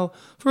now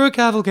for a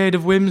cavalcade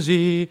of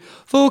whimsy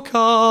for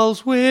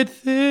Carl's weird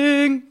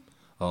thing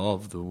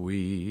of the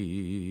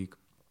week.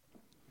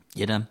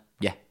 You done?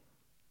 Yeah.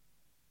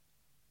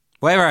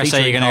 Whatever I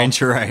say, you're going to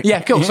intro.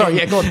 Yeah, cool. Sorry,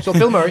 yeah, go on. So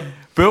Bill Murray.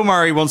 Bill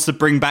Murray wants to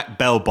bring back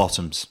bell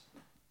bottoms.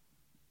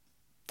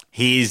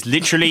 He is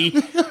literally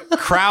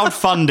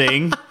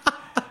crowdfunding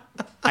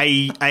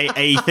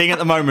a thing at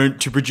the moment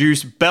to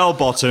produce bell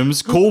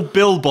bottoms called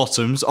Bill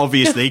Bottoms,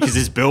 obviously, because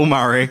it's Bill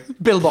Murray.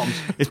 Bill Bottoms.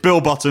 It's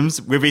Bill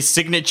Bottoms with his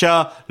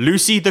signature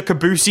Lucy the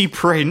Caboosey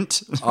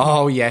print.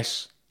 Oh,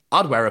 yes.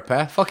 I'd wear a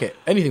pair. Fuck it.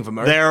 Anything for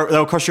Murray.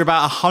 They'll cost you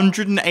about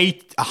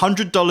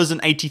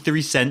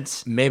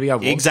 $100.83. Maybe I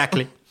won't.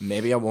 Exactly.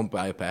 Maybe I won't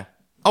buy a pair.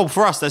 Oh,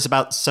 for us, that's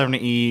about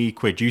 70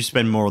 quid. You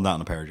spend more on that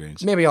on a pair of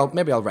jeans. Maybe I'll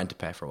rent a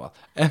pair for a while.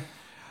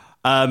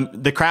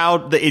 The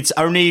crowd, it's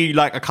only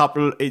like a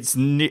couple, it's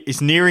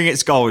nearing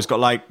its goal. It's got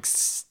like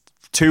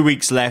 2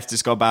 weeks left.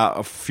 It's got about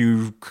a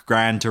few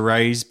grand to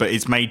raise, but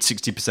it's made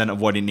 60% of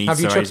what it needs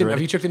to raise.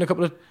 Have you chucked in a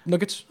couple of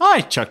nuggets?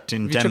 I chucked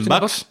in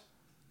 $10.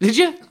 Did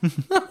you?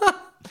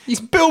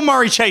 He's Bill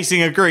Murray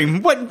chasing a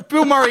green. What?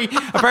 Bill Murray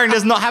apparently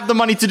does not have the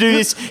money to do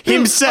this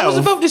himself. I was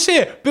about to say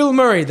it. Bill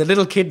Murray, the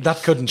little kid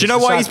that couldn't. Do you know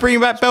why he's bringing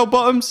back bell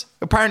bottoms?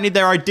 Apparently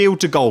they're ideal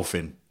to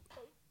golfing.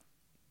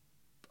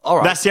 All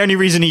right. That's the only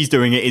reason he's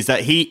doing it, is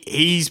that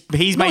he's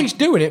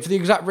doing it for the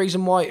exact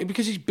reason why,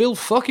 because he's Bill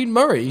fucking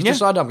Murray. He's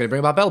decided, I'm going to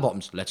bring back bell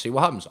bottoms. Let's see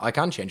what happens. I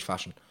can change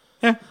fashion.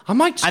 Yeah. I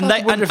might start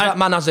to wonder if that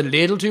man has a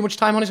little too much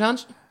time on his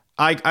hands.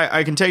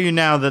 I can tell you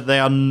now that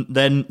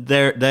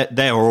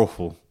they're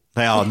awful.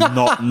 They are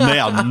not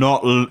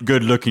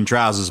good looking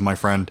trousers, my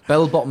friend.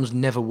 Bell bottoms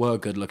never were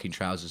good looking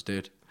trousers,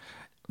 dude.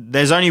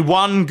 There's only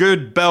one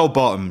good bell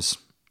bottoms.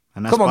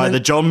 And that's by the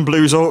John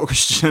Blues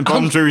Orchestra,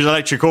 John Blues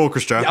Electric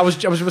Orchestra. I was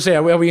going to say,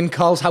 are we in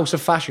Carl's House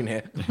of Fashion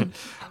here?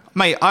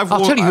 Mate,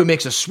 I'll tell you who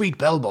makes a sweet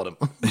bell bottom.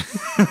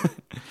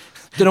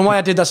 Don't know why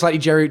I did that slightly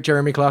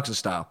Jeremy Clarkson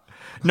style.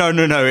 No,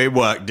 it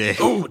worked, dear.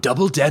 Oh,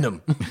 double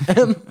denim.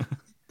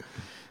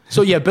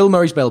 So yeah, Bill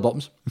Murray's bell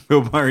bottoms.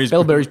 Bill Murray's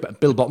bell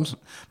bottoms.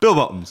 Bill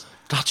bottoms.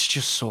 That's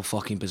just so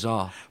fucking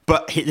bizarre.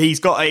 But he's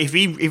got, if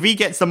he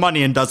gets the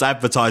money and does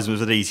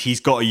advertisements for these, he's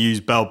got to use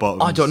bell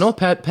bottoms. I don't know.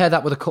 Pair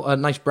that with a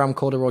nice brown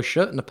corduroy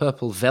shirt and a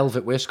purple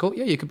velvet waistcoat.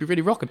 Yeah, you could be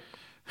really rocking.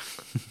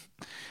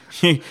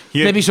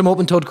 Maybe some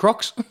open-toed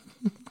Crocs.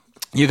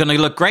 You're going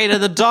to look great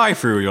at the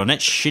die-through your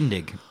next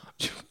shindig.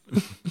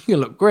 You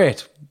look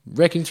great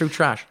raking through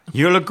trash.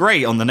 You'll look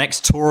great on the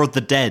next Tour of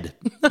the Dead.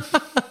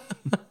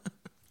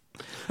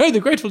 Hey,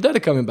 the Grateful Dead are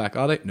coming back,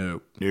 are they?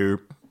 No.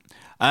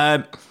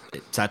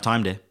 It's that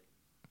time, dear.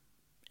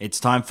 It's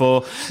time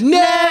for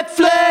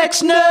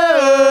Netflix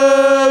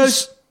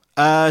News!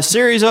 A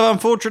series of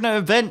unfortunate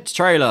events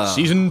trailer.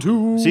 Season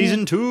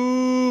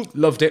 2.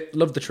 Loved it.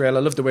 Loved the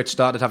trailer. Loved the way it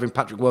started, having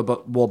Patrick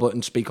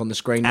Warburton speak on the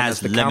screen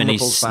as the Lemony camera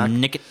pulls back.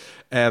 Snicket.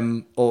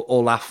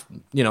 Or laugh,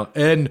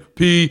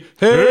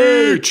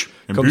 NPH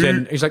comes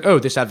in. He's like, oh,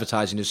 this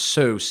advertising is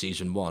so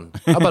season 1.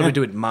 How about we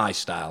do it my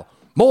style?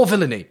 More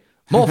villainy,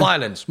 more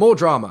violence, more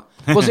drama.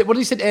 Was it, what did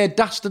he say?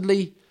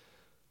 Dastardly...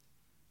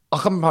 I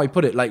can't remember how he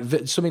put it. Like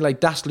something like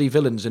dastardly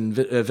villains and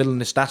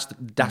villainous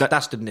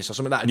dastardness or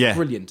something like that. It's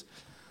brilliant.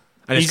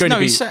 And it's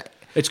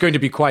going to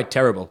be quite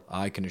terrible,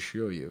 I can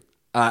assure you.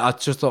 I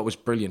just thought it was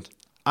brilliant.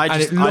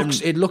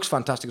 It looks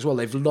fantastic as well.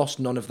 They've lost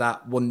none of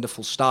that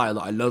wonderful style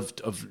that I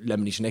loved of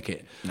Lemony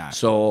Snicket. No.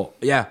 So,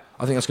 yeah,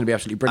 I think that's going to be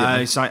absolutely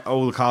brilliant. It's like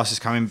all the cast is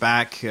coming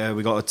back.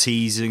 We got a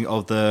teasing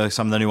of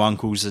some of the new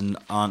uncles and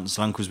aunts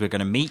and uncles we're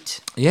going to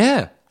meet.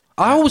 Yeah.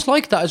 I always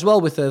liked that as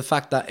well, with the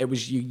fact that it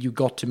was you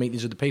got to meet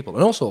these other people.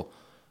 And also,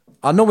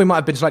 I know we might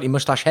have been slightly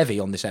moustache heavy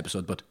on this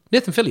episode, but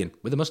Nathan Fillion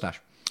with a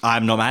moustache.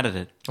 I'm not mad at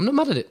it.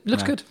 It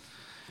looks good.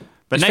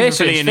 But his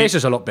face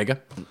is a lot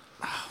bigger.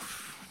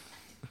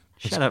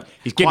 Shut up.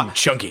 He's getting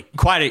chunky.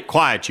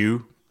 Quiet,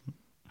 you.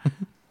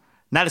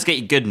 Now let's get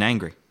you good and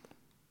angry.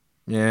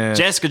 Yeah.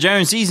 Jessica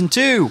Jones season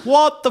 2.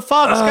 What the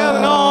fuck's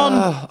going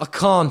on? I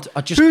can't.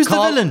 Who's the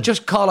villain?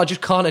 Carl, I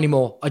just can't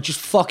anymore. I just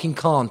fucking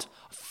can't.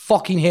 I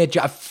fucking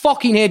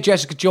hate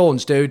Jessica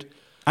Jones, dude.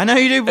 I know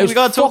you do, but we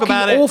got to talk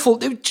about it. Awful.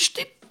 It was just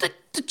the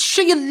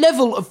sheer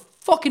level of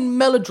fucking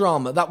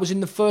melodrama that was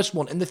in the first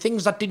one, and the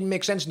things that didn't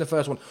make sense in the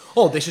first one.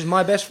 Oh, this is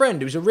my best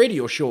friend who's a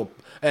radio show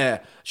a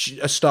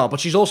star, but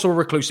she's also a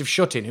reclusive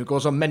shut-in who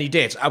goes on many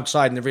dates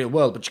outside in the real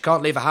world, but she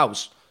can't leave a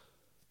house.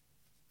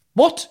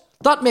 What?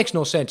 That makes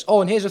no sense.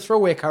 Oh, and here's a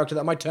throwaway character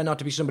that might turn out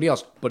to be somebody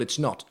else, but it's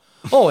not.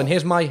 Oh, and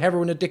here's my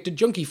heroin-addicted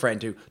junkie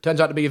friend who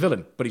turns out to be a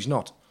villain, but he's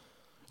not.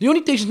 The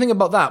only decent thing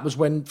about that was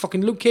when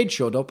fucking Luke Cage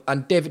showed up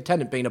and David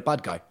Tennant being a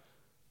bad guy.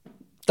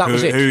 That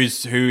was it.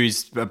 Who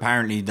is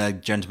apparently the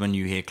gentleman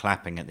you hear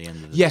clapping at the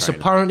end of the Yes, trailer.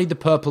 apparently the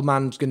Purple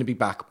Man's going to be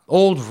back.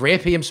 Old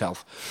rapey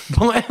himself.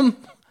 But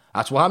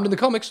that's what happened in the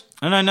comics.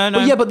 No.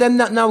 But yeah, but then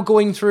that now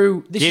going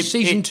through, this is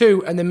season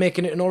 2, and they're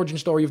making it an origin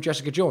story of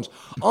Jessica Jones.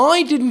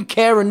 I didn't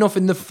care enough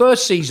in the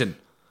first season.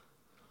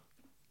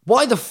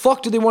 Why the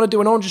fuck do they want to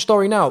do an origin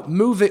story now?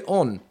 Move it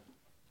on.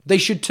 They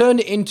should turn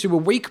it into a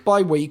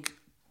week-by-week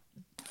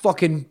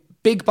fucking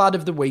big bad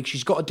of the week.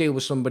 She's got to deal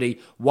with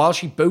somebody while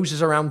she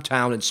boozes around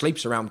town and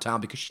sleeps around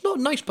town because she's not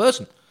a nice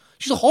person.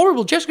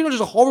 Jessica Jones is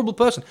a horrible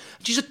person.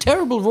 She's a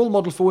terrible role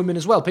model for women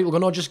as well. People go,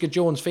 no, Jessica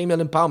Jones, female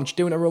empowerment, she's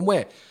doing it her own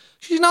way.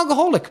 She's an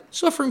alcoholic,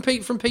 suffering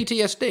from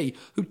PTSD,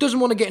 who doesn't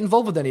want to get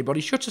involved with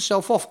anybody, shuts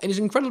herself off, and is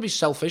incredibly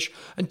selfish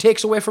and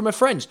takes away from her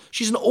friends.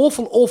 She's an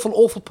awful, awful,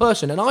 awful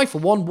person, and I, for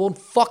one, won't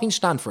fucking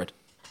stand for it.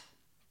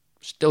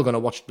 Still going to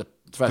watch the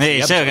rest of the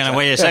You're still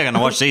going to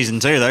watch season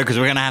 2, though, because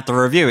we're going to have to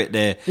review it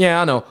there. Yeah,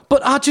 I know.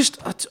 But I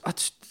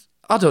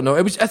don't know.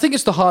 I think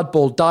it's the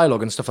hardball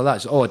dialogue and stuff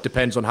like that. It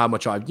depends on how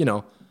much I,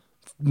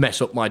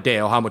 mess up my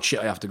day or how much shit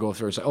I have to go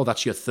through. It's like, oh,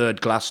 that's your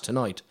third glass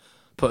tonight.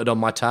 Put it on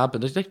my tab,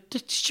 and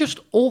it's just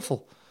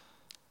awful.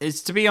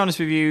 It's, to be honest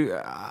with you,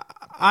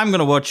 I'm going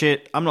to watch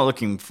it. I'm not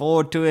looking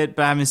forward to it,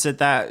 but having said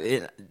that,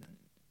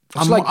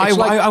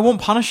 I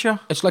want Punisher.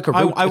 It's like a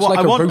root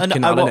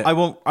canal, isn't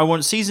it? I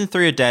want season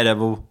 3 of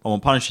Daredevil. I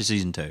want Punisher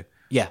season 2.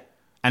 Yeah.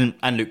 And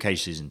Luke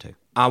Cage season 2.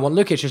 I want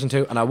Luke Cage season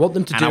 2, and I want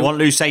them to do... And I want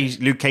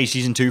Luke Cage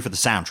season 2 for the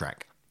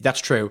soundtrack.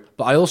 That's true,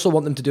 but I also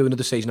want them to do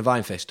another season of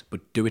Iron Fist,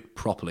 but do it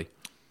properly.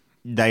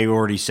 They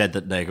already said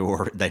that they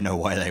know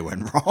why they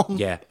went wrong.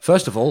 Yeah.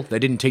 First of all, they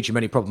didn't teach him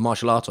any proper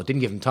martial arts or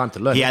didn't give him time to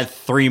learn. He had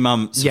 3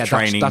 months of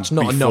training that's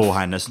not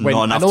beforehand. That's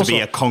not enough to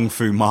be a kung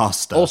fu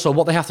master. Also,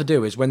 what they have to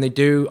do is when they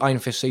do Iron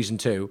Fist season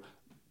 2,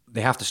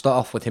 they have to start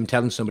off with him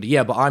telling somebody,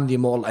 yeah, but I'm the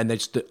immortal, and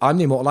I'm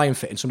the immortal Iron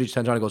Fist, and somebody just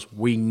turns around and goes,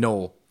 we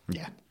know.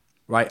 Yeah.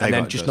 Right? And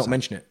then just not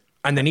mention it.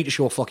 And they need to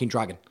show a fucking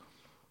dragon.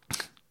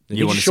 They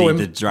you want to see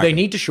the dragon? They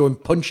need to show him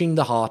punching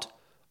the heart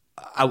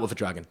out of a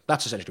dragon.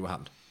 That's essentially what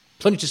happened.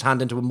 Plunged his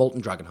hand into a molten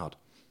dragon heart.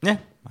 Yeah,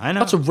 I know.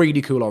 That's a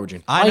really cool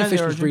origin. Iron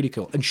Fist was really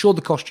cool. And showed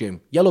the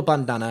costume. Yellow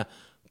bandana,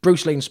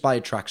 Bruce Lee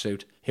inspired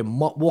tracksuit, him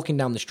walking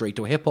down the street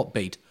to a hip hop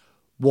beat,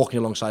 walking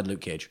alongside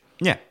Luke Cage.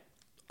 Yeah.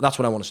 That's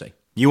what I want to see.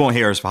 You want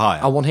Heroes for Hire?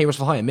 I want Heroes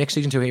for Hire. Make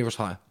season 2 Heroes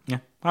for Hire. Yeah,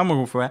 I'm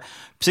all for it.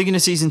 Speaking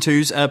of season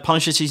 2s,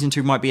 Punisher season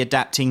 2 might be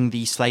adapting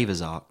the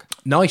Slavers arc.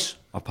 Nice.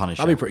 Of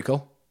Punisher. That'd be pretty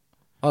cool.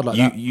 I'd like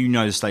that. You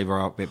know the Slaver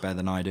arc a bit better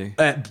than I do.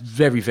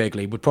 Very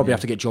vaguely. We'd probably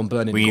have to get John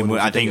Byrne in.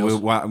 I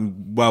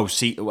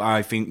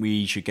think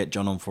we should get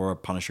John on for a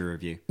Punisher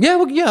review. Yeah,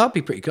 well, yeah, that'd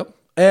be pretty cool.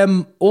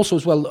 Also,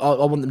 as well,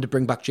 I want them to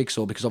bring back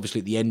Jigsaw because obviously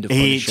at the end of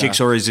Punisher,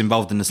 Jigsaw is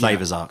involved in the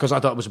Slavers arc. Because I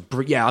thought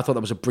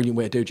that was a brilliant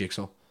way to do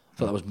Jigsaw. I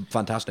thought that was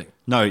fantastic.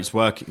 No, it's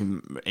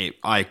working.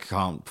 I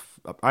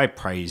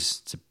praise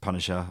to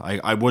Punisher.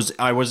 I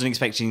wasn't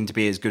expecting it to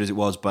be as good as it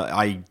was, but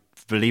I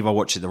believe I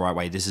watched it the right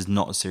way. This is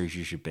not a series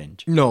you should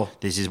binge. No.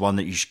 This is one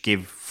that you should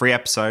give 3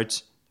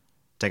 episodes,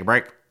 take a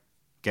break,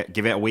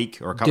 give it a week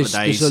or a couple of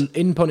days.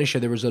 In Punisher,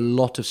 there is a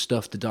lot of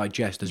stuff to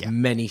digest. There's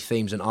many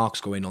themes and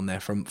arcs going on there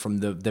from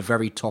the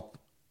very top,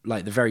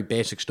 like the very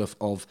basic stuff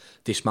of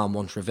this man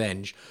wants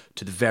revenge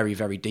to the very,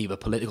 very deeper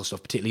political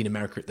stuff, particularly in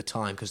America at the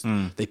time, because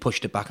they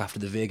pushed it back after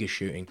the Vegas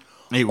shooting.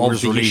 It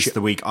was released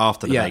the week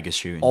after the Vegas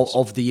shooting.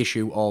 Of the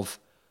issue of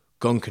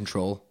gun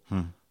control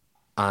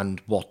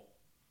and what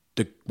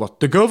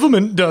the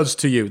government does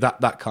to you,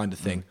 that kind of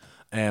thing.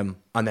 And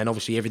then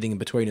obviously everything in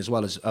between as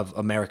well as of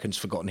Americans'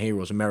 forgotten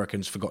heroes,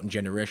 Americans' forgotten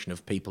generation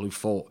of people who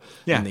fought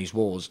in these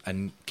wars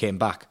and came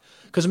back.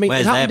 Because I mean,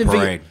 where's it happened their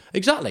in parade?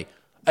 Exactly.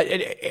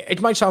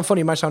 It might sound funny,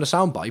 it might sound a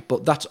soundbite,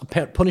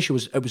 but Punisher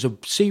was a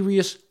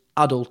serious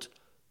adult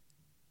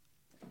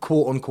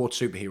quote unquote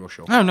superhero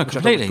show. No, which I thought was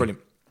completely. brilliant.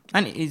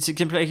 And it's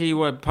completely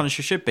what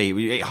Punisher should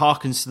be. It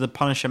harkens to the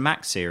Punisher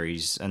Max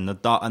series and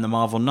the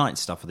Marvel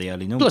Knights stuff of the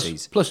early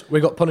noughties. Plus,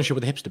 we got Punisher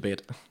with a hipster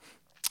beard.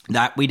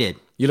 That we did.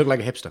 You look like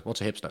a hipster. What's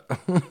a hipster?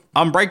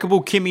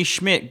 Unbreakable Kimmy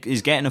Schmidt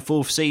is getting a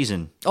 4th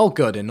season. Oh,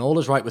 good. And all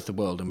is right with the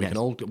world. And we can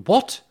all...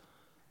 What?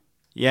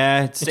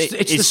 Yeah. It's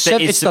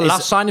the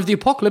last sign of the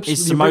apocalypse.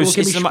 It's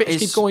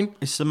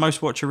the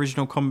most watched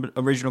original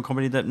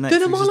comedy that Netflix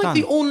Then am I has like done.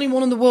 the only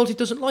one in the world who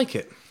doesn't like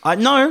it?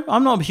 No,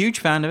 I'm not a huge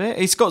fan of it.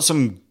 It's got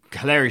some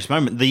hilarious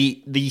moments.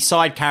 The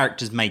side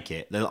characters make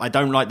it. I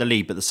don't like the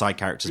lead, but the side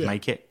characters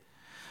make it.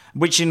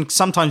 Which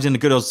sometimes in a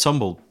good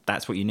ensemble,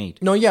 that's what you need.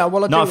 No, yeah,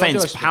 well, no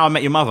offense. How I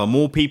Met Your Mother.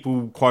 More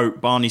people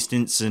quote Barney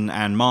Stinson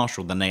and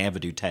Marshall than they ever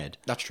do Ted.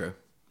 That's true.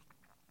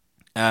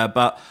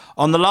 But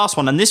on the last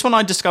one, and this one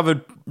I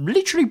discovered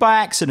literally by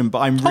accident, but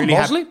I'm really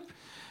happy.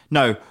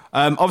 No,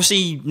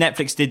 obviously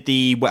Netflix did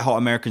the Wet Hot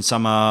American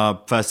Summer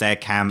First Air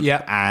Camp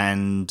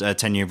and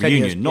 10-year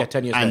reunion.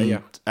 10 years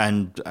later,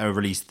 and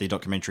released the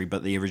documentary,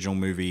 but the original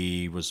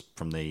movie was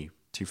from the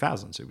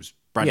 2000s. It was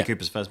Bradley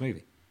Cooper's first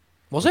movie.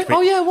 Was it?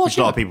 Oh, yeah, it was. Which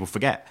a lot of people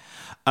forget.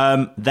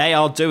 They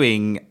are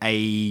doing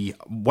a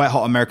Wet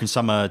Hot American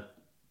Summer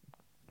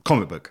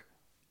comic book.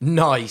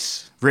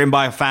 Nice. Written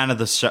by a fan of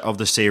the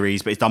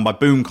series, but it's done by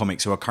Boom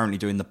Comics, who are currently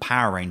doing the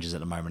Power Rangers at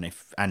the moment.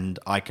 And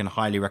I can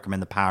highly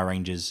recommend the Power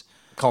Rangers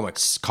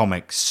comics.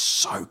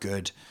 So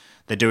good.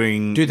 They're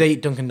doing... Do they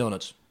eat Dunkin'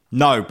 Donuts?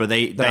 No, but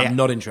I'm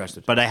not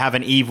interested. But they have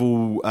an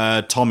evil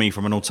Tommy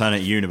from an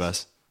alternate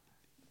universe.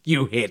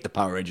 You hate the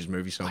Power Rangers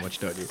movie so much,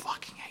 don't you? I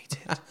fucking hate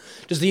it.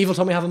 Does the evil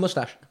Tommy have a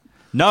mustache?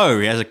 No,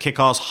 he has a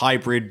kick-ass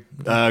hybrid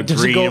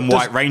green and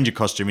white ranger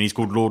costume, and he's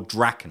called Lord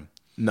Draken.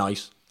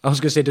 Nice. I was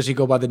going to say, does he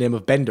go by the name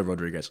of Bender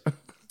Rodriguez?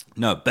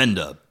 No,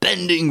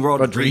 Bending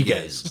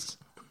Rodriguez.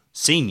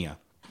 Senior.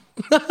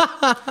 No,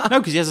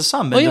 because he has a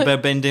son,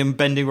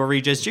 Bending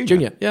Rodriguez Jr.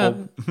 Junior, yeah.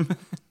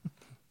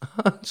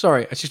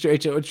 Sorry, it's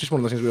just one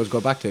of those things we always go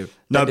back to.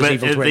 No,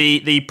 but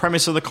the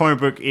premise of the comic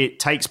book, it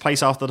takes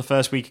place after the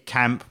first week of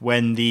camp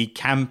when the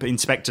camp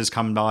inspectors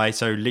come by.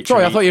 So literally,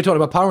 sorry, I thought you were talking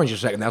about Power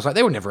Rangers a second. I was like,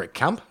 they were never at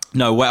camp.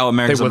 No, well,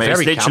 Americans. The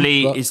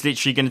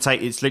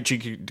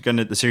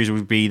series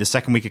will be the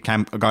second week of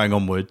camp going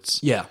onwards.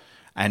 Yeah,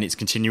 and it's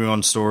continuing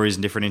on stories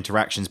and different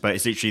interactions, but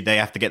it's literally they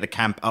have to get the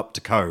camp up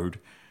to code.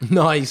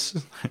 Nice.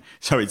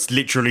 So it's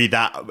literally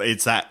that.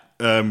 It's that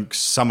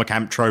summer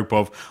camp trope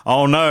of,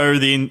 oh no,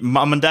 the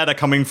mum and dad are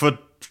coming for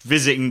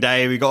visiting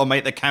day. We got to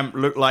make the camp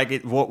look like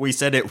it what we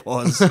said it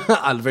was.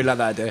 I really like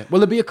that idea. Will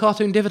there be a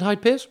cartoon David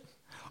Hyde Pierce?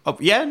 Oh,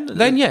 yeah.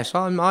 Then yes,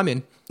 I'm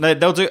in.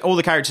 They'll do. All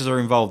the characters are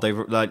involved. They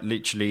like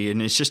literally,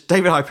 and it's just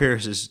David Hyde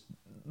Pierce is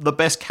the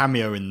best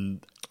cameo in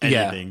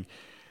anything.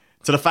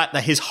 Yeah. To the fact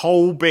that his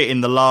whole bit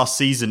in the last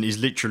season is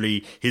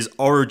literally his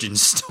origin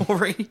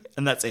story,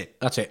 and that's it.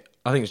 That's it.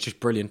 I think it's just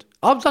brilliant.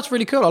 Oh, that's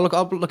really cool. I'll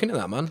look into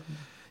that, man.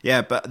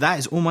 Yeah, but that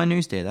is all my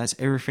news, dear. That's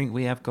everything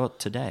we have got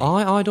today.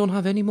 I don't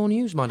have any more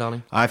news, my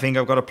darling. I think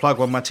I've got to plug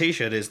what my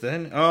t-shirt is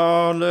then.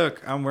 Oh,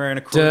 look, I'm wearing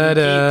a Croydon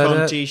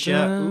Geek-Con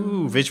t-shirt.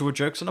 Ooh, visual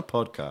jokes on a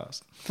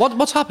podcast.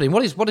 What's happening?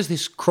 What is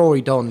this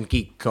Croydon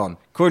Geek-Con?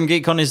 Croydon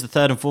Geek-Con is the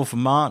 3rd and 4th of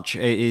March.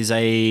 It is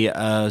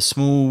a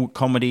small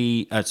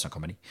comedy... it's not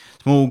comedy.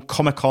 Small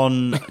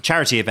Comic-Con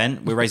charity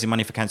event. We're raising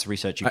money for Cancer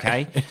Research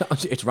UK.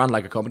 It's run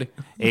like a comedy.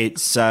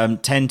 It's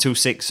 10 till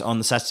 6 on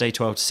the Saturday,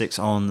 12 to 6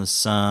 on the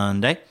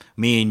Sunday.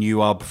 Me and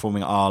you are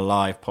performing our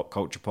live pop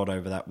culture pod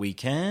over that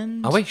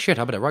weekend. Oh wait, shit!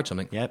 I better write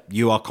something. Yep,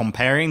 you are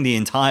comparing the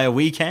entire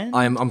weekend.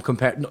 I'm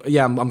comparing.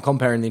 Yeah, I'm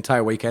comparing the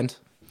entire weekend.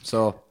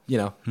 So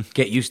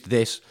get used to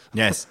this.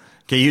 Yes,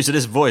 get used to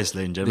this voice,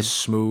 ladies and gentlemen. This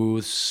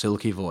smooth,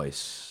 silky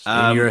voice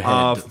in your head.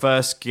 Our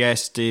first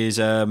guest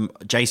is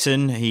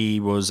Jason.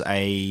 He was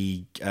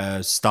a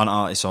stunt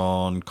artist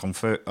on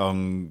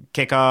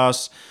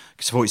Kick-Ass.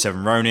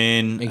 47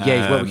 Ronin.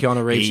 Yeah, he's worked with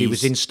Keanu Reeves. He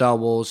was in Star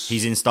Wars.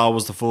 He's in Star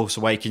Wars The Force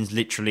Awakens,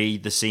 literally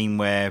the scene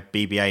where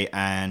BB-8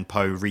 and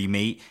Poe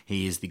re-meet.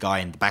 He is the guy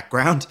in the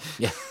background.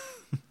 Yeah.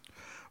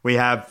 We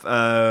have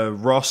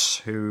Ross,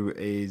 who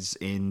is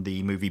in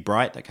the movie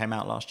Bright that came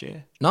out last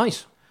year.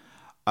 Nice.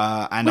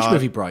 And which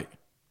movie Bright?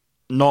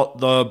 Not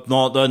the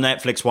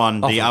Netflix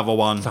one, the other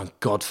one. Thank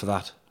God for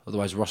that.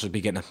 Otherwise Ross would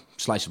be getting a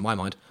slice of my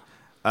mind.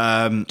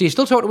 Do you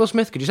still talk to Will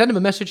Smith? Could you send him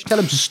a message? Tell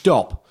him to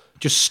stop.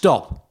 Just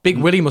stop. Big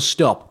Willie must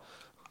stop.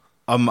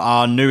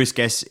 Our newest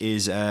guest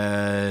is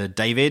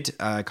David.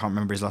 I can't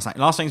remember his last name.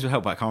 Last names would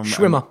help, but I can't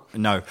remember. Schwimmer.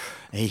 No.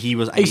 He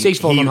was he's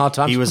fallen on hard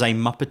times. He was a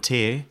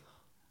Muppeteer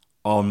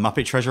on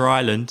Muppet Treasure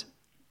Island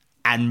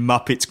and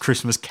Muppets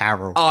Christmas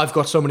Carol. Oh, I've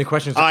got so many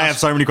questions. I have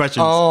so many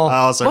questions.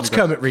 What's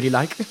Kermit really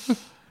like?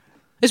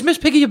 Is Miss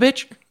Piggy a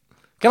bitch?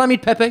 Can I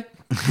meet Pepe?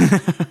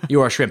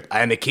 You are a shrimp.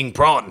 I am a king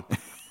prawn.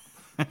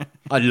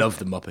 I love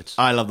the Muppets.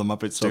 I love the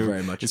Muppets so too.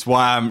 Very much. It's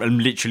why I'm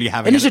literally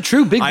having... And is it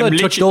true Big Bird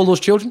touched all those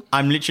children?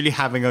 I'm literally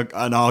having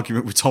an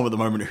argument with Tom at the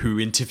moment who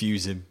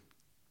interviews him.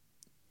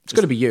 It's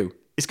got to be you.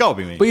 It's got to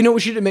be me. But you know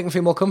what should make me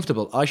feel more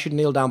comfortable? I should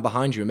kneel down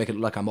behind you and make it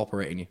look like I'm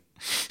operating you.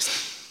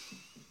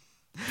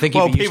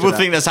 Well, people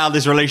think that's how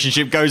this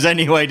relationship goes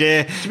anyway,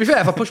 dear. To be fair,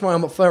 if I push my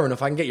arm up far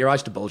enough, I can get your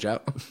eyes to bulge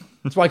out.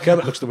 That's why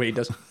Kermit looks the way he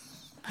does.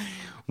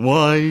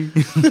 Why?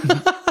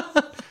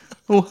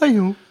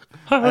 Why?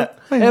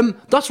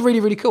 That's really,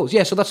 really cool.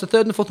 Yeah, so that's the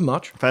 3rd and the 4th of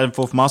March. 3rd and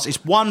 4th of March. It's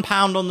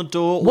 £1 on the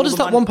door. What does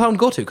that £1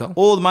 go to, Carl?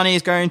 All the money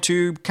is going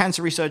to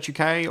Cancer Research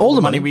UK. All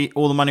the money we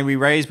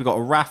raise. We got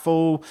a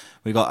raffle.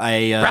 We got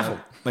a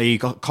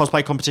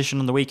cosplay competition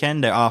on the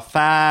weekend. There are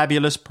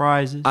fabulous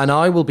prizes. And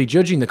I will be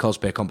judging the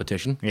cosplay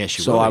competition. Yes,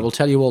 you will. So I will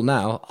tell you all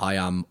now, I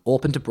am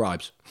open to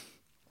bribes.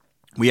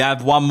 We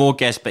have one more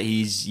guest, but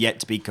he's yet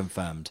to be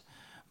confirmed.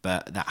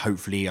 But that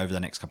hopefully over the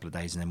next couple of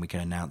days, and then we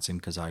can announce him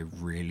because I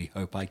really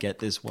hope I get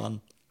this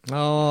one.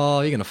 Oh,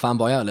 you're going to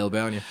fanboy out a little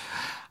bit, aren't you?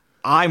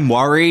 I'm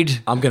worried.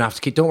 I'm going to have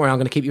to keep... Don't worry, I'm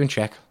going to keep you in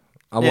check.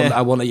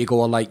 I won't let you go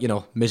all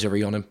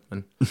misery on him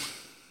and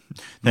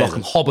lock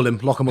him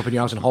up in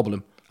your house and hobble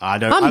him.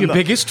 I'm your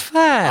biggest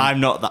fan. I'm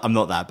not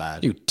that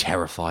bad. You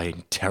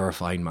terrifying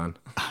man.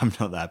 I'm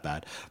not that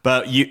bad.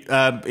 But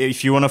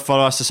if you want to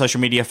follow us, the social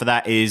media for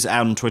that is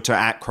on Twitter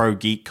at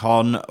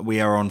CrowGeekCon.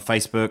 We are on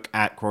Facebook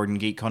at Croydon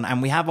GeekCon.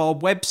 And we have our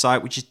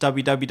website, which is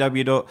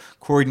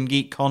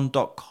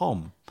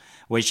www.croydongeekcon.com.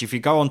 Which, if you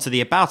go onto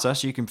the About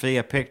Us, you can see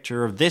a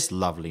picture of this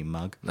lovely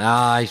mug.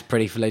 Ah, he's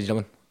pretty for ladies and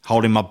gentlemen.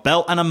 Holding my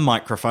belt and a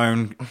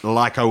microphone,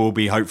 like I will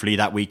be hopefully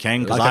that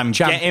weekend, because I'm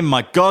getting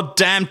my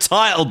goddamn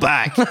title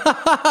back.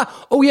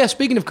 Oh yeah,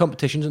 speaking of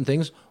competitions and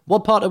things,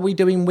 what part are we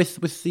doing with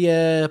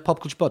the Pop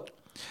Culture Pod?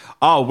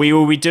 Oh, we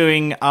will be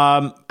doing,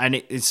 and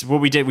it's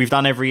what we did. We've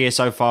done every year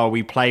so far.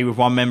 We play with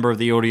one member of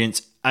the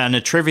audience and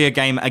a trivia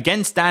game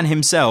against Dan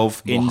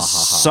himself in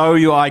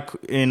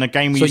a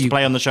game we used to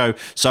play on the show.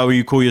 So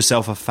you call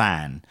yourself a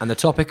fan, and the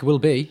topic will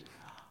be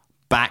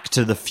Back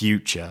to the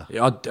Future.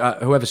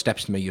 Whoever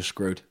steps to me, you're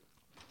screwed.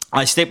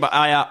 I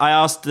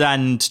asked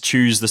Dan to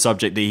choose the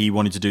subject that he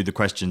wanted to do the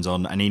questions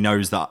on, and he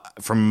knows that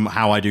from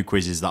how I do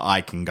quizzes that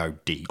I can go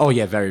deep. Oh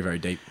yeah, very, very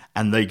deep.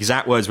 And the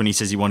exact words when he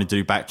says he wanted to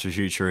do Back to the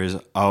Future is,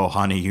 "Oh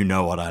honey, you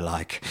know what I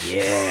like."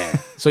 Yeah.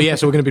 so we're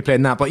going to be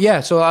playing that. But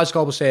yeah, so as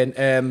Carl was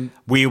saying,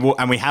 we will,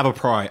 and we have a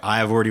prize. I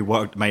have already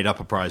made up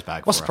a prize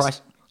bag. What's the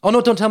prize? Oh no,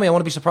 don't tell me. I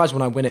want to be surprised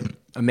when I win it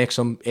and make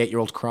some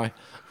 8-year-olds cry.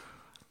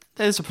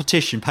 There's a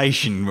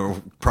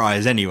participation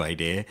prize anyway,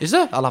 dear. Is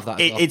there? I'll have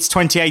that. As well. It's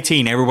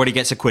 2018. Everybody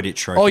gets a Quidditch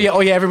trophy. Oh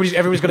yeah. Everybody's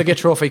going to get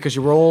a trophy because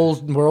we're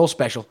all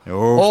special.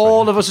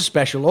 All of us are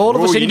special. All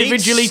of us unique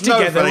individually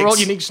together. We're all snowflakes.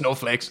 unique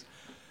snowflakes.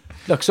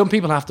 Look, some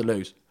people have to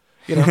lose.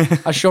 You know,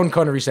 as Sean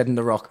Connery said in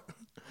The Rock.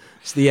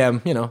 It's the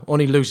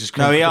only losers.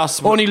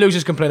 Only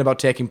losers complain about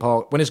taking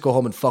part. Winners go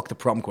home and fuck the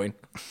prom queen.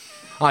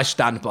 I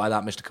stand by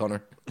that, Mr.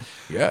 Connor.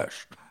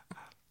 Yes.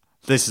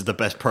 This is the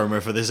best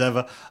promo for this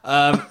ever.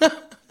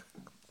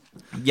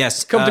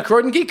 Yes. Come to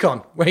Croydon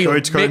GeekCon, where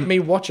you'll Croydon. make me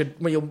watch it.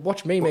 Where you'll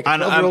watch me make a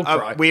 12-year-old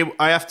cry.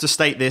 I have to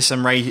state this,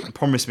 and Ray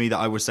promised me that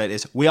I would state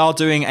this. We are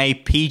doing a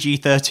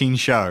PG-13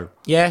 show.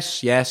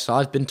 Yes,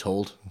 I've been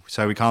told.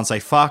 So we can't say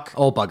fuck.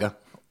 Oh, bugger.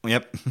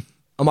 Yep.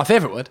 Oh, my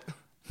favourite word.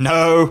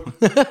 No.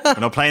 We're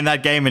not playing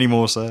that game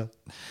anymore, sir.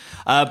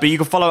 But you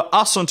can follow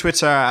us on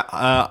Twitter at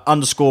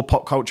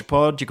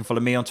 _popculturepod. You can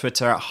follow me on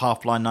Twitter at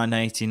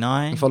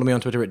halfline989. Follow me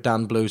on Twitter at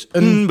Dan Blues.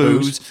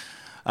 Booze.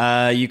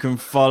 You can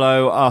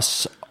follow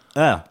us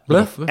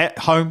at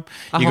home.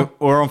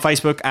 We're on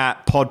Facebook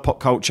at Pod Pop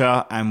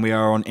Culture, and we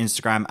are on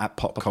Instagram at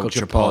Pop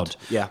Culture Pod.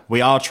 Yeah,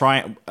 we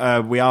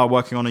are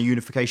working on a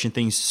unification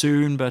thing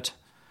soon, but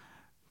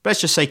let's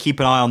just say keep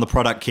an eye on the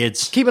product,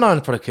 kids. Keep an eye on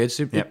the product, kids.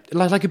 Yep.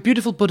 Like a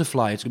beautiful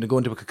butterfly, it's going to go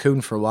into a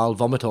cocoon for a while,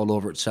 vomit all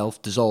over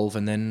itself, dissolve,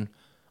 and then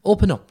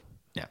open up.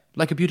 Yeah,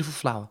 like a beautiful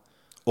flower.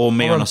 Or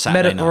me on a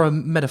Saturday night. Or a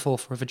metaphor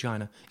for a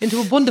vagina. Into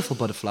a wonderful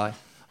butterfly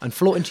and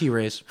float into your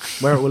ears,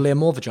 where it will lay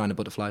more vagina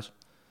butterflies.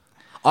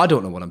 I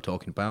don't know what I'm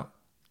talking about.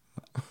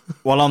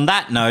 Well, on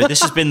that note,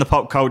 this has been the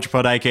Pop Culture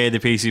Pod, aka the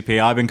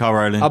PCP. I've been Carl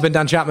Rowland. I've been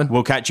Dan Chapman.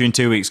 We'll catch you in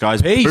 2 weeks,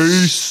 guys.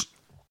 Peace.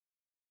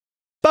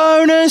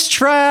 Bonus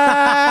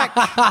track!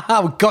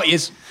 We got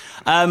yous.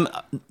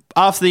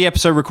 After the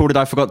episode recorded,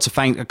 I forgot to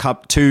thank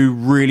two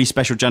really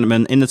special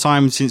gentlemen. In the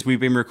time since we've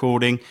been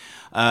recording,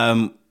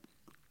 Matt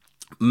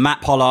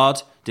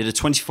Pollard did a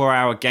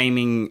 24-hour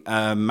gaming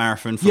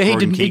marathon for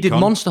Croydon he did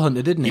Monster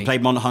Hunter, didn't he? He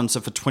played Monster Hunter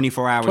for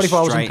 24 hours 24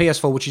 hours on straight.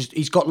 PS4, which is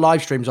he's got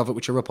live streams of it,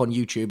 which are up on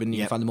YouTube, and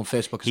you can find them on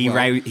Facebook as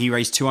well. He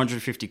raised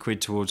 250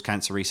 quid towards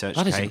cancer research.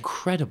 That is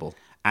incredible.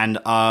 And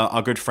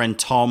our good friend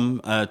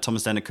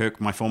Thomas Denner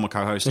Cook, my former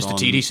co-host Mr.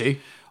 TDC.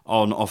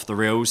 on Off the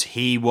Reels,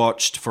 he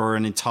watched for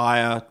an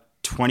entire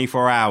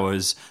 24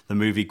 hours the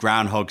movie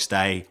Groundhog's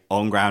Day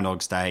on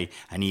Groundhog's Day,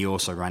 and he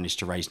also managed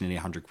to raise nearly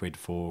 100 quid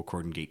for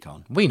Croydon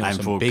GeekCon. We know and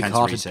some for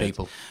big-hearted research.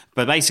 people.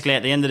 But basically,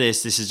 at the end of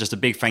this is just a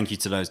big thank you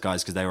to those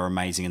guys because they were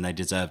amazing and they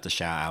deserved a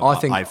shout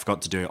out. I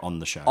forgot to do it on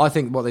the show. I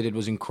think what they did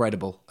was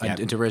incredible,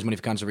 and to raise money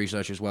for cancer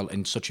research as well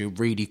in such a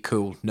really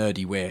cool,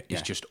 nerdy way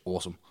is just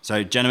awesome.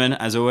 So, gentlemen,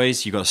 as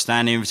always, you got a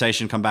standing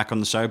invitation to come back on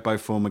the show,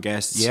 both former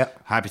guests.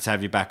 Yep. Happy to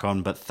have you back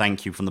on, but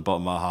thank you from the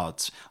bottom of our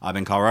hearts. I've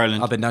been Carl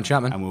Rowland. I've been Dan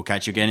Chapman. And we'll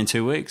catch you again in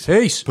 2 weeks.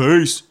 Peace.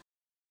 Peace.